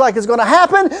it looks like it's going to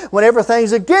happen, when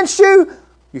everything's against you,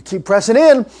 you keep pressing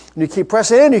in, and you keep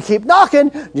pressing in, you keep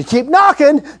knocking, you keep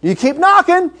knocking, you keep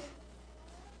knocking.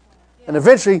 And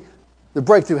eventually, the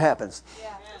breakthrough happens.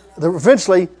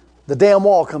 Eventually, the dam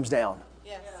wall comes down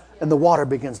and the water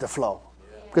begins to flow.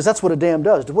 Because that's what a dam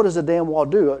does. What does a dam wall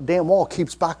do? A dam wall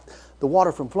keeps back the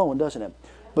water from flowing, doesn't it?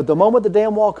 But the moment the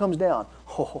dam wall comes down,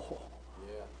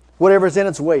 whatever's in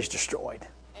its way is destroyed.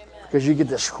 Because you get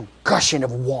this gushing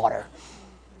of water.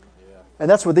 And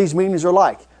that's what these meetings are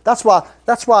like. That's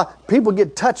why people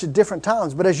get touched at different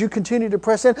times. But as you continue to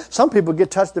press in, some people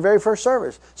get touched the very first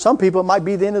service. Some people it might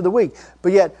be the end of the week.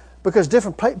 But yet, because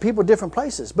people different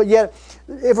places. But yet,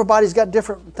 everybody's got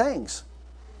different things.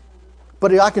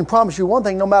 But I can promise you one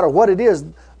thing, no matter what it is,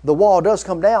 the wall does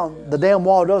come down. The damn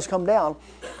wall does come down.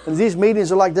 And these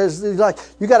meetings are like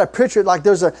you got to picture it like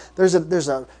there's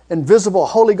a invisible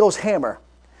Holy Ghost hammer.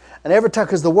 And every time,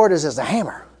 because the word is as a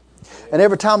hammer. And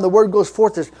every time the word goes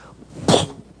forth, there's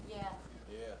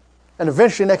and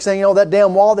eventually, next thing you know, that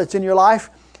damn wall that's in your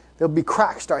life, there'll be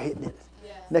cracks start hitting it.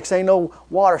 Yeah. Next thing you know,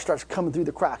 water starts coming through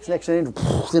the cracks. Next thing you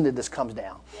know, then it just comes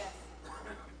down. Yeah.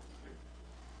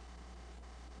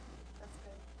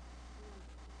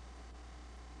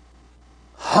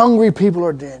 Hungry people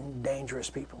are dangerous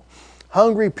people.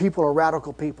 Hungry people are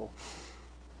radical people.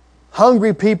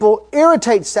 Hungry people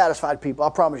irritate satisfied people, I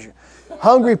promise you.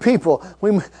 Hungry people,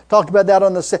 we talked about that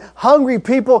on the set. Hungry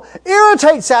people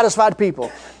irritate satisfied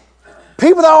people.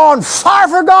 People that are on fire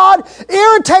for God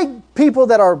irritate people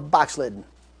that are backslidden.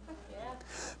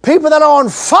 People that are on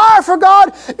fire for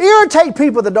God irritate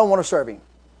people that don't want to serve Him.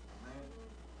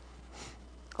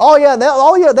 Oh yeah,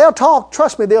 they'll talk.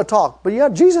 Trust me, they'll talk. But yeah,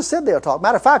 Jesus said they'll talk.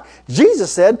 Matter of fact,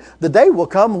 Jesus said the day will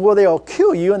come where they'll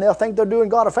kill you and they'll think they're doing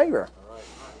God a favor.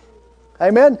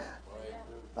 Amen?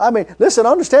 I mean, listen,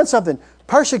 understand something.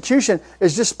 Persecution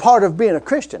is just part of being a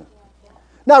Christian.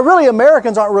 Now, really,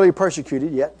 Americans aren't really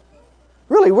persecuted yet.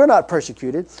 Really, we're not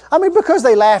persecuted. I mean, because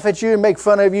they laugh at you and make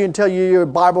fun of you and tell you you're a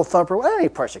Bible thumper. Well, that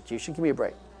ain't persecution. Give me a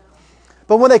break.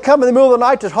 But when they come in the middle of the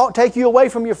night to take you away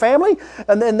from your family,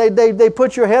 and then they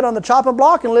put your head on the chopping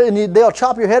block and they'll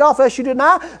chop your head off lest you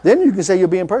deny, then you can say you're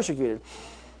being persecuted.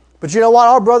 But you know what?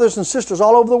 Our brothers and sisters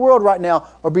all over the world right now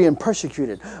are being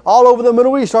persecuted. All over the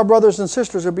Middle East, our brothers and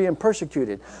sisters are being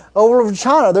persecuted. Over in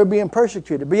China, they're being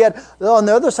persecuted. But yet, on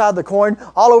the other side of the coin,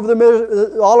 all over the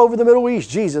Middle East,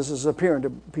 Jesus is appearing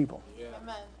to people. Yeah.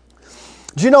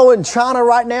 Do you know in China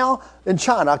right now? In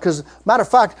China, because matter of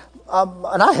fact,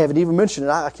 and I haven't even mentioned it.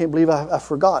 I can't believe I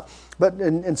forgot. But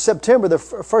in September, the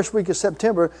first week of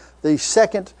September, I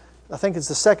think it's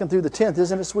the 2nd through the 10th,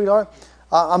 isn't it, sweetheart?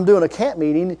 I'm doing a camp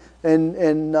meeting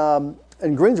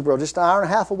in Greensboro, just an hour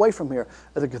and a half away from here,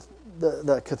 at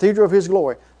the Cathedral of His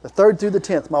Glory, the 3rd through the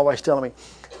 10th, my wife's telling me.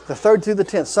 The 3rd through the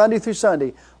 10th, Sunday through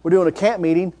Sunday. We're doing a camp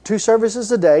meeting, 2 services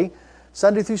a day,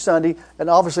 Sunday through Sunday, and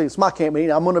obviously it's my camp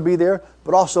meeting. I'm going to be there,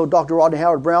 but also Dr. Rodney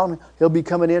Howard Brown, he'll be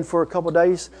coming in for a couple of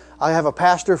days. I have a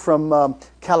pastor from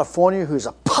California who's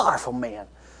a powerful man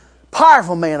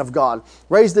of God,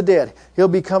 raised the dead. He'll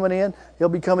be coming in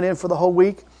for the whole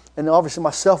week. And obviously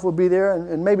myself will be there,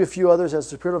 and maybe a few others as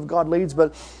the Spirit of God leads.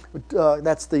 But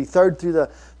that's the 3rd through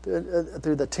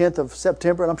the 10th of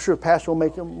September. And I'm sure Pastor will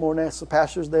make them more than the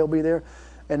pastors. They'll be there.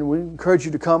 And we encourage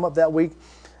you to come up that week.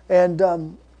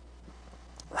 And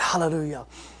hallelujah.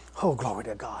 Oh, glory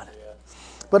to God.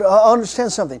 But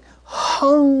understand something.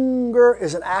 Hunger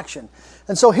is an action.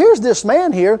 And so here's this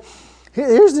man here.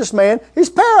 Here's this man. He's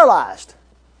paralyzed.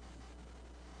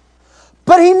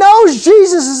 But he knows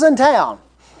Jesus is in town.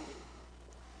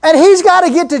 And he's got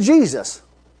to get to Jesus.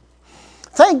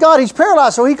 Thank God he's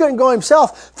paralyzed, so he couldn't go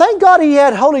himself. Thank God he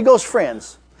had Holy Ghost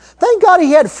friends. Thank God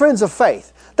he had friends of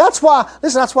faith. That's why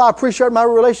I appreciate my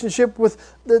relationship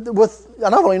with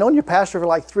I've only known your pastor for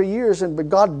like 3 years, but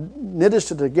God knit us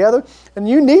together. And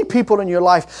you need people in your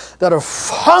life that are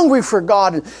hungry for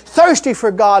God and thirsty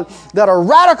for God, that are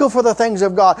radical for the things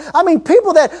of God. I mean,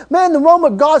 people that, man, the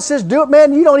moment God says do it,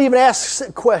 man, you don't even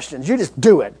ask questions. You just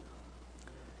do it.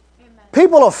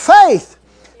 People of faith,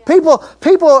 people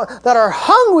that are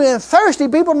hungry and thirsty,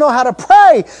 people know how to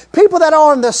pray, people that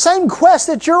are on the same quest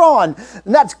that you're on,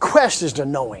 and that quest is to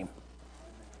know Him.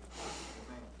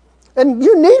 And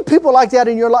you need people like that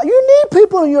in your life. You need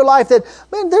people in your life that,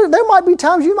 man, there might be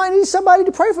times you might need somebody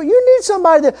to pray for. You need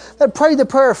somebody that pray the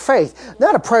prayer of faith,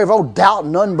 not a prayer of old doubt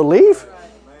and unbelief.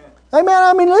 Amen.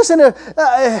 I mean, listen,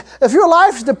 if your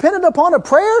life is dependent upon a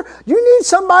prayer, you need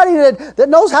somebody that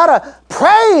knows how to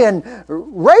pray and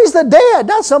raise the dead.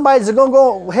 Not somebody that's going to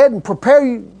go ahead and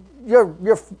prepare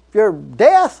your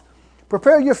death.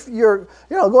 Prepare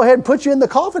go ahead and put you in the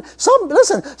coffin.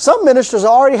 Some ministers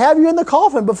already have you in the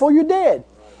coffin before you're dead.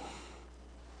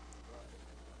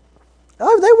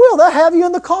 Oh, they will. They'll have you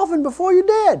in the coffin before you're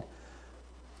dead.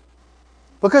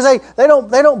 Because they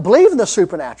don't believe in the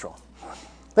supernatural.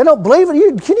 They don't believe in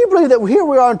you. Can you believe that here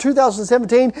we are in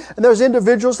 2017 and there's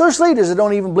leaders that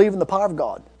don't even believe in the power of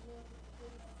God.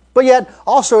 But yet,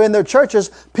 also in their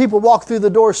churches, people walk through the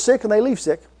doors sick and they leave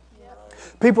sick.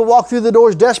 People walk through the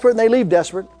doors desperate and they leave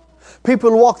desperate.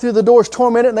 People walk through the doors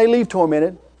tormented and they leave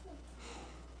tormented.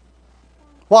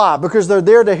 Why? Because they're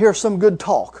there to hear some good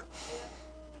talk.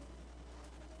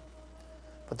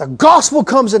 But the gospel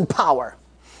comes in power.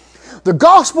 The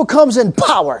gospel comes in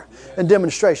power and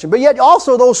demonstration. But yet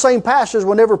also those same pastors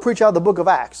will never preach out of the book of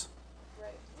Acts.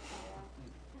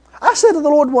 I said to the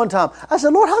Lord one time, I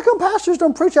said, Lord, how come pastors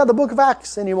don't preach out of the book of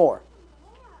Acts anymore?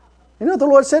 You know what the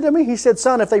Lord said to me? He said,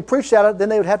 son, if they preached out of it, then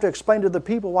they would have to explain to the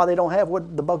people why they don't have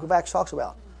what the book of Acts talks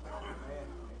about.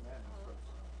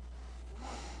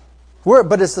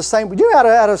 But it's the same. You know,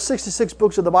 out of 66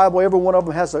 books of the Bible, every one of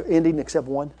them has an ending except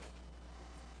one.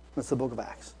 That's the book of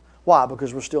Acts. Why?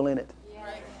 Because we're still in it.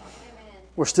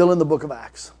 We're still in the book of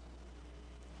Acts.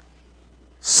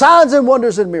 Signs and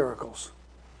wonders and miracles.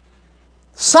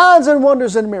 Signs and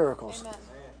wonders and miracles.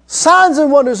 Signs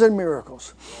and wonders and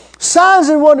miracles. Signs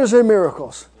and wonders and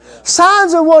miracles.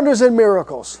 Signs and wonders and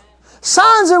miracles.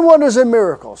 Signs and wonders and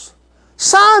miracles.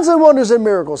 Signs and wonders and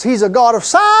miracles. He's a God of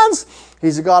signs.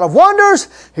 He's a God of wonders.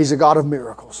 He's a God of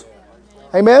miracles.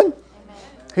 Amen?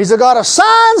 He's a God of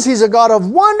signs. He's a God of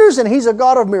wonders. And He's a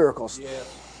God of miracles.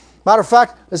 Matter of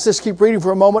fact, let's just keep reading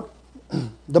for a moment.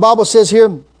 The Bible says here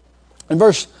in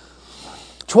verse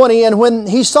 20, and when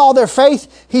he saw their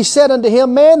faith, he said unto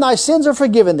him, man, thy sins are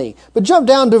forgiven thee. But jump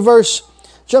down to verse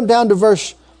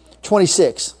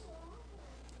 26.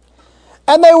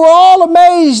 And they were all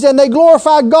amazed, and they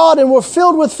glorified God, and were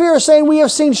filled with fear, saying, we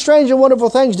have seen strange and wonderful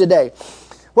things today.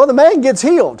 Well, the man gets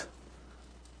healed.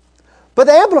 But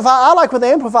the Amplified, I like what the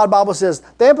Amplified Bible says.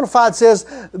 The Amplified says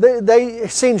they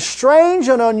seen strange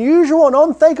and unusual and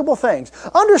unthinkable things.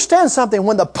 Understand something.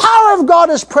 When the power of God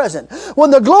is present,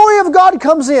 when the glory of God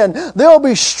comes in, there will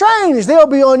be strange, there will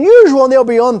be unusual, and there will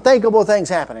be unthinkable things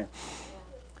happening.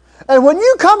 And when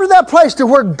you come to that place to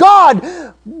where God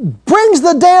brings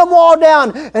the damn wall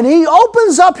down and He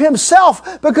opens up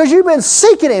Himself because you've been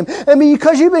seeking Him and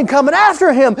because you've been coming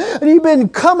after Him and you've been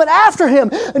coming after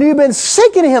Him and you've been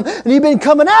seeking Him and you've been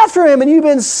coming after Him and you've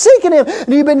been seeking Him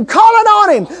and you've been calling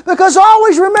on Him. Because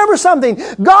always remember something.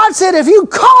 God said, if you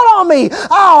call on me,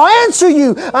 I'll answer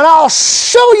you and I'll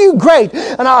show you great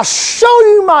and I'll show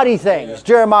you mighty things.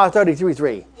 Jeremiah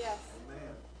 33:3.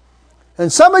 And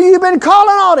some of you have been calling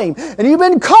on Him, and you've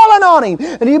been calling on Him,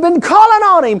 and you've been calling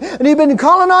on Him, and you've been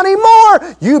calling on Him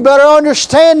more. You better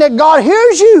understand that God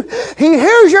hears you. He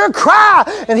hears your cry,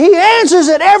 and He answers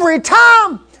it every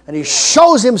time. And He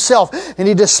shows Himself, and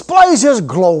He displays His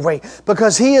glory,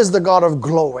 because He is the God of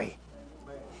glory.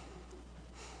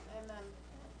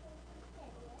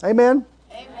 Amen?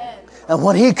 Amen. And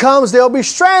when He comes, there'll be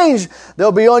strange,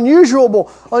 there'll be unusual,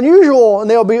 and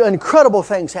there'll be incredible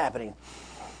things happening.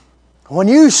 When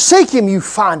you seek Him, you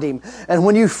find Him. And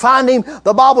when you find Him,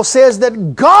 the Bible says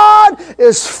that God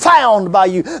is found by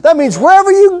you. That means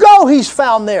wherever you go, He's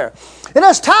found there. And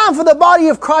it's time for the body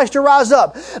of Christ to rise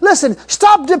up. Listen,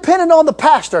 stop depending on the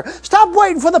pastor. Stop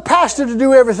waiting for the pastor to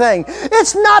do everything.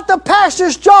 It's not the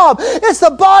pastor's job. It's the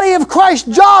body of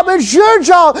Christ's job. It's your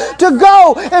job to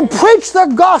go and preach the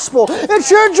gospel. It's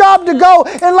your job to go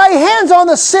and lay hands on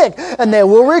the sick. And they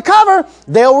will recover.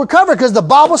 They'll recover because the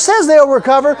Bible says they'll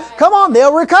recover. Come on,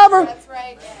 they'll recover. That's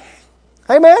right.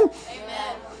 Amen? Amen.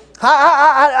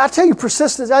 I tell you,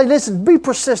 persistence. Listen, be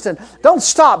persistent. Don't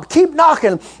stop. Keep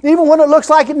knocking. Even when it looks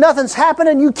like nothing's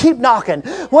happening, you keep knocking.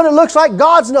 When it looks like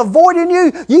God's avoiding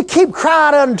you, you keep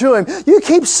crying unto Him. You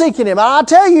keep seeking Him. And I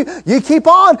tell you, you keep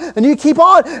on and you keep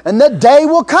on. And the day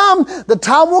will come. The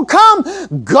time will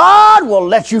come. God will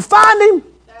let you find Him.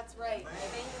 That's right.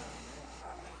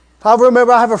 I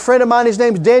remember I have a friend of mine. His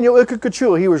name's Daniel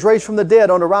Ikakachua. He was raised from the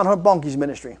dead on the Reinhard Bonnke's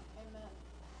ministry.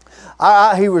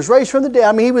 He was raised from the dead.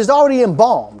 I mean, he was already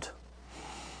embalmed.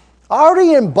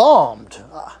 Already embalmed.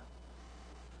 I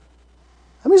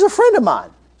mean, he's a friend of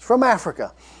mine. He's from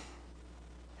Africa.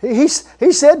 He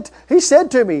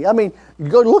said to me, I mean,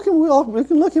 go look him. We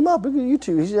can look him up. Look at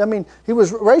YouTube. He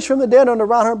was raised from the dead under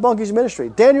Reinhard Bonnke's ministry.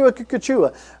 Daniel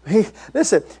Ikakachua.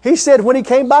 He said when he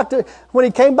came back to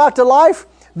life,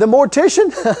 the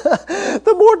mortician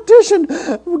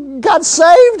got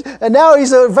saved, and now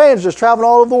he's an evangelist traveling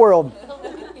all over the world.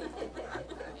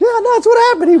 Yeah, that's what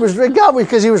happened. He was God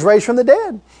because he was raised from the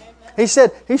dead. He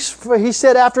said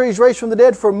after he's raised from the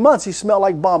dead for months he smelled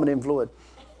like vomiting fluid.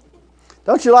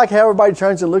 Don't you like how everybody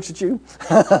turns and looks at you?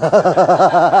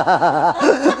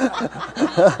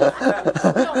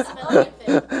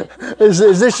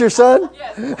 Is this your son?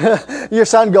 Yes. Your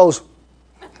son goes.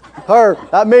 Her,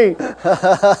 not me.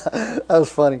 That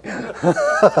was funny.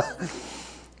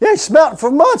 Yeah, he smelled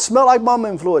for months, smelled like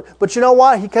vomiting fluid. But you know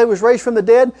why? He was raised from the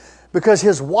dead because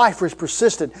his wife was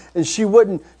persistent and she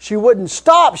wouldn't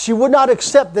stop. She would not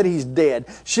accept that he's dead.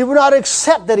 She would not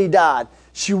accept that he died.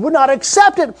 She would not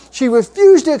accept it. She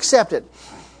refused to accept it.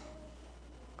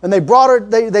 And they brought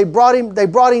him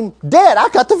dead. I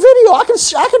got the video. I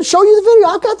can show you the video.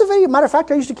 I got the video. Matter of fact,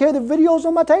 I used to carry the videos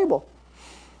on my table.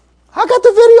 I got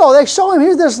the video. They show him,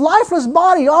 here's this lifeless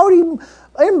body already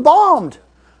embalmed.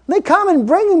 And they come and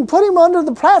bring him, put him under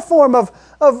the platform of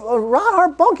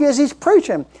Reinhard Bonnke as he's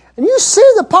preaching. And you see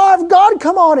the power of God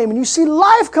come on him, and you see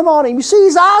life come on him. You see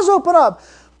his eyes open up.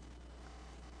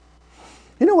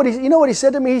 You know what he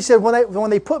said to me? He said, when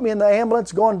they put me in the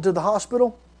ambulance going to the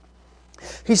hospital,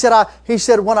 he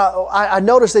said when I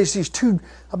noticed these two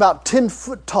about 10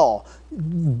 foot tall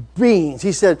beings.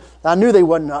 He said, I knew they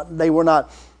were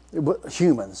not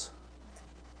humans.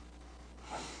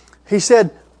 He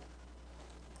said,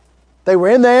 they were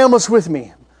in the ambulance with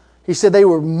me. He said they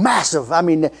were massive.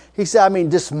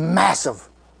 Just massive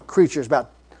creatures, about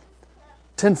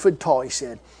 10 foot tall, he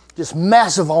said. Just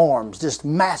massive arms, just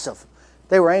massive.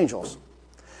 They were angels.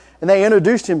 And they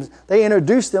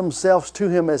introduced themselves to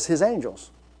him as his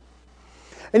angels.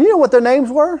 And you know what their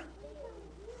names were?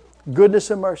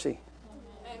 Goodness and mercy.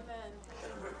 Amen.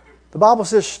 The Bible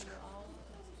says,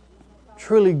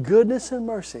 truly goodness and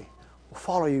mercy will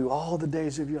follow you all the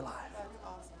days of your life.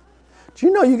 Do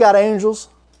you know you got angels?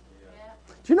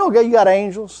 Do you know you got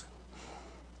angels?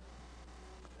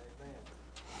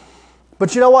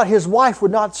 But you know what? His wife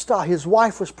would not stop. His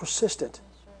wife was persistent.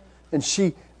 And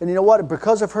you know what?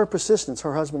 Because of her persistence,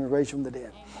 her husband was raised from the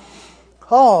dead.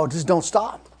 Oh, just don't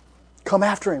stop. Come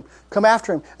after him. Come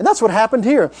after him. And that's what happened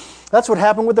here. That's what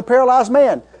happened with the paralyzed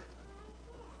man.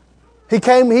 He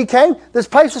came. This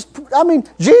place was,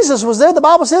 Jesus was there, the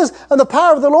Bible says, and the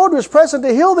power of the Lord was present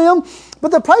to heal them.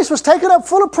 But the place was taken up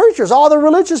full of preachers. All the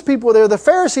religious people were there, the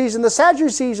Pharisees and the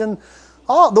Sadducees and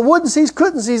all the wouldn't sees,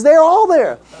 couldn't sees, they're all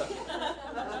there.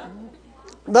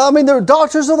 The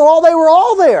doctors of the law, they were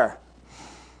all there.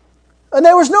 And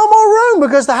there was no more room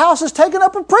because the house was taken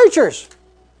up with preachers.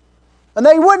 And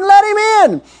they wouldn't let him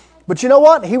in. But you know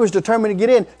what? He was determined to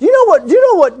get in. Do you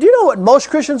know what most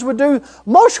Christians would do?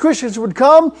 Most Christians would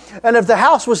come, and if the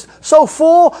house was so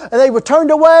full and they were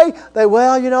turned away,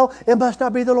 it must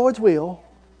not be the Lord's will.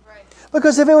 Right.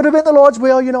 Because if it would have been the Lord's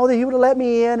will, that He would have let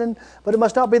me in, but it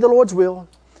must not be the Lord's will.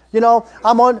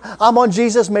 I'm on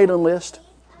Jesus' mailing list.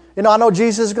 I know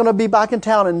Jesus is going to be back in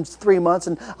town in 3 months,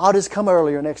 and I'll just come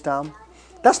earlier next time.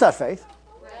 That's not faith.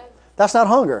 That's not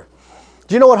hunger.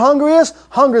 Do you know what hunger is?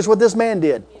 Hunger is what this man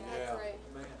did.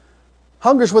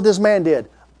 Hunger is what this man did.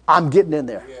 I'm getting in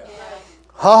there.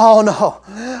 Oh no.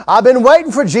 I've been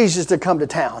waiting for Jesus to come to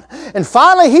town. And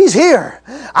finally He's here.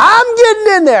 I'm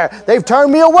getting in there. They've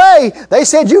turned me away. They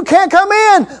said you can't come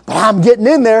in. But I'm getting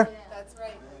in there. That's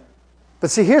right.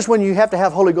 But see, here's when you have to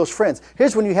have Holy Ghost friends.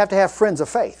 Here's when you have to have friends of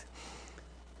faith.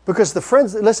 Because the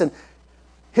friends, listen,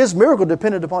 his miracle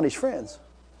depended upon his friends.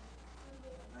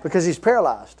 Because he's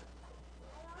paralyzed.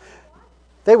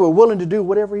 They were willing to do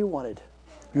whatever he wanted.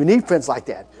 You need friends like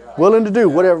that. Willing to do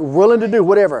whatever. Willing to do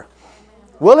whatever.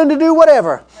 Willing to do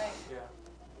whatever.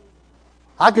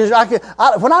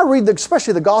 When I read,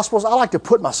 especially the Gospels, I like to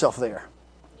put myself there.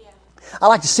 I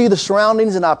like to see the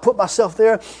surroundings, and I put myself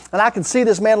there, and I can see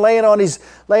this man laying on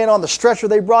the stretcher.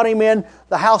 They brought him in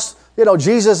the house.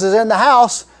 Jesus is in the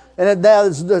house, and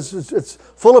it's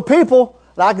full of people.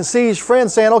 And I can see his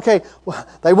friends saying, "Okay, well,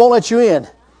 they won't let you in.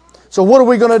 So what are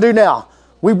we going to do now?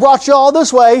 We brought you all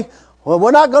this way. Well,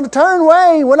 we're not going to turn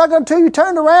away. We're not going to tell you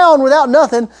turned around without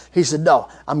nothing." He said, "No,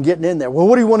 I'm getting in there." "Well,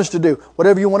 what do you want us to do?"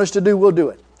 "Whatever you want us to do, we'll do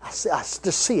it." I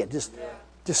just see it. Just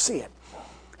see it.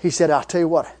 He said, "I'll tell you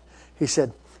what." He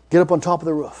said, "Get up on top of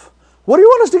the roof." "What do you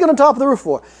want us to get on top of the roof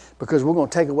for?" "Because we're going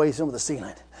to take away some of the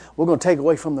ceiling. We're going to take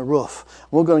away from the roof.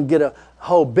 We're going to get a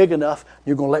hole big enough.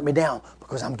 You're going to let me down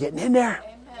because I'm getting in there."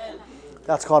 Amen.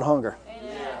 That's called hunger.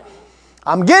 Amen.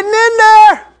 I'm getting in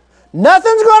there.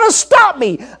 Nothing's going to stop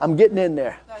me. I'm getting in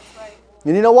there. That's right.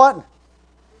 And you know what?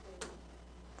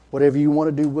 Whatever you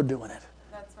want to do, we're doing it.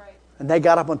 That's right. And they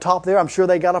got up on top there. I'm sure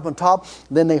they got up on top.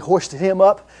 Then they hoisted him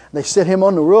up. They set him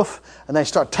on the roof. And they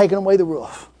start taking away the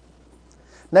roof.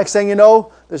 Next thing you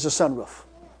know, there's a sunroof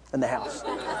in the house.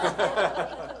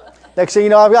 Next thing you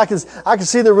know, I can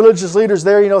see the religious leaders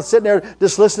there, sitting there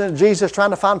just listening to Jesus, trying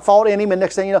to find fault in him. And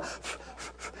next thing you know,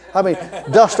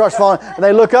 dust starts falling, and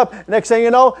they look up, and next thing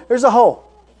you know, there's a hole.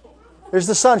 There's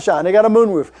the sunshine. They got a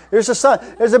moonroof. There's the sun.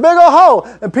 There's a big old hole,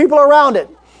 and people around it.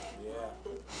 Yeah.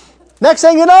 Next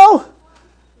thing you know,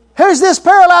 here's this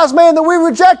paralyzed man that we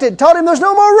rejected. Told him there's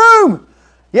no more room.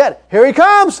 Yet, here he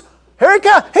comes. Here he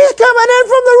comes. He's coming in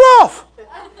from the roof.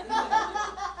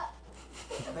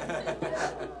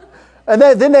 And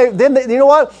then they, you know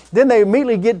what? Then they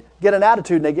immediately get an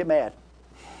attitude, and they get mad.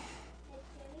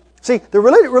 See, the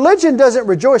religion doesn't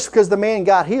rejoice because the man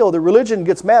got healed. The religion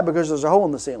gets mad because there's a hole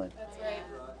in the ceiling. That's right.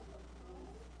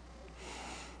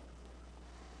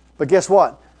 But guess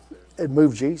what? It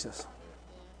moved Jesus.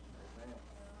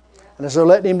 And as they're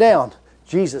letting him down,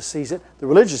 Jesus sees it. The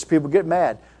religious people get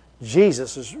mad.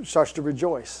 Jesus starts to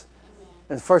rejoice.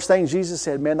 And the first thing Jesus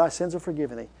said, man, thy sins are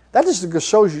forgiven thee. That just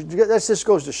shows you. That just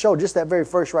goes to show. Just that very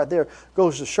verse right there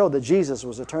goes to show that Jesus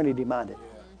was eternity minded.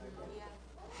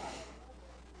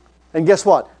 And guess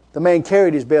what? The man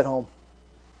carried his bed home.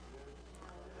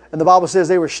 And the Bible says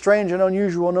they were strange and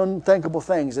unusual and unthinkable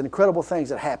things and incredible things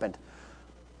that happened.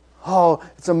 Oh,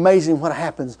 it's amazing what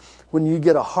happens when you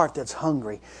get a heart that's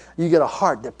hungry. You get a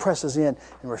heart that presses in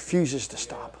and refuses to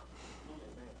stop.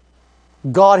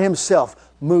 God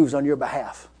Himself moves on your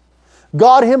behalf.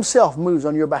 God Himself moves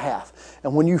on your behalf.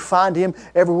 And when you find Him,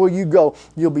 everywhere you go,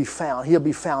 you'll be found. He'll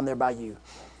be found there by you.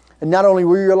 And not only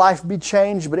will your life be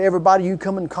changed, but everybody you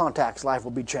come in contact's life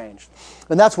will be changed.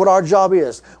 And that's what our job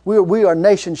is. We are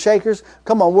nation shakers.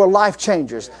 Come on, we're life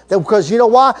changers. Because you know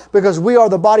why? Because we are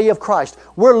the body of Christ.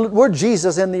 We're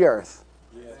Jesus in the earth.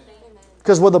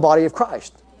 Because we're the body of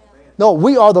Christ. No,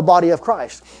 we are the body of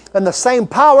Christ. And the same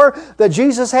power that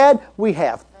Jesus had, we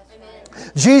have.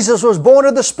 Jesus was born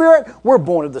of the Spirit, we're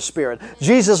born of the Spirit.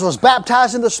 Jesus was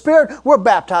baptized in the Spirit, we're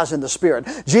baptized in the Spirit.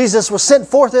 Jesus was sent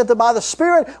forth by the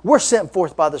Spirit, we're sent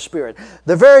forth by the Spirit.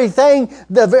 The very thing,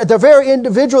 the very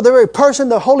individual, the very person,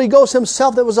 the Holy Ghost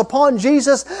Himself that was upon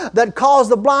Jesus that caused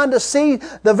the blind to see,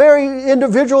 the very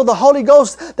individual, the Holy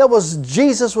Ghost that was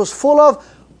Jesus was full of,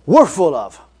 we're full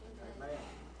of.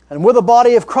 And we're the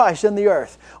body of Christ in the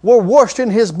earth. We're washed in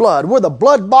His blood. We're the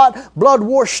blood-bought,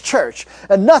 blood-washed church.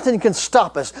 And nothing can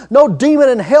stop us. No demon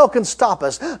in hell can stop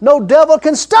us. No devil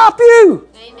can stop you.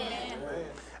 Amen.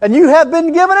 And you have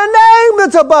been given a name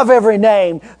that's above every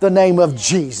name, the name of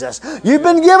Jesus. You've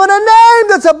been given a name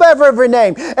that's above every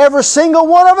name. Every single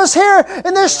one of us here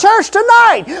in this church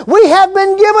tonight, we have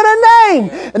been given a name.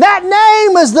 And that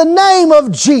name is the name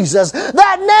of Jesus.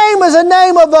 That name is a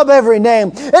name above every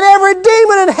name. And every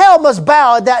demon in hell must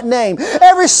bow at that name.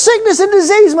 Every sickness and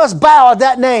disease must bow at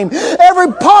that name.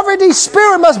 Every poverty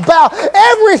spirit must bow.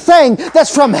 Everything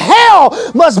that's from hell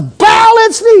must bow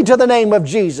its knee to the name of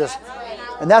Jesus.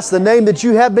 And that's the name that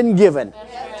you have been given.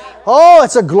 Oh,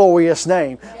 it's a glorious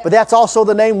name. But that's also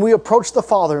the name we approach the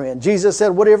Father in. Jesus said,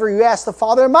 whatever you ask the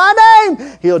Father in my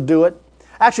name, He'll do it.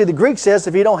 Actually, the Greek says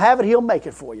if you don't have it, He'll make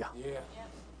it for you.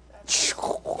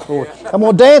 I'm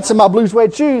going to dance in my blue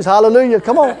suede shoes. Hallelujah.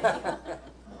 Come on.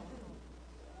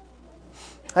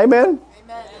 Amen.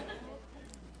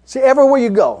 See, everywhere you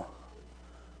go,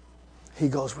 He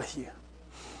goes with you.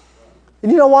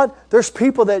 And you know what? There's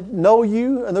people that know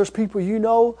you, and there's people you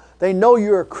know. They know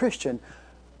you're a Christian,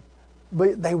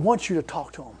 but they want you to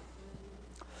talk to them.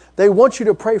 They want you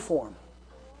to pray for them.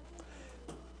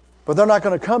 But they're not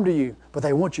going to come to you, but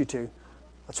they want you to.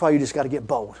 That's why you just got to get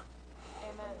bold.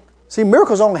 Amen. See,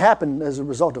 miracles only happen as a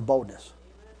result of boldness.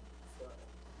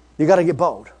 You got to get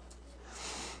bold.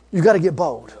 You got to get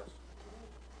bold.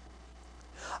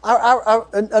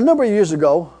 A number of years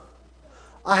ago,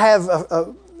 I have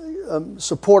a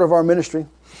support of our ministry,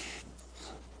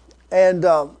 and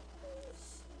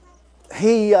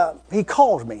he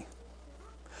called me.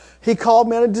 He called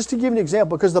me, and just to give you an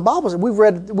example, because the Bible says, we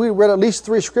read at least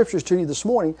 3 scriptures to you this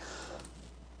morning.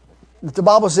 The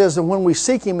Bible says that when we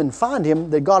seek Him and find Him,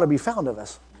 that God will be found of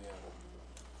us.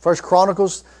 First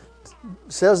Chronicles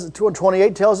says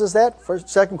 28 tells us that.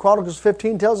 Second Chronicles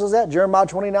 15 tells us that. Jeremiah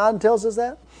 29 tells us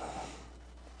that.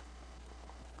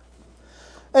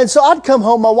 And so I'd come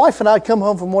home, my wife and I'd come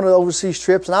home from one of the overseas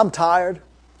trips, and I'm tired.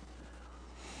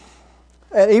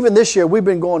 And even this year, we've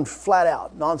been going flat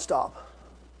out, nonstop.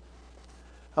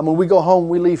 I mean, we go home,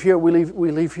 we leave here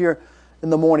in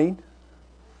the morning.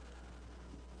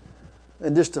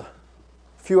 And just a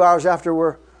few hours after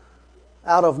we're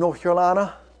out of North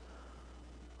Carolina,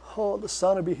 oh, the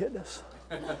sun will be hitting us.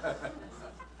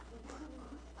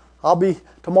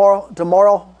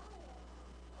 Tomorrow,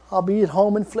 I'll be at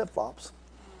home in flip-flops.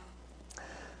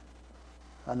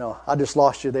 I know, I just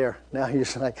lost you there. Now you're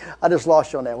like, I just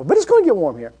lost you on that one. But it's going to get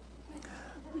warm here.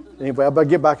 Anyway, I better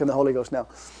get back in the Holy Ghost now.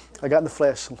 I got in the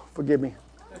flesh. Forgive me.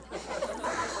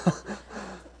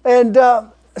 And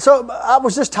so I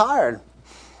was just tired.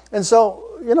 And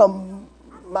so, you know,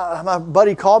 my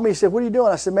buddy called me. He said, what are you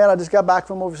doing? I said, man, I just got back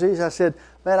from overseas. I said,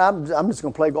 man, I'm just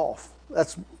going to play golf.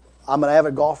 I'm an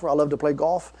avid golfer. I love to play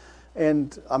golf.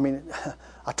 And, I mean,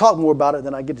 I talk more about it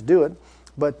than I get to do it.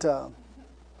 But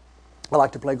I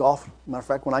like to play golf. Matter of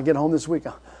fact, when I get home this week,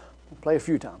 I'll play a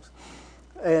few times.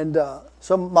 And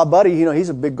so my buddy, you know, he's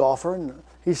a big golfer, and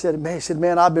He said,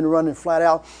 man, I've been running flat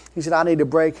out. He said, I need a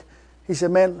break. He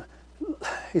said, man,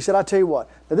 I tell you what.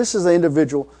 Now, this is the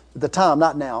individual at the time,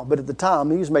 not now, but at the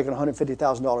time, he was making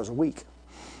 $150,000 a week,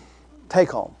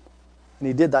 take home. And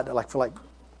he did that for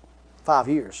 5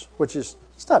 years, which is,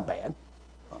 it's not bad.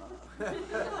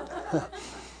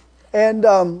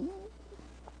 And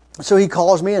so he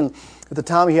calls me, and at the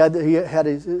time he had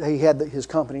his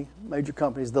company, major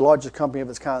companies, the largest company of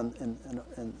its kind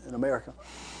in America.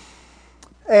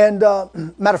 And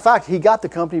matter of fact, he got the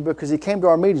company because he came to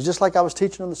our meetings, just like I was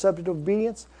teaching on the subject of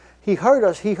obedience. He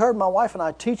heard my wife and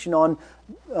I teaching on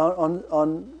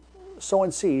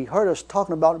sowing seed. He heard us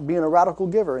talking about being a radical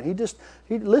giver, and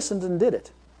he listened and did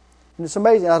it. And it's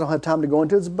amazing. I don't have time to go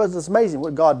into it, but it's amazing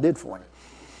what God did for him.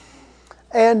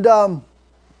 And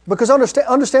because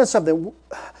understand something,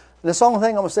 that's the only thing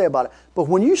I'm going to say about it. But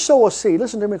when you sow a seed,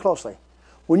 listen to me closely.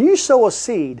 When you sow a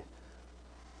seed,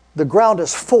 the ground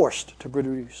is forced to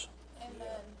produce. Amen.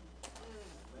 Yeah,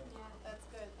 that's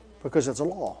good. Because it's a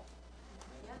law.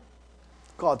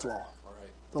 God's law.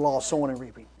 The law of sowing and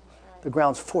reaping. The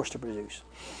ground's forced to produce.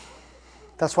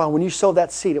 That's why when you sow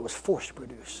that seed, it was forced to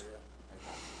produce.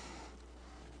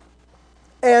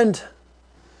 And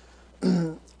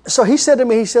so he said to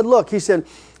me, he said, look,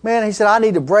 man, I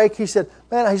need a break. He said,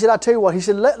 I tell you what, he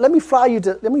said, let me fly you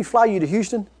to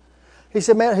Houston. He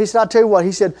said, I tell you what,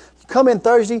 he said, come in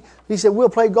Thursday. He said, we'll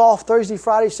play golf Thursday,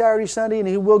 Friday, Saturday, Sunday,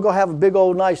 and we'll go have a big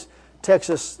old nice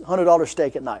Texas $100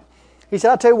 steak at night. He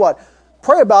said, I tell you what,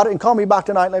 pray about it and call me back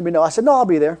tonight and let me know. I said, no, I'll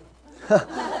be there.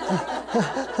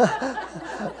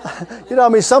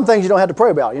 Some things you don't have to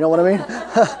pray about, you know what I mean?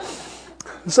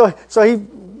 So he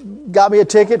got me a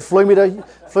ticket, flew me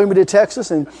to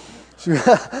Texas, and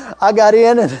I got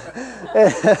in and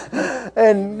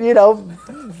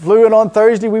flew in on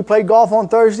Thursday. We played golf on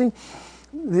Thursday.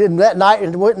 Then that night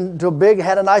and went into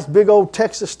had a nice big old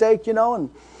Texas steak, but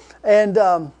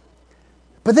then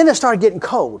it started getting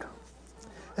cold.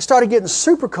 It started getting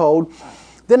super cold.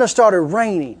 Then it started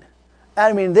raining.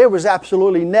 I mean, there was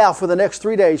absolutely now for the next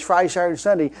 3 days, Friday, Saturday,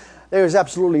 Sunday, there was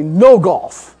absolutely no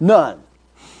golf, none.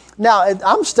 Now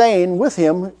I'm staying with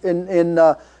him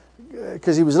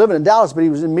because he was living in Dallas, but he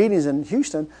was in meetings in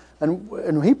Houston,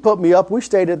 and he put me up. We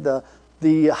stayed at the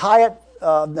Hyatt,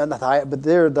 not the Hyatt, but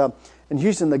in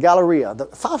Houston, the Galleria, the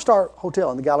 5-star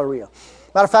hotel in the Galleria.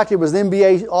 Matter of fact, it was the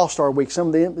NBA All-Star Week. Some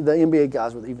of the NBA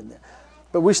guys were even there,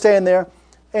 but we staying there,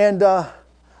 and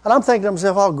I'm thinking to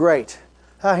myself, oh great,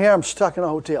 here I'm stuck in a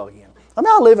hotel again. I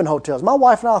mean, I live in hotels. My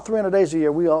wife and I, 300 days a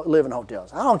year, we all live in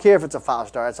hotels. I don't care if it's a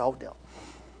 5-star; it's a hotel.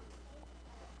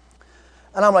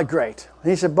 And I'm like, great. And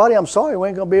he said, buddy, I'm sorry, we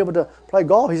ain't going to be able to play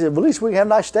golf. He said, well, at least we can have a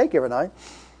nice steak every night.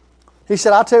 He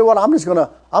said, I'll tell you what, I'm just going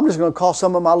to call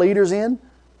some of my leaders in,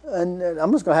 and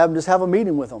I'm just going to have a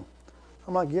meeting with them.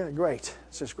 I'm like, yeah, great.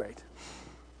 It's just great.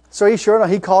 So he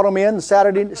called them in.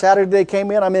 Saturday they came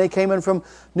in. I mean, they came in from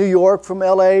New York, from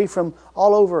L.A., from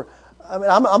all over. I mean,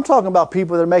 I'm talking about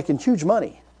people that are making huge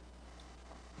money.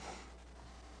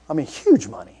 I mean, huge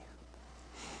money.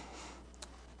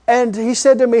 And he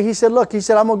said to me, look, I'm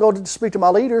going to go to speak to my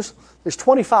leaders. There's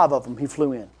 25 of them. He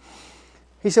flew in.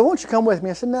 He said, won't you come with me?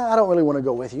 I said, no, I don't really want to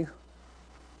go with you.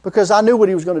 Because I knew what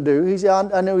he was going to do. He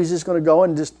said, I knew he's just going to go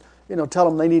and just, tell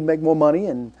them they need to make more money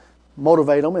and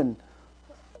motivate them. And,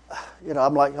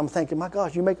 I'm thinking, my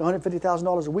gosh, you make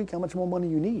 $150,000 a week. How much more money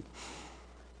you need?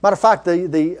 Matter of fact,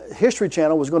 the History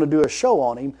Channel was going to do a show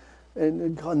on him.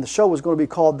 And the show was going to be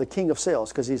called The King of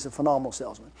Sales because he's a phenomenal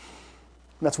salesman.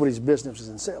 That's what his business is,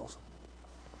 in sales.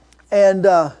 And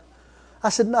I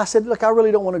said, look, I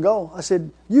really don't want to go. I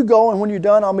said, you go, and when you're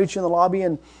done, I'll meet you in the lobby,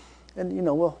 and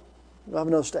we'll have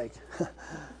another steak.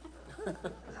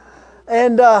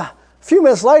 And a few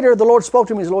minutes later, the Lord spoke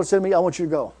to me. The Lord said to me, I want you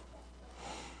to go.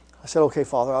 I said, okay,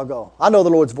 Father, I'll go. I know the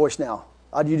Lord's voice now.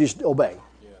 You just obey.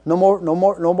 Yeah. No more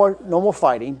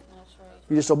fighting. That's right.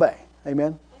 You just obey.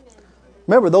 Amen.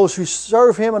 Remember, those who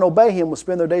serve Him and obey Him will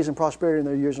spend their days in prosperity and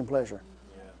their years in pleasure.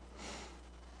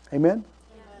 Amen?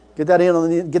 Get that on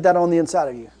the inside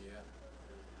of you. Yeah.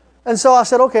 And so I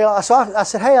said, okay. So I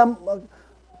said, hey, I'm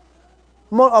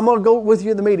going to go with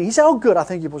you in the meeting. He said, oh, good. I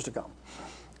think you're supposed to come.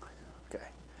 Okay.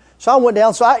 So I went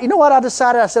down. So you know what I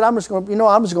decided? I said, I'm just going to be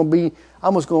redneck.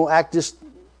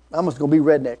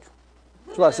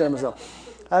 That's what I said to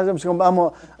myself. I'm going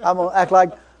to act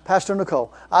like Pastor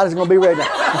Nicole. I'm just going to be redneck.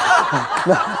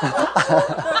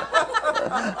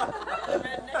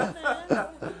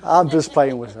 I'm just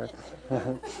playing with her.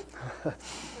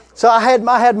 So I had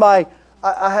my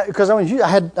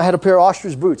a pair of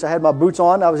ostrich boots. I had my boots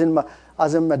on. I was in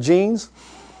my jeans,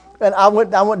 and I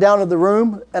went down to the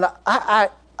room, and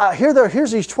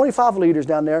here's these 25 leaders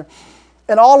down there,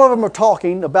 And all of them are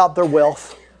talking about their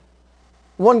wealth.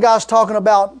 One guy's talking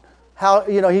about how,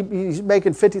 he's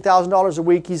making $50,000 a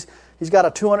week. He's got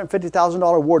a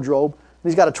 $250,000 wardrobe.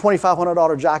 And he's got a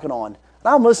 $2,500 jacket on. And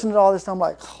I'm listening to all this, and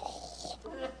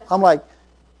I'm like,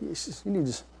 you need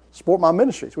to support my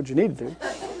ministry. It's what you need to do.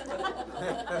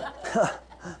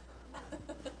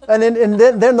 and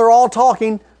then they're all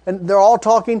talking, and they're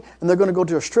going to go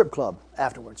to a strip club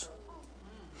afterwards.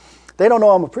 They don't know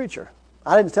I'm a preacher.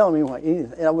 I didn't tell them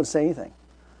anything, and I wouldn't say anything.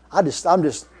 I'm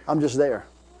just there.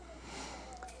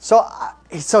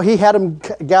 So he had them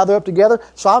gather up together.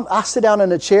 So I sit down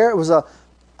in a chair. It was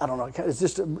it's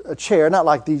just a chair, not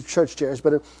like these church chairs,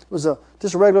 but it was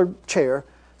just a regular chair.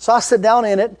 So I sit down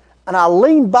in it, and I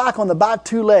lean back on the back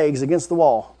two legs against the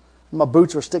wall. My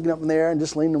boots are sticking up in the air and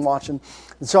just leaning and watching.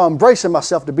 And so I'm bracing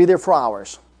myself to be there for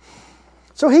hours.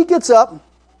 So he gets up,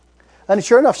 and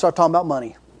sure enough, starts talking about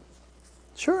money.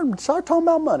 Start talking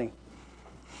about money.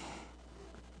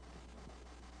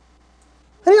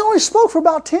 And he only spoke for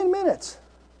about 10 minutes.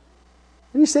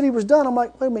 And he said he was done. I'm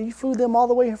like, wait a minute, you flew them all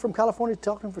the way here from California to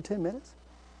talk to him for 10 minutes?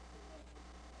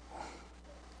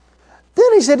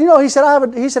 Then he said, I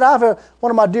have one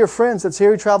of my dear friends that's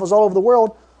here. He travels all over the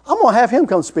world. I'm going to have him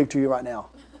come speak to you right now.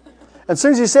 And as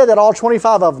soon as he said that, all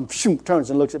 25 of them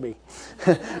turns and looks at me.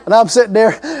 And I'm sitting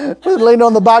there, leaning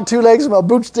on the back two legs, with my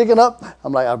boots sticking up.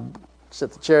 I'm like, I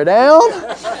set the chair down.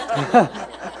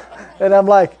 And I'm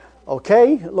like,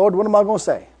 okay, Lord, what am I going to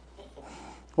say?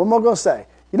 What am I going to say?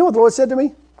 You know what the Lord said to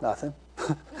me? Nothing.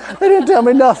 They didn't tell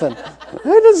me nothing. They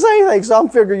didn't say anything. So I'm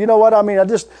figuring, you know what? I mean,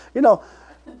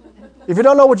 if you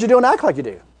don't know what you're doing, act like you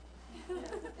do.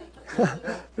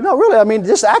 Really, I mean,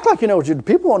 just act like you know what you do.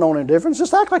 People won't know any difference.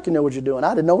 Just act like you know what you're doing. I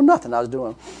didn't know nothing I was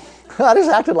doing. I just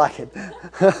acted like it.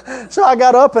 So I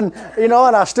got up and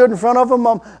I stood in front of them.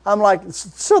 I'm like,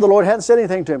 so the Lord hadn't said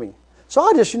anything to me. So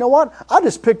I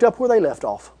just picked up where they left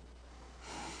off.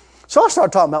 So I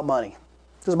started talking about money.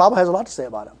 Because the Bible has a lot to say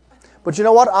about it. But you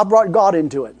know what? I brought God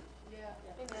into it.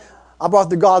 I brought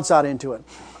the God side into it.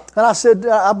 And I said,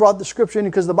 I brought the scripture in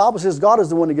because the Bible says God is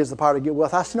the one that gives the power to get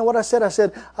wealth. I said, you know what I said? I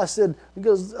said,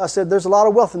 there's a lot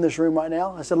of wealth in this room right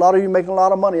now. I said, a lot of you making a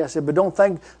lot of money. I said, but don't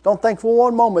think for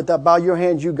one moment that by your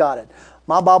hands you got it.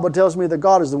 My Bible tells me that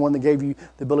God is the one that gave you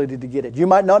the ability to get it. You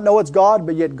might not know it's God,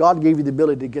 but yet God gave you the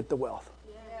ability to get the wealth.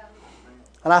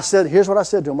 And I said, here's what I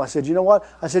said to him. I said, you know what?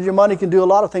 I said, your money can do a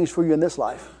lot of things for you in this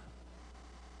life.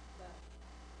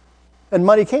 And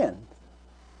money can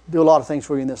do a lot of things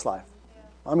for you in this life.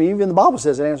 I mean, even the Bible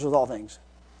says it answers all things.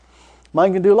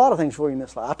 Money can do a lot of things for you in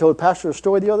this life. I told Pastor a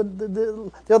story the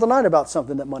other night about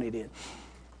something that money did.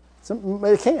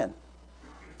 It can.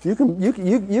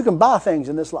 You can buy things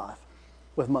in this life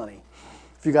with money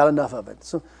if you got enough of it.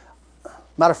 So,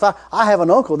 matter of fact, I have an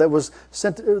uncle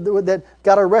that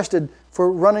got arrested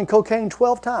for running cocaine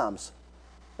 12 times.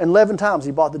 And 11 times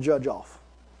he bought the judge off.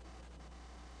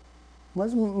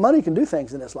 Money can do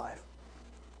things in this life.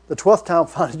 The 12th time,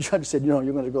 finally, the judge said, you're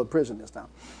going to go to prison this time.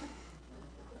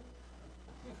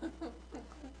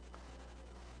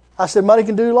 I said, money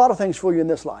can do a lot of things for you in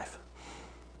this life.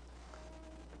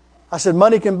 I said,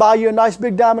 money can buy you a nice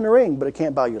big diamond ring, but it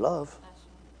can't buy you love.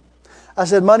 I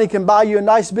said, money can buy you a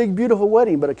nice big beautiful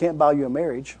wedding, but it can't buy you a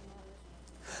marriage.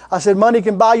 I said, money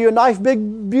can buy you a nice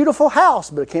big beautiful house,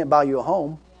 but it can't buy you a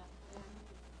home.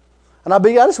 And I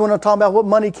just want to talk about what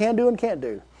money can do and can't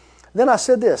do. Then I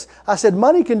said this. I said,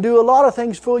 money can do a lot of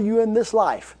things for you in this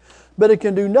life, but it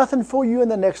can do nothing for you in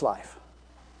the next life.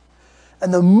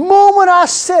 And the moment I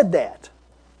said that,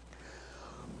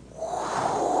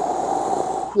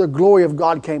 the glory of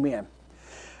God came in.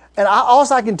 And all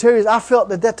I can tell you is I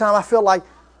felt at that time, like,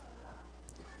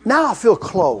 now I feel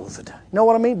clothed. You know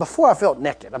what I mean? Before I felt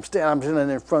naked. I'm standing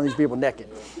in front of these people naked.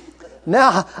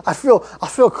 Now I feel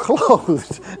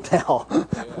clothed now.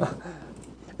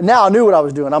 Now I knew what I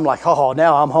was doing. I'm like, oh,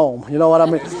 now I'm home. You know what I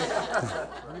mean?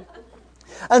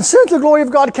 And since the glory of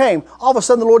God came, all of a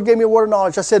sudden the Lord gave me a word of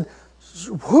knowledge. I said,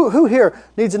 who here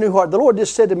needs a new heart? The Lord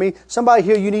just said to me, somebody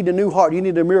here, you need a new heart. You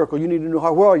need a miracle. You need a new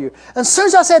heart. Where are you? And as soon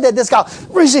as I said that, this guy,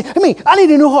 I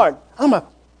need a new heart. I'm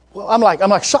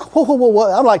like shocked.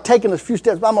 Whoa. I'm like taking a few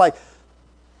steps. I'm like,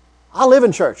 I live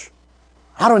in church.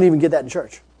 I don't even get that in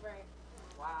church. Right.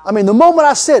 Wow. I mean, the moment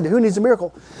I said, who needs a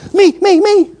miracle? Me.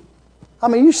 I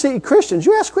mean, you see Christians,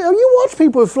 you watch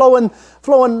people flowing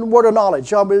word of knowledge.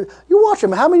 You watch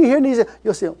them. How many here needs it?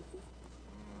 You'll see them.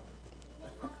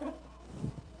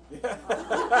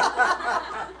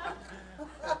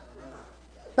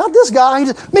 Not this guy. He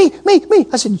said, me.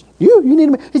 I said, you need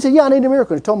a miracle. He said, yeah, I need a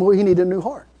miracle. He told me he needed a new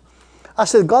heart. I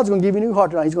said, God's going to give you a new heart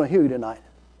tonight. He's going to heal you tonight.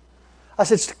 I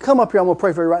said, come up here, I'm going to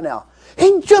pray for you right now.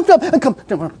 He jumped up and come.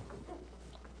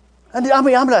 And I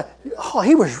mean, I'm like, oh,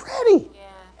 he was ready. Yeah.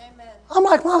 Amen. I'm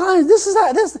like, well, this is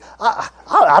that. This.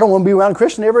 I don't want to be around a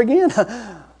Christian ever again.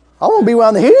 I want to be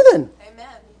around the heathen. Amen.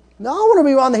 No, I want to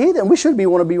be around the heathen. We should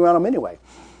want to be around them anyway.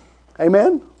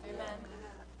 Amen? Amen.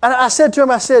 And I said to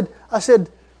him, I said,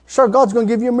 sir, God's going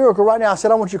to give you a miracle right now. I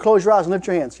said, I want you to close your eyes and lift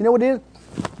your hands. You know what he did?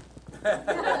 That's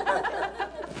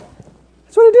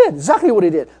what he did. Exactly what he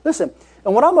did. Listen,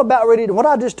 and what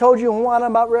I just told you and what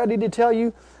I'm about ready to tell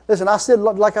you, listen, I said,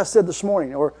 like I said this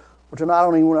morning, or tonight, I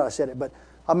don't even know when I said it, but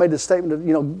I made the statement of,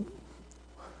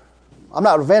 I'm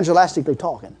not evangelistically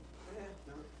talking.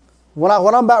 What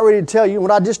I'm about ready to tell you,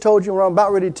 what I just told you, what I'm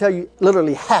about ready to tell you,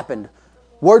 literally happened.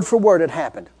 Word for word, it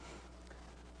happened.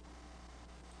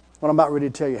 What I'm about ready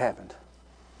to tell you happened.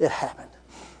 It happened.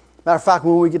 Matter of fact,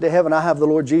 when we get to heaven, I have the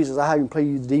Lord Jesus. I have him play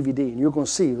you the DVD, and you're going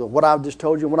to see what I've just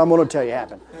told you and what I'm going to tell you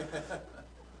happened.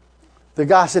 The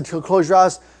guy said, close your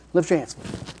eyes, lift your hands.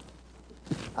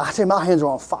 I tell you, my hands are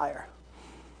on fire.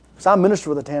 So I minister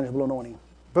with a tangible anointing.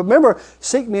 But remember,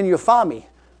 seek me and you'll find me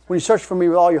when you search for me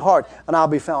with all your heart, and I'll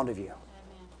be found of you. Amen.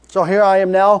 So here I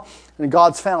am now, and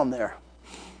God's found there.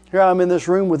 Here I am in this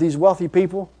room with these wealthy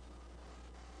people,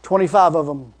 25 of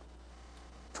them,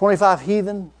 25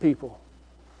 heathen people,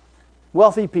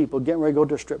 wealthy people getting ready to go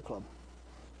to a strip club.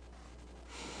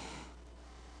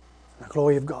 And the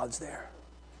glory of God's there.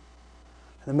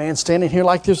 And the man standing here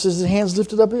like this, with his hands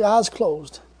lifted up, his eyes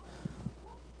closed.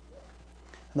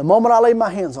 And the moment I laid my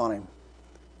hands on him,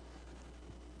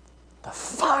 the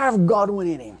fire of God went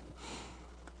in him.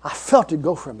 I felt it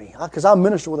go from me because I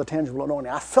minister with a tangible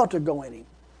anointing. I felt it go in him.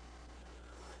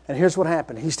 And here's what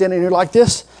happened. He's standing here like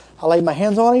this. I laid my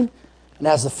hands on him. And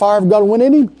as the fire of God went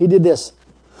in him, he did this.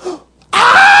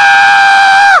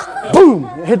 Ah! Boom!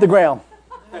 It hit the ground.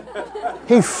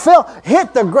 He fell,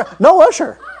 hit the ground. No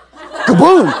usher.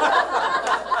 Kaboom!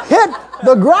 Hit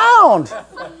the ground.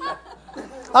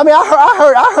 I mean,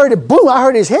 I heard it boom. I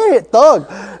heard his head hit thug.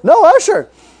 No usher.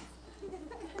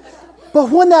 But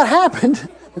when that happened,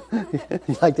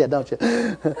 you like that, don't you?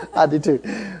 I do too.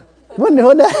 When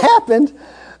that happened,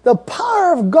 the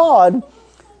power of God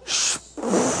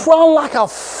sprung like a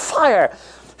fire,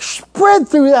 spread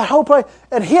through that whole place,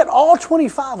 and hit all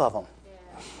 25 of them.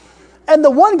 And the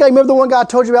one guy, remember the one guy I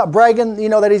told you about bragging,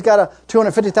 that he's got a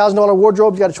 $250,000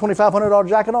 wardrobe, he's got a $2,500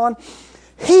 jacket on?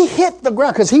 He hit the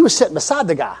ground because he was sitting beside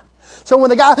the guy. So when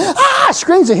the guy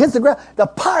screams and hits the ground, the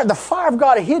fire of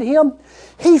God hit him.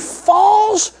 He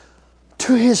falls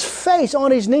to his face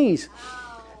on his knees.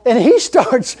 And he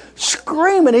starts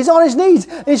screaming. He's on his knees.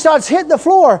 And he starts hitting the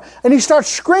floor. And he starts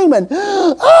screaming,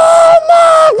 "Oh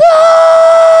my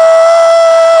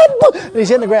God!" And he's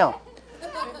hitting the ground.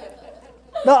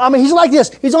 No, I mean, he's like this.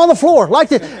 He's on the floor like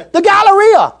this. The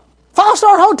Galleria,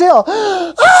 5-star hotel.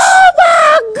 "Oh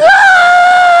my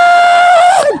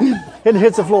God!" And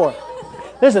hits the floor.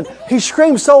 Listen, he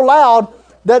screamed so loud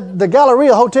that the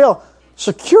Galleria Hotel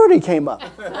security came up.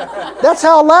 That's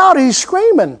how loud he's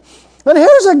screaming. And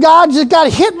here's a guy just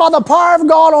got hit by the power of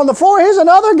God on the floor. Here's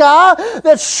another guy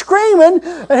that's screaming,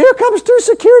 and here comes 2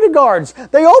 security guards.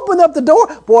 They opened up the door.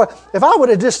 Boy, if I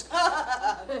could just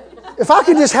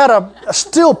had a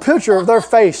still picture of their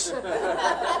face.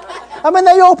 I mean,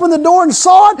 they opened the door and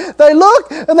saw it. They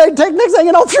looked, and they take next thing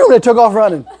you know, phew, they took off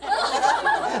running.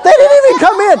 They didn't even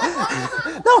come in.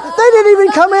 No, they didn't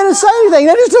even come in and say anything.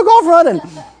 They just took off running.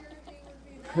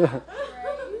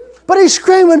 But he's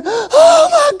screaming, "Oh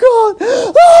my God!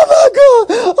 Oh my God!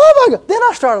 Oh my God!" Then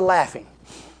I started laughing.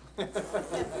 And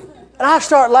I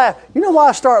start laughing. You know why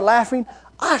I start laughing?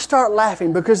 I start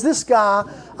laughing because this guy,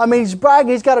 I mean, he's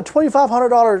bragging. He's got a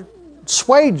 $2,500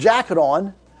 suede jacket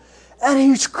on. And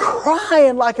he's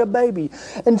crying like a baby.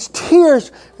 And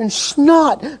tears and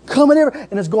snot coming everywhere.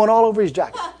 And it's going all over his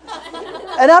jacket.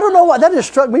 And I don't know why. That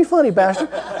just struck me funny, Pastor.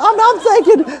 I'm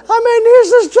thinking, here's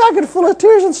this jacket full of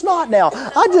tears and snot now.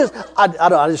 I just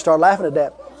started laughing at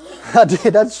that. I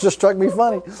did. That just struck me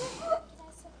funny.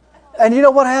 And you know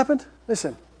what happened?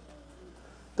 Listen.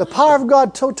 The power of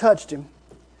God so touched him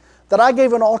that I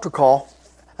gave an altar call.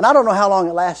 And I don't know how long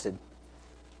it lasted.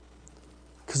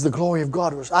 Because the glory of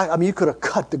God was, you could have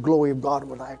cut the glory of God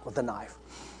with a knife.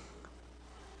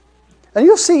 And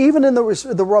you'll see even in the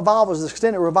revivals, the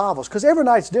extended revivals, because every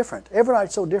night's different. Every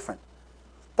night's so different.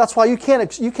 That's why you can't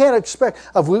expect,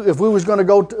 if we was going to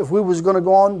go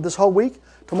on this whole week,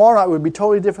 tomorrow night would be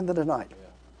totally different than tonight. Yeah.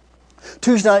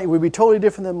 Tuesday night would be totally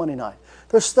different than Monday night.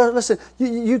 Listen,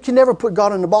 you can never put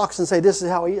God in a box and say, this is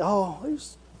how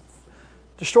he's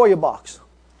destroy your box.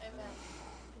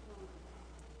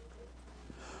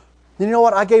 You know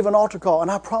what? I gave an altar call, and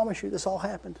I promise you this all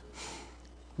happened.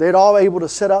 They'd all able to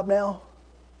sit up now.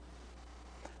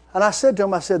 And I said to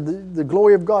them, I said, the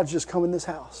glory of God's just come in this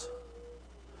house.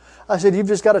 I said, you've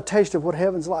just got a taste of what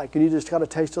heaven's like, and you just got a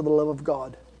taste of the love of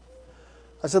God.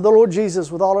 I said, the Lord Jesus,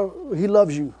 He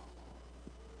loves you,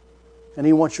 and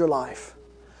He wants your life.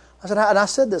 I said, and I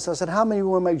said this, I said, how many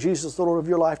want to make Jesus the Lord of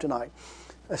your life tonight?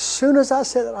 As soon as I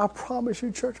said that, I promise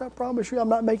you, church, I promise you, I'm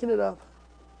not making it up.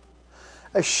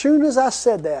 As soon as I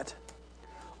said that,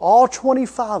 all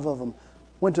 25 of them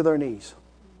went to their knees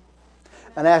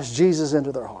and asked Jesus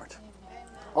into their heart.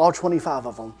 All 25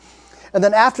 of them. And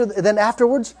then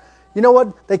afterwards, you know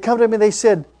what? They come to me and they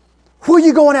said, where are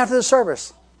you going after the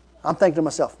service? I'm thinking to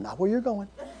myself, not where you're going.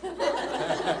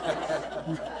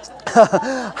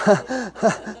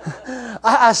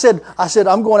 I said,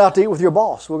 I'm going out to eat with your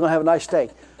boss. We're going to have a nice steak.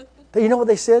 You know what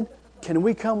they said? Can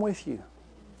we come with you?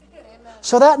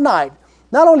 So that night,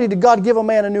 not only did God give a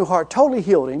man a new heart, totally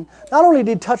healed him. Not only did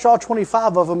He touch all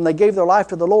 25 of them, they gave their life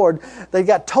to the Lord. They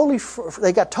got totally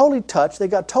touched. They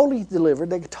got totally delivered.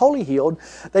 They got totally healed.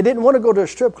 They didn't want to go to a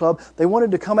strip club. They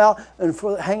wanted to come out and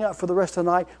hang out for the rest of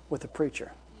the night with the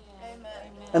preacher.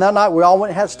 And that night we all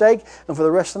went and had steak, and for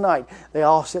the rest of the night they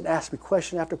all sit and ask me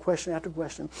question after question after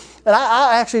question. And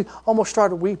I actually almost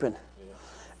started weeping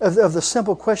of the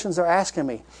simple questions they're asking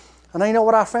me. And you know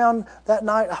what I found that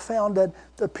night? I found that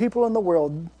the people in the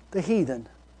world, the heathen,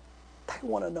 they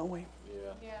want to know Him.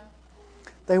 Yeah.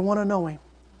 They want to know Him.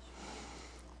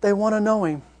 They want to know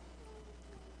Him.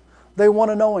 They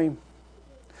want to know Him.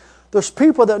 There's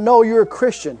people that know you're a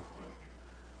Christian,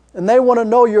 and they want to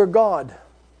know your God.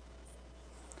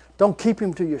 Don't keep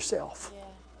Him to yourself.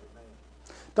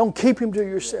 Don't keep Him to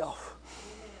yourself.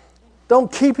 Don't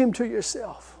keep Him to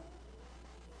yourself.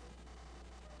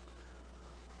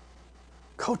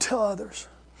 Go tell others.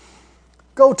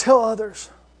 Go tell others.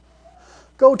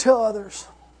 Go tell others.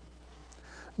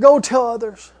 Go tell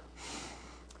others.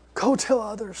 Go tell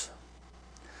others.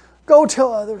 Go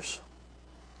tell others.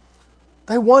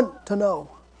 They want to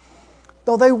know.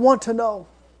 No, they want to know.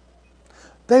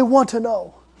 They want to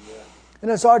know. And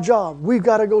it's our job. We've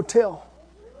got to go tell.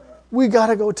 We got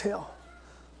to go tell.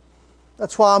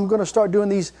 That's why I'm going to start doing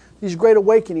these great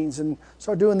awakenings and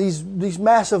start doing these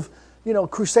massive,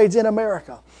 crusades in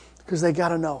America, because they got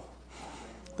to know.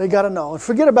 They got to know. And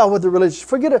forget about what the religious.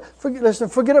 Forget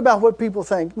about what people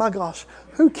think. My gosh,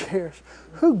 who cares?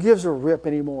 Who gives a rip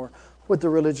anymore what the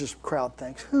religious crowd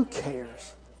thinks? Who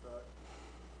cares?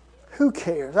 Who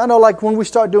cares? I know, like when we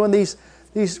start doing these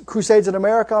crusades in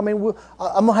America, I'm going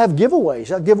to have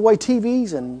giveaways. I'll give away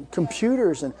TVs and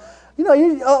computers. And,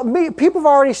 people have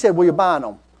already said, well, you're buying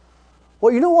them.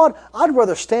 Well, you know what? I'd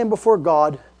rather stand before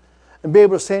God and be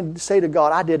able to say to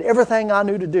God, I did everything I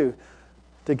knew to do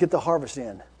to get the harvest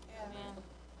in. Yeah.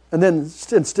 And then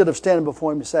instead of standing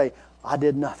before Him and say, I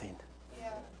did nothing. Yeah.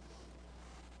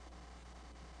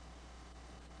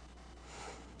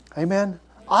 Amen?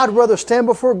 I'd rather stand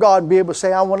before God and be able to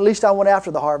say, at least I went after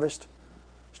the harvest,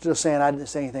 instead of saying I didn't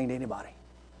say anything to anybody.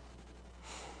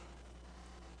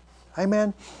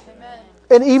 Amen? Amen.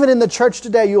 And even in the church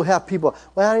today, you'll have people,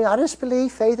 well, I just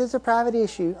believe faith is a private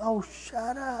issue. Oh,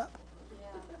 shut up.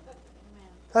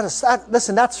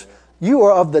 Listen, you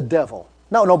are of the devil.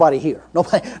 No, nobody here.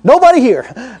 Nobody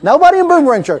here. Nobody in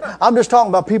Boomerang Church. I'm just talking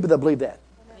about people that believe that.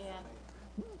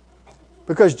 Yeah.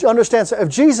 Because understand, if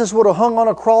Jesus would have hung on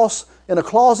a cross in a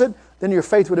closet, then your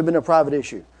faith would have been a private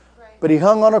issue. Right. But He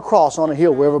hung on a cross on a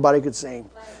hill where everybody could see Him.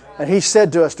 Right. And He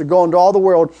said to us to go into all the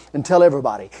world and tell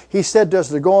everybody. He said to us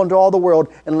to go into all the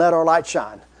world and let our light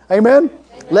shine. Amen?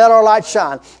 Let our light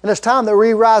shine. And it's time that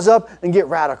we rise up and get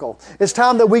radical. It's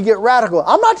time that we get radical.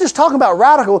 I'm not just talking about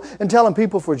radical and telling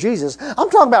people for Jesus. I'm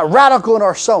talking about radical in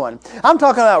our sowing. I'm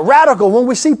talking about radical when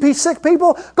we see sick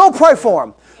people, go pray for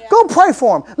them. Yeah. Go pray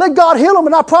for them. Let God heal them,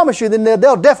 and I promise you, then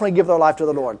they'll definitely give their life to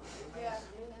the Lord. Yeah.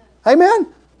 Amen?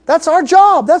 That's our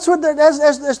job. That's what,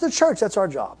 as the church, that's our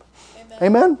job.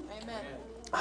 Amen? Amen?